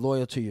covers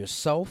loyal to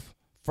yourself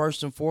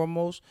first and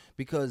foremost,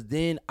 because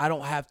then I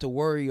don't have to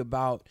worry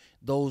about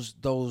those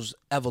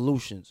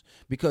evolutions,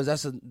 because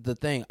that's the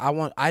thing.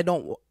 I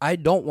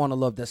don't want a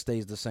love that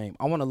stays the same.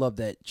 I want a love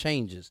that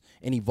changes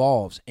and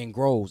evolves and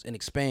grows and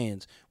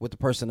expands with the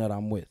person that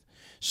I'm with.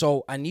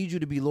 So I need you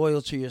to be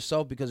loyal to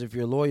yourself, because if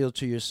you're loyal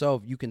to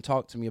yourself, you can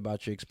talk to me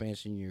about your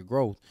expansion and your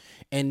growth.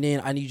 And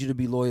then I need you to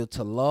be loyal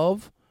to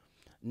love,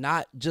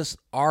 not just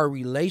our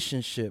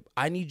relationship.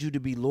 I need you to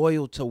be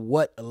loyal to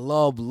what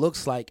love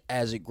looks like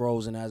as it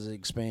grows and as it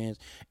expands.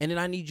 And then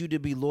I need you to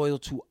be loyal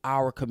to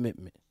our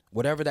commitment,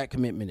 whatever that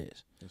commitment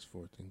is. That's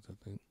 4 things, I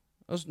think.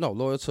 No,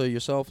 loyal to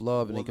yourself,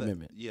 love, and then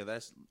commitment.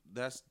 That's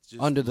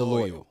just under the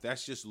loyal.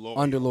 That's just loyal.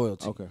 Under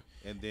loyalty. Okay.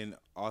 And then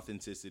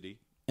authenticity.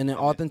 And then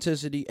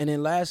authenticity. And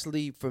then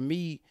lastly, for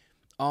me,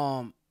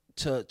 to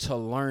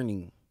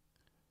learning,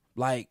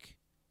 like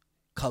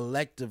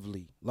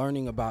collectively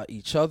learning about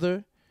each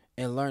other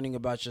and learning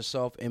about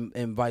yourself,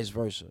 and vice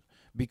versa.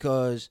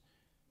 Because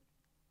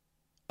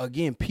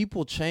again,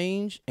 people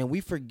change and we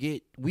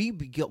forget, we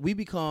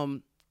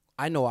become,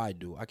 I know I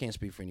do, I can't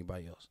speak for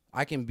anybody else.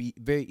 I can be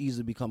very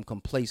easily become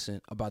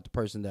complacent about the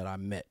person that I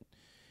met,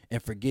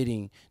 and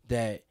forgetting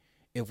that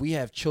if we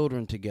have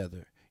children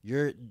together,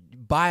 you're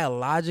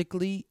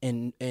biologically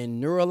and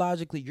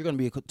neurologically, you're going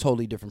to be a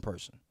totally different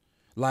person.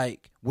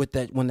 Like with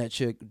that, when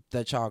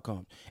that child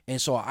comes.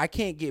 And so I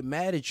can't get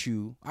mad at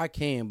you. I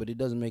can, but it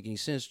doesn't make any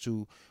sense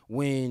to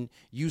when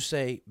you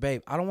say,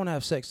 babe, I don't want to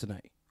have sex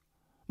tonight.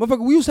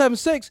 Motherfucker, we was having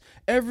sex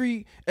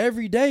every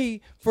day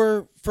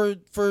for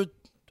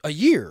a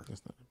year.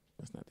 That's not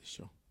this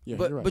show. Yeah,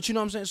 but, you're right. But you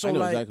know what I'm saying? So I know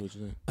like, exactly what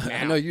you're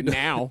saying. I know you do.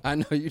 Now. I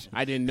know you do.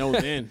 I didn't know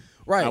then.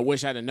 Right. I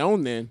wish I'd have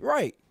known then.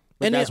 Right.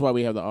 But that's why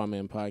we have the All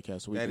Man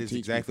podcast. So we that can is teach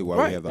exactly people.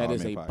 why we have the That All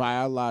is Man a podcast.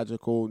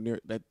 biological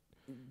that.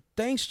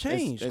 Things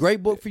change. It's-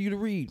 Great book for you to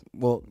read.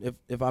 Well,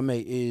 if I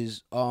may,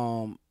 is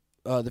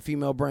The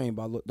Female Brain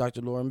by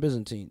Dr. Lauren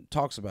Byzantine.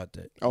 Talks about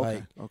that.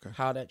 Okay.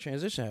 How that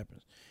transition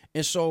happens.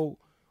 And so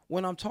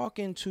when I'm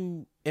talking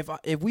to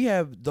if we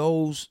have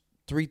those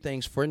 3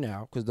 things for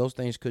now, because those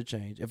things could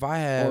change. If I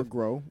have or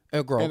grow,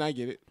 grow, and I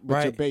get it,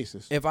 but your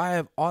basis. If I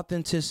have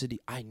authenticity,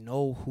 I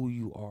know who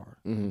you are,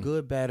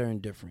 good, bad, or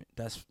indifferent.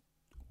 That's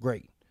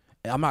great.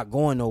 I'm not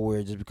going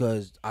nowhere just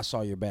because I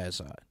saw your bad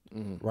side,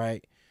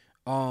 right?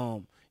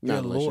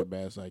 Not unless your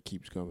bad side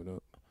keeps coming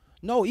up.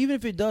 No, even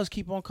if it does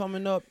keep on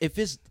coming up, if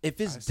it's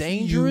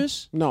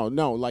dangerous. No,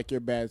 like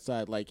your bad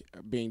side, like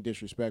being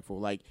disrespectful.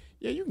 Like,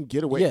 yeah, you can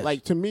get away. Yes.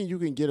 Like, to me, you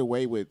can get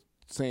away with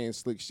saying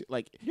slick shit.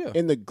 Like, Yeah.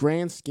 in the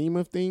grand scheme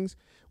of things,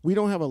 we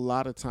don't have a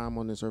lot of time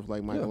on this earth.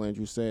 Like Michael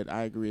Andrew said,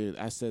 I agree.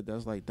 I said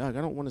that's like, Doug,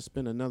 I don't want to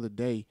spend another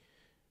day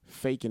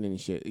faking any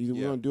shit. Either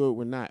we're gonna do it,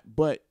 we're not.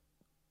 But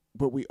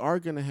we are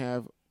gonna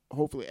have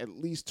hopefully at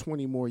least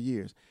 20 more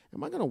years.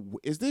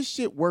 Is this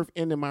shit worth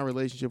ending my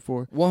relationship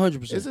for?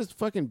 100%. Is this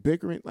fucking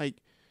bickering? Like,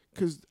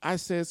 because I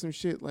said some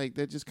shit like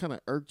that just kind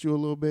of irked you a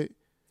little bit.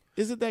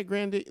 Is it that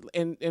grand?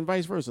 And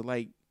vice versa.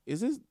 Like,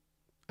 is this?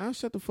 I'll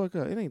shut the fuck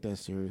up. It ain't that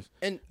serious.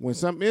 And when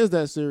something is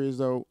that serious,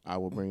 though, I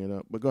will bring it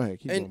up. But go ahead.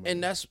 Keep going, and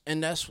then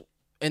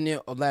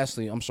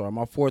lastly, I'm sorry.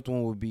 My 4th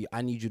one would be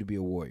I need you to be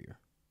a warrior,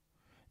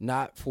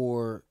 not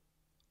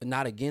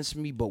against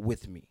me, but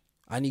with me.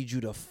 I need you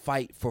to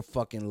fight for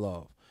fucking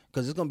love.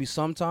 Because it's going to be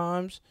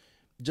sometimes,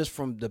 just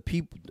from the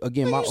people,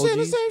 again, my OGs. You saying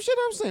the same shit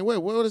I'm saying. Wait,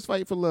 what does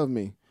fight for love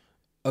mean?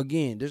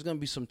 Again, there's going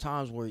to be some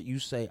times where you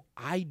say,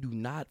 I do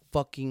not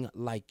fucking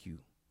like you.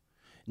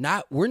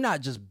 We're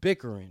not just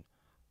bickering.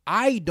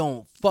 I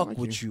don't fuck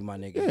with you, my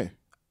nigga. Yeah.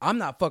 I'm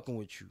not fucking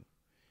with you.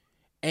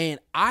 And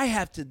I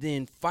have to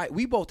then fight.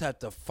 We both have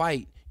to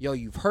fight. Yo,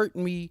 you've hurt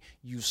me.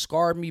 You've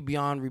scarred me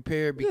beyond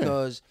repair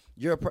because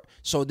you're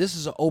so this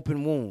is an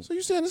open wound. So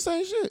you saying the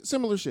same shit?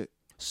 Similar shit?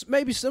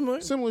 Maybe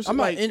similar shit. I'm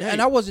not,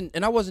 and I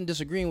wasn't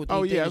disagreeing with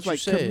anything that it's you like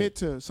said. Commit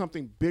to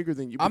something bigger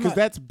than you because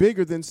that's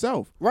bigger than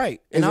self. Right.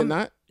 Is and it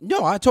not?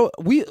 No,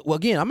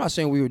 again, I'm not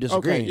saying we were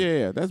disagreeing. Okay,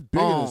 yeah, that's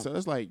bigger than self.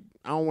 That's like,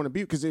 I don't want to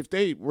be, because if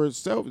they were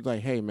self, it's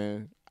like, hey,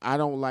 man, I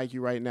don't like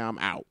you right now, I'm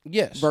out.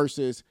 Yes.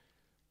 Versus,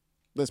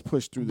 let's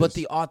push through this. But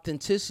the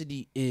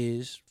authenticity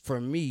is, for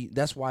me,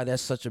 that's why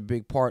that's such a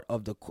big part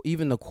of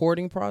even the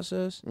courting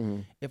process.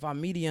 If I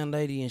meet a young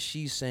lady and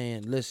she's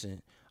saying,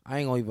 listen, I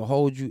ain't gonna even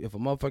hold you. If a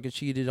motherfucker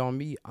cheated on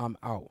me, I'm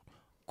out.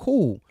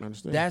 Cool.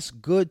 That's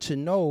good to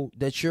know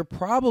that you're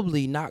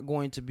probably not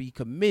going to be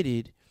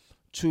committed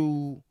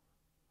to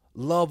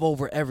love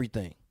over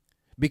everything.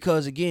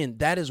 Because again,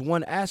 that is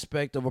one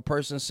aspect of a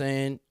person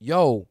saying,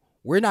 yo,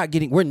 we're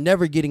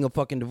never getting a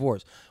fucking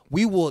divorce.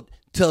 We will,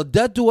 till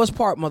death do us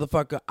part,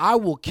 motherfucker. I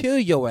will kill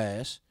your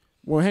ass.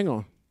 Well, hang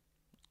on.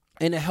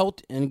 In a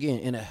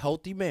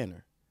healthy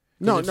manner.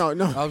 No.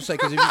 I was saying,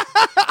 because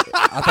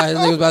I thought his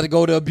nigga was about to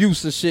go to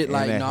abuse and shit.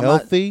 Like, no,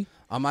 healthy.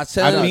 I'm not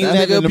telling you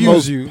that nigga in the abuse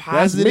most you.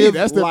 That's me.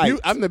 That's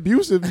I'm the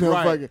abusive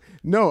motherfucker.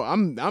 No,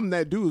 I'm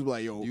that dude who's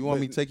like, yo. You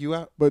want me to take you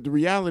out? But the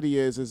reality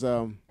is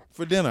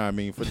for dinner,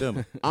 for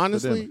dinner.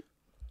 Honestly,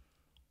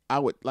 I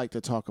would like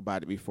to talk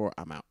about it before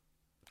I'm out.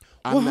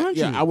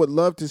 Yeah, I would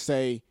love to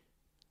say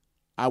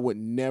I would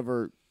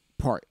never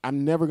part.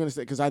 I'm never going to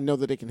say, because I know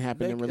that it can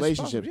happen in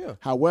relationships. Yeah.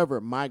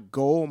 However, my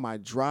goal, my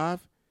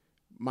drive,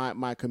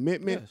 my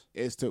commitment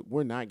is to,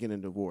 we're not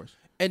getting divorced.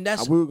 And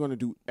that's, we're going to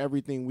do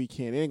everything we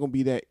can. It ain't going to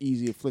be that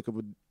easy a flick of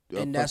a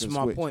and that's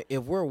my switch. point.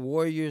 If we're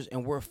warriors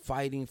and we're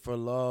fighting for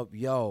love,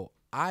 yo,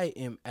 I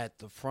am at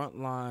the front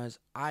lines.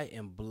 I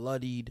am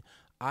bloodied.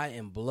 I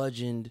am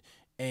bludgeoned,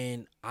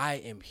 and I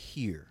am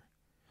here.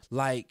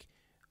 Like,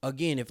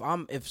 again,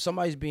 if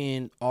somebody's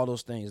being all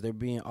those things, they're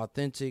being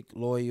authentic,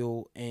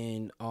 loyal,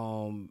 and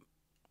a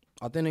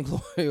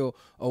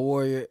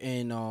warrior,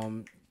 and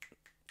I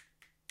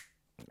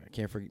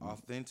can't forget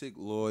authentic,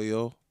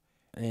 loyal,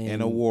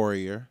 and a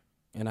warrior.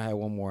 And I had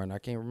one more, and I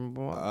can't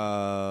remember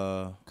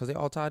because they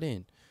all tied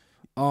in.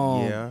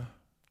 Yeah.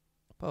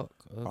 Fuck.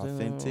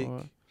 Authentic,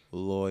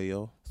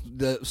 loyal. One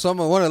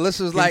of the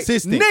listeners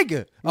consistent. Like,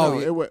 nigga. No,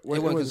 it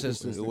wasn't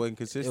consistent. It wasn't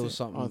consistent. It was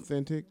something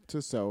authentic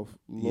to self,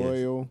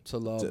 loyal to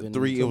love. And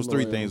it was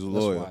three things with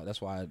loyal.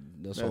 That's why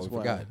we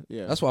forgot.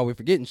 Yeah. That's why we're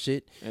forgetting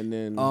shit. And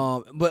then,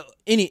 but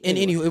anyway,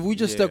 if we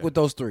just stuck with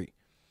those three,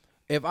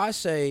 if I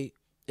say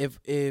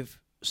if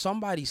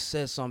somebody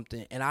says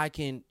something and I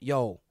can,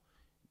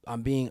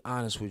 I'm being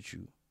honest with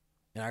you,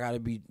 and I gotta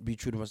be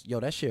true to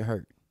myself. That shit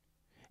hurt,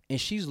 and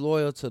she's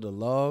loyal to the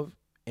love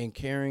and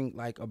caring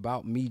like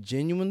about me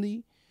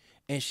genuinely,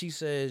 and she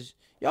says,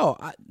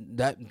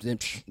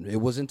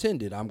 it was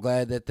intended. I'm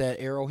glad that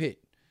arrow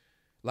hit.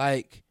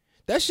 Like,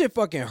 that shit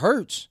fucking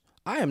hurts.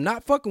 I am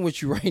not fucking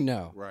with you right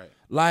now. Right.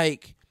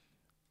 Like,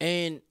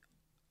 and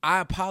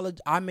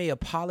I may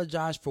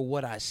apologize for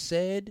what I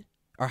said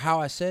or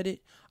how I said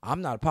it.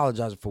 I'm not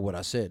apologizing for what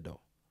I said though.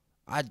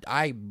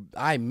 I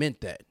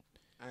meant that.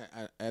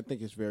 I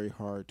think it's very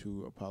hard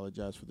to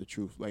apologize for the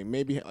truth. Like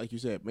maybe, like you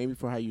said, maybe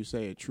for how you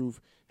say it, truth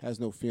has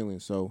no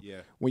feelings. So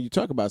when you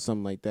talk about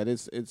something like that,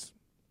 it's.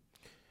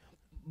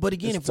 But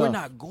again, it's if tough. we're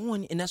not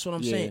going, and that's what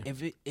I'm saying.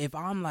 If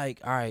I'm like,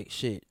 all right,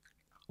 shit,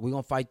 we're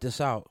gonna fight this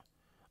out.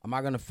 I'm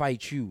not gonna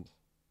fight you,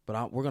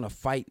 but we're gonna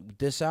fight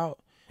this out.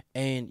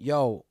 And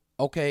yo,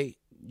 okay,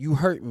 you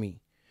hurt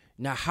me.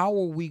 Now, how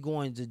are we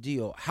going to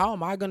deal? How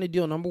am I gonna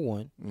deal? Number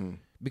one.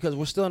 Because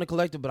we're still in a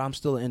collective, but I'm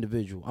still an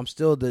individual. I'm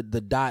still the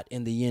dot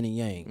in the yin and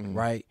yang,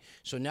 right?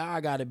 So now I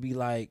got to be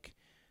like,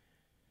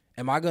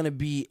 am I going to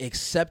be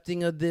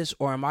accepting of this,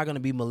 or am I going to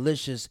be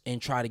malicious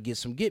and try to get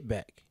some get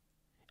back?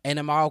 And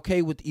am I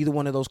okay with either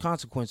one of those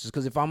consequences?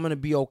 Because if I'm going to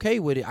be okay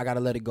with it, I got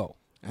to let it go.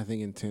 I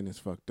think intent is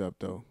fucked up,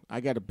 though.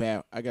 I got a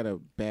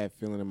bad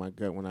feeling in my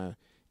gut when I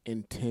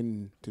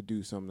intend to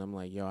do something. I'm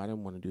like, yo, I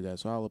didn't want to do that,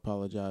 so I'll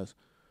apologize.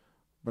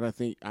 But I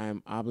think I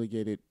am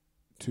obligated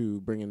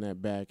to bringing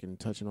that back and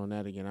touching on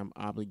that again. I'm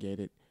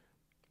obligated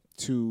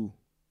to,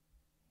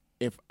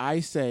 if I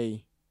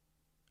say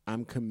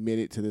I'm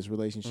committed to this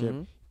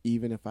relationship,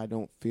 even if I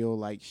don't feel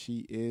like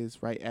she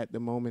is right at the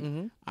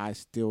moment, I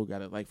still got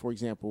to, like, for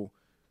example,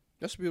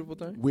 that's a beautiful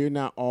thing.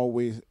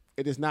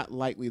 It is not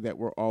likely that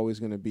we're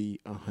always going to be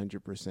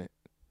 100%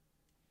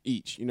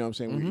 each. You know what I'm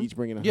saying? We're each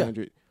bringing 100.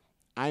 Yeah.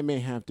 I may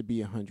have to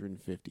be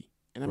 150,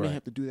 and I may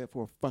have to do that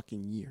for a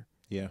fucking year.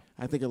 Yeah,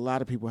 I think a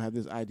lot of people have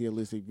this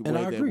idealistic way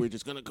that we're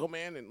just gonna go,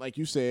 man, and like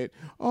you said,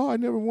 oh, I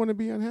never want to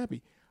be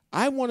unhappy.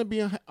 I want to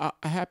be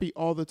happy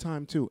all the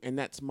time too, and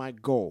that's my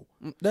goal.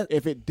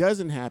 If it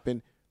doesn't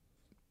happen,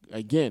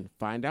 again,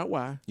 find out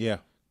why. Yeah,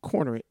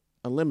 corner it,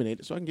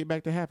 eliminate it, so I can get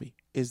back to happy.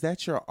 Is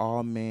that your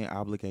all man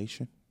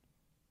obligation?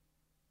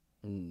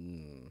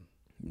 No.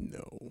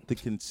 The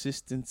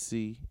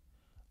consistency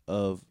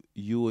of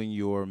you and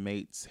your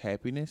mate's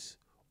happiness,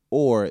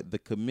 or the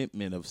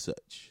commitment of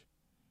such?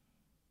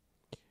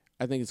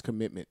 I think it's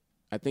commitment.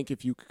 I think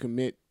if you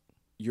commit,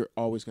 you're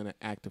always going to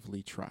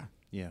actively try.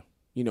 Yeah.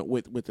 You know,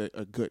 with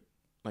a good,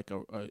 like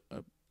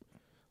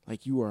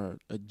like you are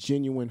a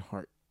genuine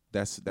heart.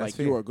 That's like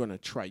fair. You are going to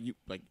try.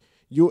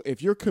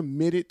 If you're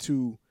committed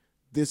to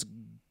this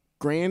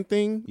grand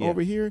thing over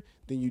here,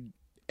 then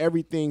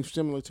everything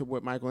similar to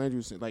what Michael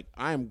Andrews said. Like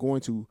I'm going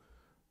to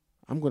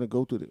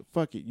go through the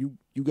fuck it. You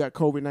got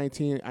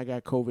COVID-19. I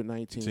got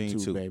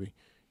COVID-19 too, baby.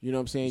 You know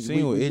what I'm saying?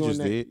 Seeing what Idris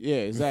did. Yeah,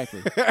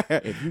 exactly.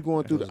 If you're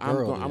going through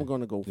I'm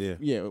going to go.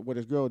 Yeah, what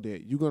his girl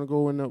did. You're going to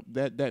go in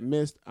that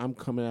mist. I'm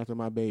coming after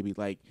my baby.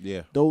 Like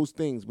those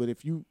things.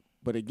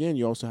 But again,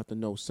 you also have to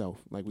know self.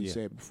 Like we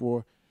said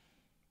before,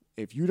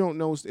 if you don't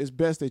know, it's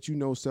best that you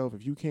know self.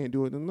 If you can't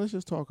do it, then let's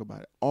just talk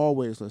about it.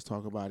 Always let's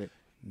talk about it.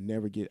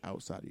 Never get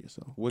outside of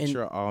yourself. What's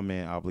your all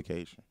man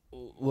obligation?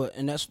 Well,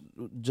 and that's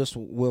just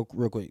real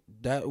quick.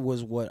 That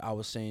was what I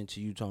was saying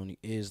to you, Tony.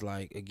 Is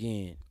like,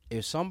 again,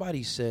 if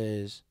somebody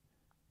says,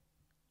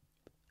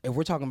 if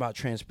we're talking about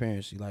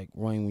transparency, like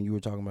Ryan, when you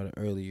were talking about it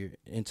earlier,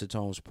 into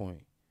Tone's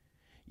point,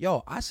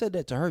 yo, I said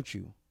that to hurt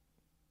you.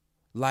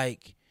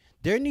 Like,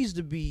 there needs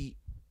to be,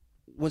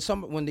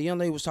 when the young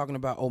lady was talking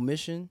about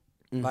omission,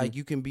 like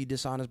you can be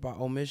dishonest by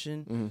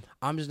omission.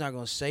 I'm just not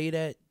gonna say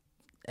that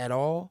at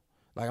all.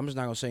 Like, I'm just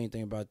not going to say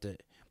anything about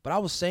that. But I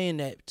was saying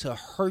that to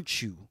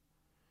hurt you.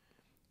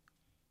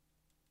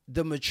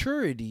 The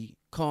maturity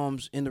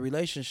comes in the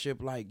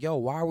relationship like, yo,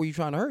 why were you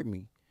trying to hurt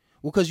me?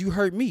 Well, because you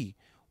hurt me.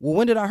 Well,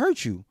 when did I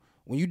hurt you?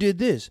 When you did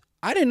this.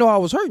 I didn't know I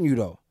was hurting you,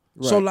 though.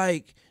 Right. So,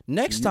 like,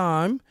 next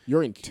time.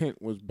 Your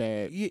intent was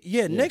bad.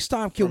 Yeah, next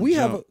time, can we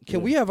have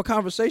a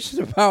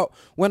conversation about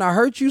when I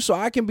hurt you so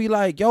I can be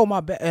like, yo,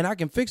 my bad, and I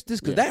can fix this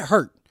because that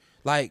hurt.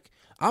 Like,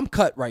 I'm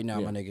cut right now,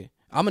 my nigga.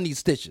 I'm going to need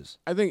stitches.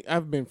 I think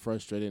I've been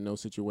frustrated in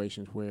those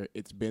situations where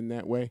it's been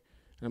that way.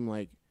 And I'm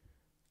like,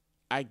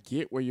 I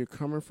get where you're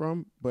coming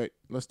from, but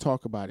let's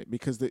talk about it.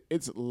 Because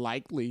it's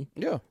likely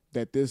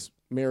that this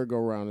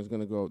merry-go-round is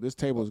going to go, this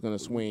table is going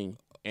to swing,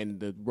 and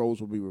the roles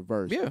will be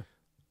reversed. Yeah.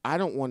 I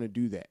don't want to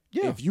do that.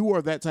 Yeah. If you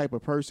are that type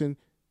of person,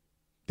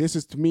 this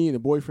is to me and a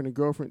boyfriend and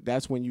girlfriend,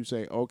 that's when you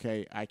say,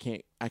 okay, I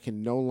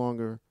can no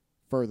longer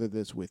further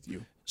this with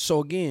you.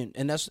 So again,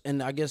 and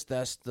I guess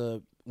that's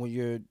when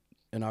you're,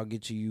 and I'll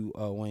get to you,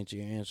 Wayne, to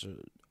your answer.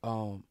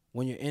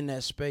 When you're in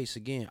that space,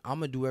 again, I'm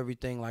going to do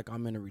everything like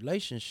I'm in a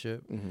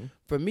relationship.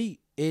 For me,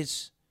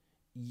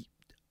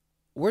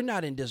 we're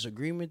not in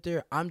disagreement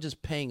there. I'm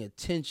just paying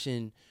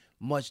attention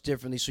much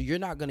differently. So you're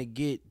not going to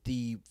get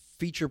the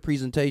feature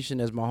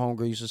presentation, as my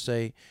homegirl used to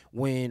say,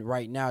 when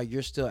right now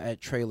you're still at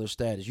trailer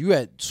status. You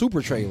at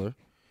super trailer.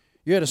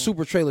 You're at a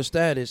super trailer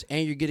status,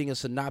 and you're getting a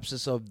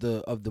synopsis of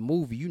the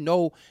movie. You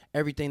know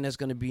everything that's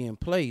going to be in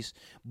place.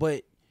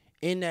 But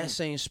in that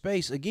same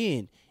space,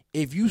 again,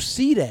 if you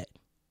see that,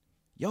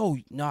 yo,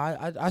 no,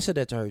 I said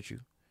that to hurt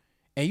you.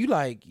 And you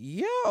like,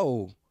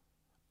 yo,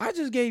 I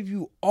just gave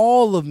you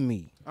all of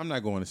me. I'm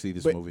not going to see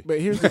this movie.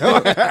 But here's the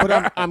thing.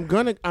 But I'm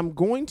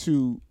going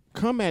to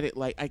come at it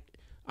like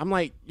I'm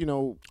like, you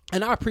know,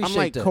 and I appreciate I'm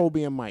like that.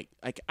 Kobe and Mike.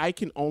 Like, I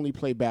can only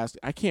play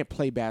basketball. I can't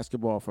play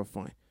basketball for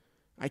fun.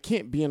 I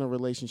can't be in a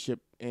relationship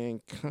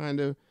and kind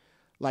of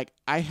like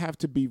I have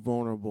to be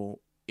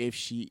vulnerable if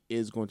she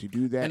is going to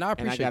do that. And I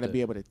appreciate got to that.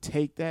 be able to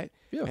take that.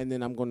 Yeah. And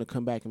then I'm going to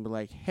come back and be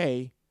like,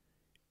 hey,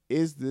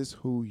 is this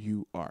who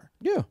you are?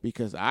 Yeah.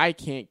 Because I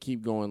can't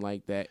keep going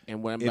like that.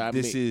 And when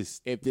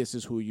if this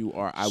is who you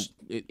are,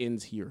 it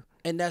ends here.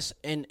 And that's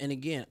and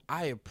again,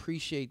 I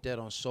appreciate that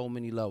on so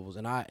many levels,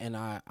 and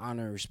I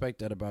honor and respect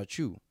that about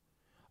you.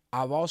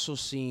 I've also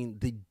seen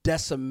the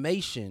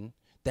decimation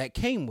that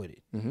came with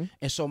it. Mm-hmm.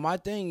 And so my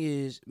thing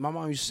is, my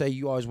mom used to say,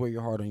 you always wear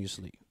your heart on your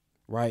sleeve,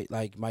 right?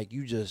 Like, Mike,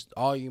 you just,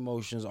 all your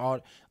emotions, all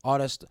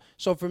that stuff.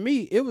 So for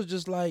me, it was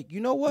just like,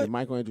 you know what? Hey,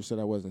 Michael Andrew said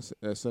I wasn't.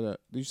 Did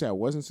you say I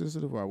wasn't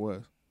sensitive or I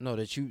was?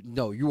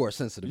 No, you are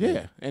sensitive. Yeah,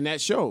 nigga. And that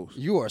shows.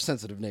 You are a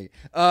sensitive nigga.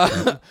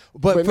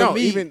 But for no,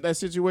 me, even that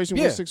situation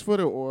with 6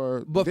 footer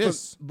or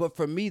this. But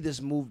for me,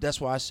 this move,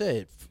 that's why I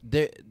said,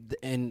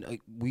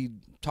 we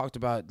talked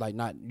about, like,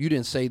 not, you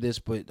didn't say this,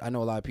 but I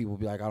know a lot of people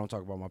be like, I don't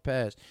talk about my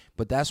past,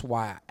 but that's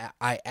why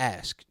I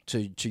ask,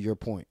 to your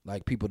point.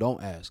 Like, people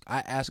don't ask.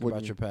 I ask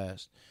about your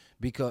past.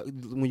 Because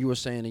when you were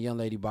saying a young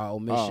lady by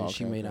omission,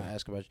 she may not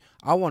ask about you.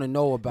 I want to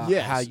know about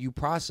how you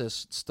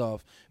process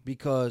stuff,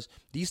 because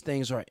these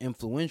things are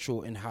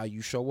influential in how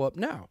you show up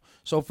now.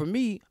 So for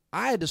me,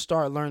 I had to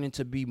start learning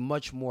to be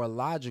much more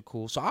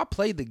logical. So I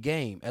played the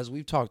game, as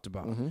we've talked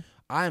about. Mm-hmm.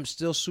 I am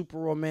still super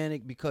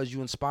romantic because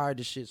you inspired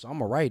this shit, so I'm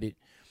going to write it.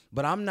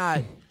 But I'm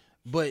not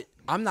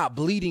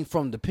bleeding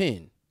from the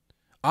pen.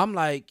 I'm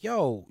like,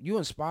 yo, you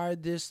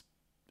inspired this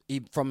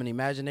from an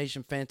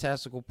imagination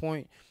fantastical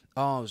point.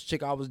 This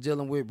chick I was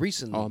dealing with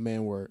recently. Oh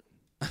man, word.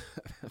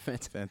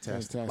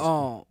 Fantastic.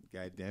 God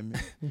damn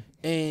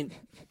it.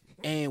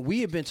 And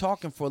we had been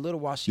talking for a little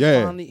while.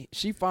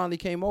 She finally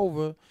came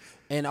over,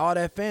 and all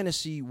that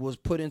fantasy was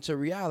put into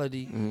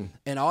reality,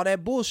 and all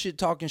that bullshit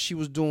talking she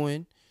was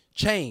doing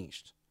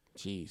changed.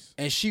 Jeez.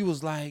 And she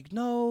was like,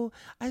 no,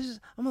 I'm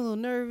a little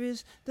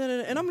nervous.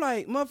 Da-da-da. And I'm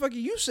like, motherfucker,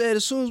 you said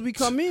as soon as we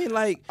come in,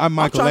 like, I'm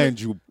Michael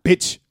Andrew,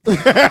 bitch. No,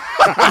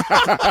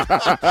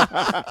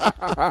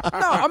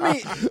 I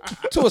mean,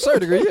 to a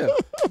certain degree, yeah.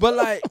 But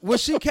like, when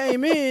she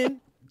came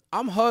in,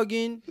 I'm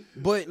hugging,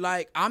 but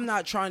like, I'm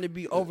not trying to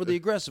be overly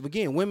aggressive.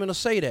 Again, women will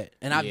say that,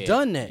 and I've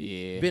done that.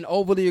 Yeah. Been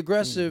overly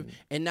aggressive,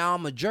 and now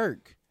I'm a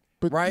jerk.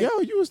 But right?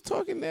 Yo, you was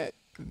talking that.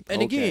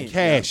 And again,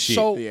 cash shit.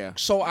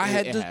 So I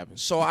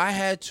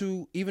had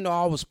to, even though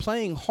I was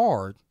playing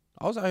hard,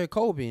 I was out here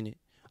Kobe-ing it.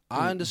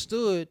 I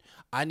understood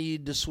I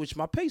needed to switch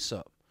my pace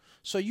up.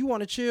 So you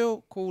want to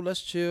chill? Cool,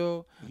 let's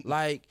chill.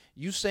 Like,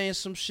 you saying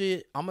some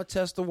shit, I'm gonna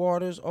test the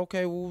waters.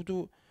 Okay, we'll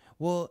do it.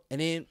 Well, and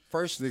then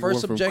first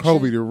objection. From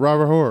Kobe to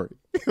Robert Horry.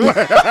 Nah,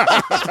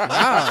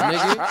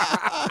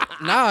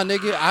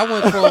 nigga.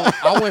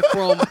 I went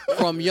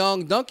from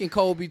young Duncan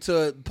Kobe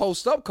to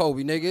post up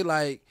Kobe, nigga.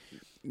 Like,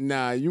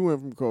 nah, you went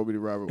from Kobe to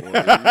Robert Horry.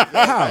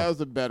 That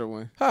was a better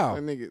one. How?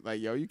 That nigga, like,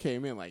 yo, you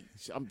came in like,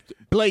 I'm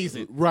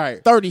blazing.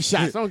 Right. 30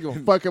 shots. I don't give a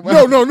fuck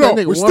about No.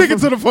 We're sticking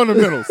to the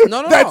fundamentals.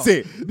 No. That's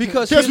it.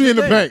 Because catch me in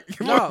the bank.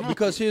 No,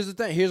 because here's the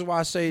thing. Here's why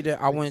I say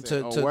that I went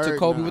to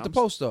Kobe with the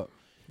post up.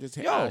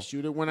 I'll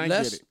shoot it when I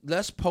get it.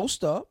 Let's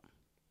post up.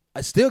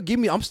 I'm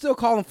still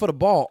calling for the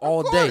ball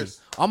all day.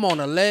 I'm on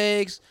the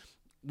legs.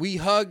 We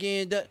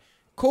hugging.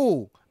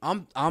 Cool.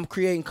 I'm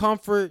creating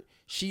comfort.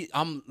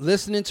 I'm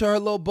listening to her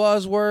little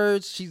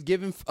buzzwords. She's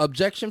giving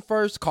objection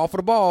first. Call for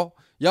the ball.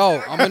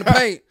 Yo, I'm in the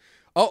paint.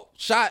 Oh,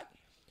 shot.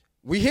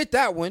 We hit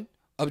that one.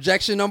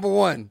 Objection number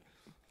 1.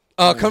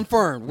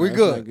 Confirmed. We're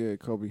good. Not good.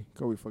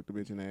 Kobe fucked the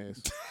bitch in the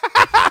ass.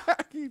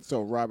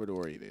 So Robert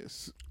Horry it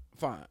is.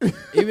 Fine.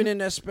 Even in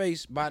that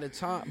space, by the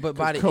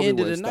end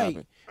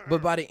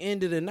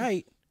of the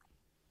night,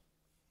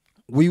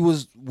 we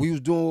was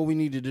doing what we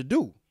needed to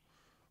do,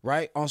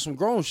 right? On some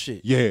grown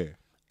shit. Yeah.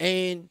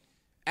 And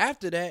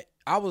after that,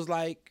 I was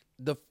like,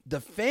 the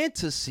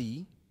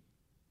fantasy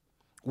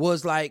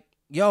was like,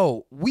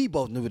 yo, we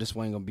both knew this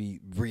wasn't gonna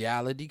be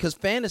reality, because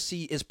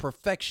fantasy is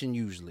perfection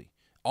usually.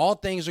 All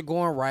things are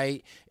going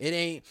right. It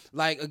ain't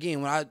like,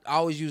 again, when I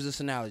always use this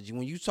analogy.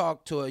 When you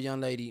talk to a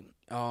young lady,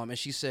 and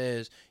she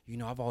says, you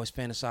know, I've always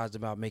fantasized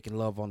about making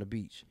love on the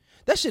beach.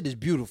 That shit is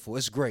beautiful.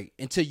 It's great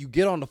until you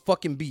get on the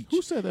fucking beach.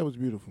 Who said that was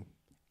beautiful?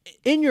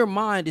 In your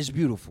mind, it's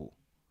beautiful.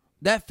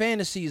 That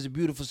fantasy is a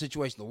beautiful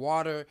situation. The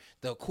water,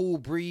 the cool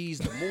breeze,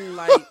 the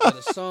moonlight,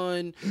 the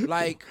sun.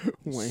 Like,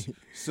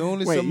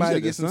 soon as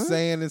somebody gets some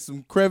sand and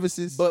some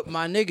crevices. But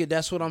my nigga,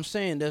 that's what I'm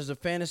saying. There's the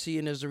fantasy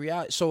and there's the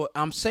reality. So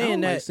I'm saying I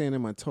don't that. like sand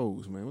in my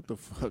toes, man. What the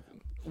fuck?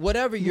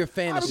 Whatever your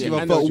fantasy is.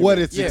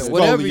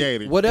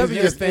 Whatever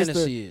your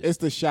fantasy is. It's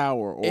the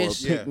shower or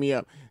pick me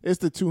up. It's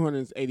the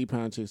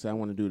 280-pound chicks I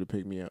want to do to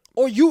pick me up.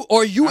 Or you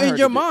in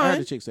your mind. I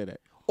heard the chick say that.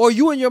 Or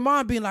you in your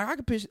mind being like, I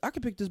could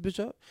pick this bitch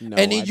up. No,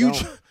 and then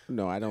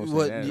I don't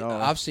say that at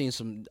all. I've seen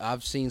some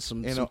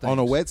on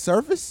a wet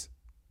surface?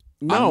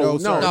 No,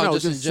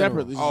 just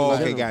separately. Oh,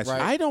 okay, gotcha.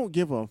 Right? I don't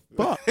give a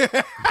fuck.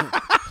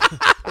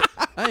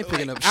 I ain't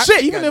picking up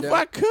shit. Even if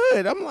I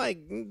could, I'm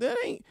like, that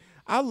ain't.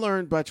 I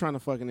learned by trying to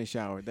fuck in the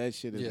shower. That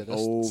shit is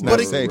old.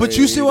 But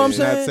you see what I'm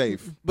saying? Not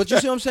safe. But you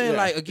see what I'm saying?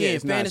 Like, again,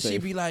 fantasy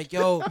be like,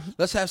 yo,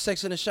 let's have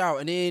sex in the shower.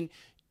 And then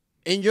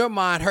in your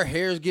mind, her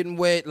hair's getting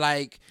wet,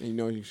 like, And you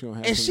know she don't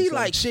have and she something to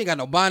like say. she ain't got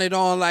no bonnet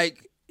on,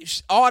 like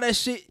all that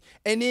shit.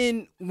 And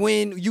then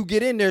when you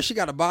get in there, she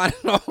got a bonnet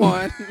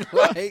on,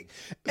 like,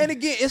 and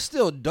again, it's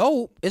still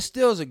dope. It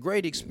still is a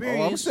great experience.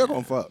 Oh, I'm still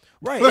gonna fuck.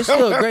 Right, it's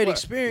still a great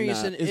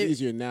experience, Nah, and it's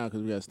easier now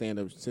because we got to stand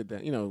up, sit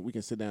down. You know, we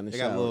can sit down and They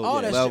got shower. little all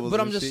that shit. levels But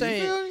I'm and just shit.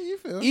 saying, You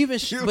feel? even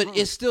but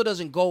it still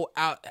doesn't go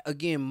out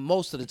again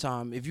most of the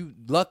time. If you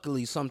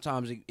luckily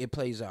sometimes it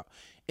plays out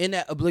in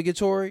that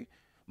obligatory.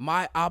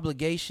 My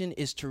obligation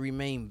is to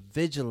remain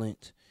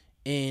vigilant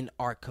in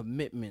our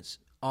commitments,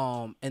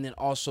 and then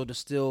also to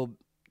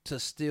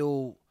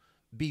still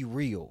be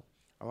real.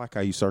 I like how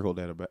you circled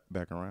that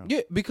back around.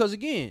 Yeah, because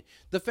again,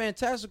 the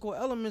fantastical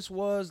elements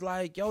was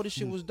like, yo, this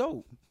shit was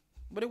dope,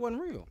 but it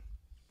wasn't real.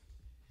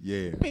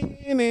 Yeah.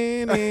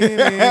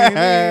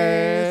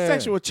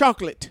 Sexual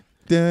chocolate.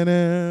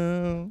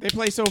 Dun-dun. They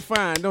play so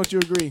fine, don't you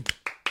agree?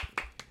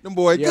 Them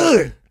boy Yeah.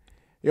 good.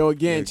 Yo,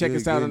 again, Yeah, check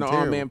good, us out good on the and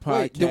All Man terrible. Podcast.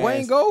 Wait, did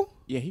Wayne go?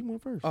 Yeah, he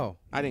went first. Oh,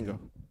 I didn't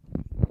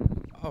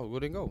go. where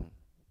did he go?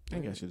 I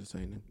think I should have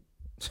said him.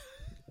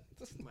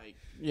 Like,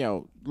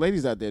 yo,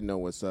 ladies out there know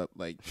what's up.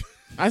 Like,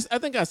 I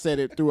think I said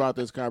it throughout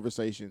this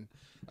conversation.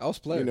 I was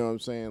playing. You know what I'm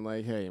saying?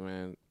 Like, hey,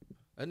 man,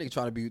 That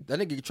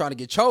nigga trying to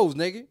get chose,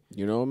 nigga.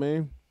 you know what I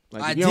mean?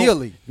 Like,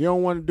 Ideally. if you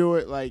don't want to do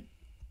it, like,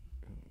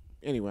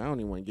 anyway, I don't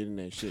even want to get in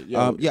that shit.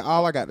 Yo, Yeah,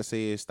 all I got to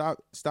say is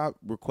stop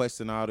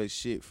requesting all this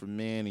shit from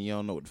men and you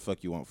don't know what the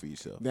fuck you want for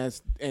yourself.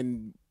 that's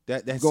and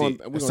That's going. it.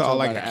 We're That's gonna all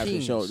talk I about it got. after the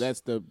Kings. show.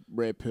 That's the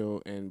red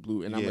pill and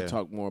blue, and I'm Yeah. gonna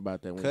talk more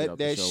about that when we get Cut off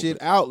the that show, shit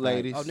but- out,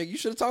 ladies. Oh, nigga, you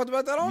should have talked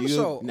about that on the You-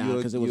 show. Nah,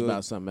 because it was You-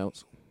 about something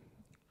else.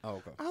 Oh,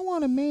 okay. I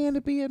want a man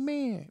to be a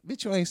man.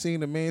 Bitch, you ain't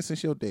seen a man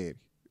since your daddy.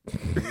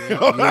 You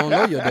don't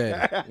know your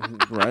daddy.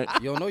 Right.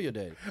 You don't know your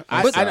daddy.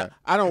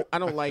 I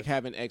don't like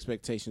having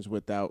expectations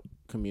without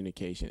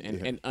communication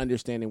and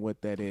understanding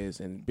what that is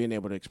and being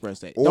able to express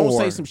that. Don't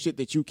say Or some shit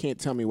that you can't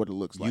tell me what it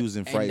looks like.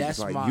 Using And phrases that's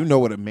like, my- you know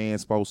what a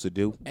man's supposed to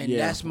do. And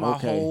Yeah, that's my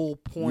okay. whole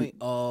point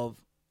of,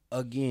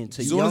 again,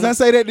 to As soon young, as I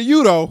say that to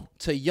you, though,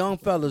 to young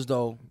fellas,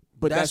 though.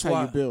 But that's how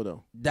why, you build,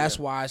 though. That's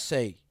why I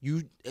say,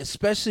 you,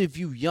 especially if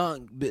you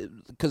young,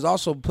 because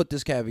also put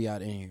this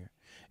caveat in here.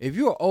 If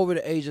you're over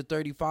the age of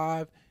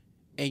 35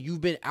 and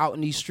you've been out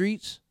in these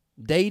streets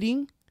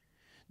dating,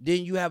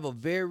 then you have a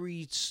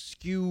very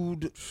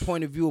skewed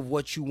point of view of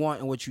what you want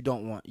and what you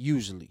don't want,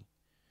 usually.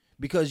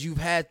 Because you've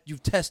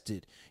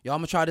tested. Yo, I'm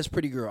going to try this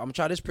pretty girl. I'm going to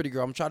try this pretty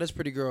girl. I'm going to try this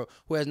pretty girl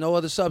who has no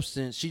other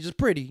substance. She's just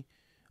pretty.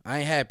 I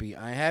ain't happy.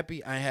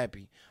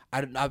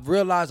 I've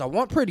realized I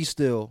want pretty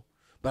still,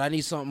 but I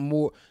need something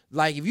more.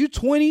 Like, if you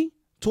 20,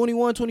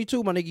 21,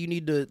 22, my nigga, you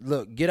need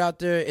to, get out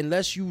there.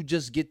 Unless you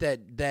just get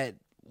that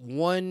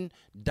one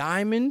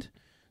diamond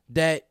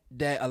that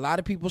a lot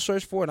of people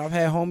search for, and I've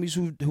had homies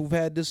who've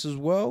had this as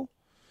well,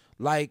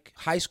 like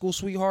high school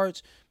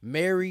sweethearts,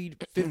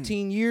 married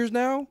 15 years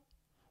now,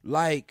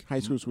 like High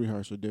school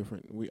sweethearts are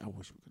different. I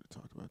wish we could have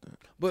talked about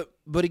that.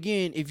 But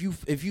again, if you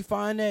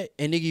find that,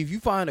 and nigga, if you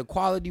find a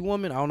quality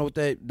woman, I don't know what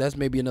that's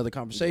maybe another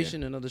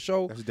conversation, another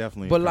show. that's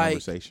definitely But a like-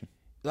 conversation.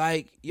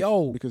 Like,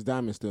 yo, Because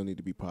diamonds still need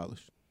to be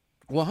polished.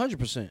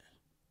 100%.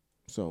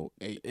 So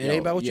It ain't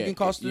about what you can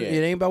cost. It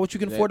ain't about what you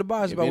can afford to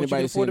buy. It's about what you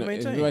can afford to If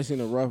maintain. anybody's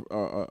seen a rough,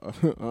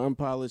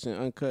 unpolished and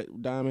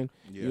uncut diamond,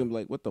 Yeah. you're gonna be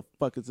like, "What the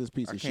fuck is this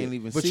piece I of can't shit?"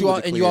 even But see you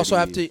what the and you also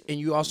have clarity to is.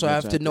 you also You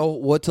have have to to- know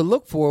what to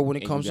look for when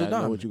it And comes you to gotta know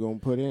diamond. what you're gonna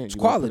put in. It's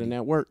You're gonna quality. Put in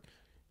that work.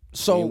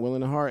 So Being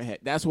willing to hard hat.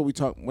 That's what we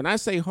talk. When I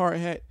say hard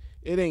hat,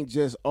 it ain't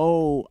just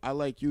I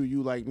like you,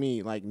 you like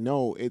me. Like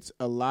no, it's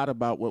a lot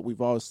about what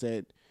we've all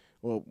said.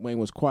 Well, Wayne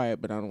was quiet,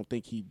 but I don't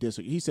think he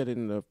He said it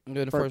in the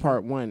first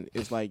part one.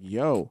 It's like,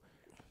 yo,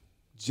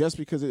 just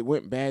because it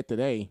went bad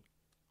today,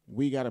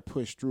 we got to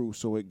push through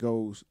so it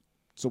goes,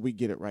 so we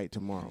get it right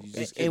tomorrow. You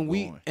just and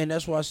keep going. and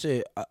that's why I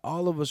said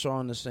all of us are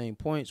on the same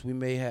points. We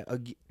may have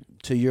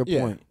to your Yeah.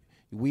 point.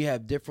 We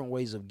have different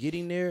ways of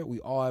getting there.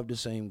 We all have the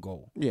same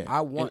goal. Yeah, I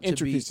want and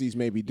to be. intricacies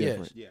may be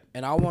different. Yeah.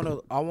 And I want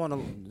to.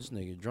 This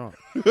nigga drunk.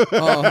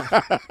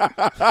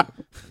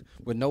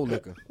 With no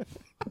liquor.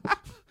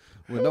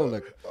 With no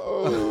liquor.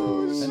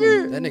 Oh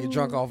That nigga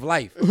drunk off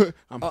life.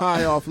 I'm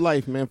high off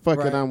life, man. Fuck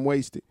Right. it, I'm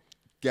wasted.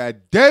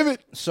 God damn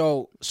it.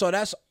 So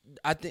that's.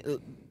 I think.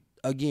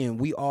 Again,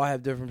 we all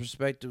have different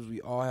perspectives.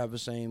 We all have the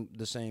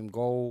same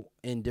goal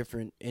in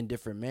different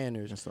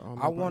manners. That's the All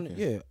Man I want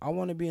Podcast. I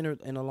want to be in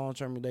a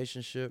long-term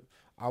relationship.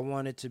 I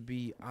want it to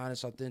be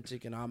honest,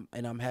 authentic, and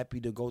I'm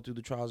happy to go through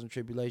the trials and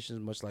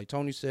tribulations, much like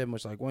Tony said,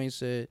 much like Wayne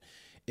said.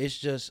 It's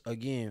just,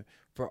 again,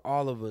 for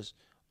all of us,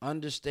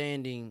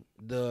 understanding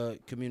the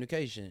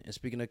communication. And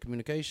speaking of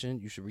communication,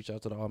 you should reach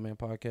out to the All Man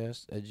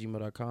Podcast at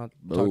gmail.com.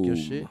 Talk your Boom.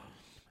 shit.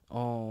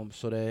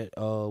 So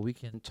that we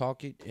can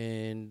talk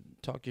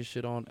your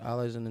shit on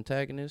Allies and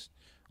Antagonists,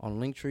 on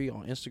Linktree,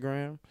 on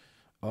Instagram.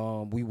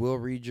 We will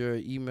read your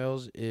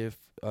emails if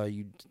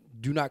you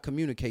do not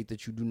communicate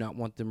that you do not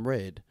want them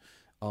read.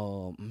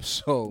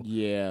 So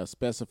Yeah,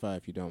 specify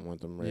if you don't want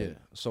them read. yeah,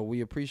 so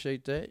we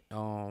appreciate that.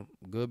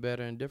 Good,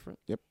 better, and different.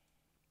 Yep.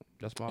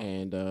 That's my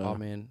And all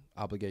man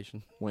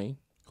obligation. Wayne,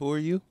 Who are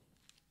you?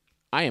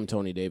 I am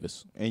Tony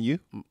Davis. And you?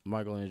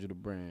 Michelangelo the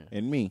Brand.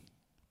 And me.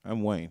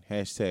 I'm Wayne.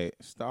 Hashtag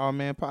Star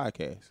Man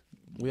Podcast.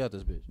 We out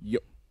this bitch.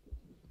 Yep.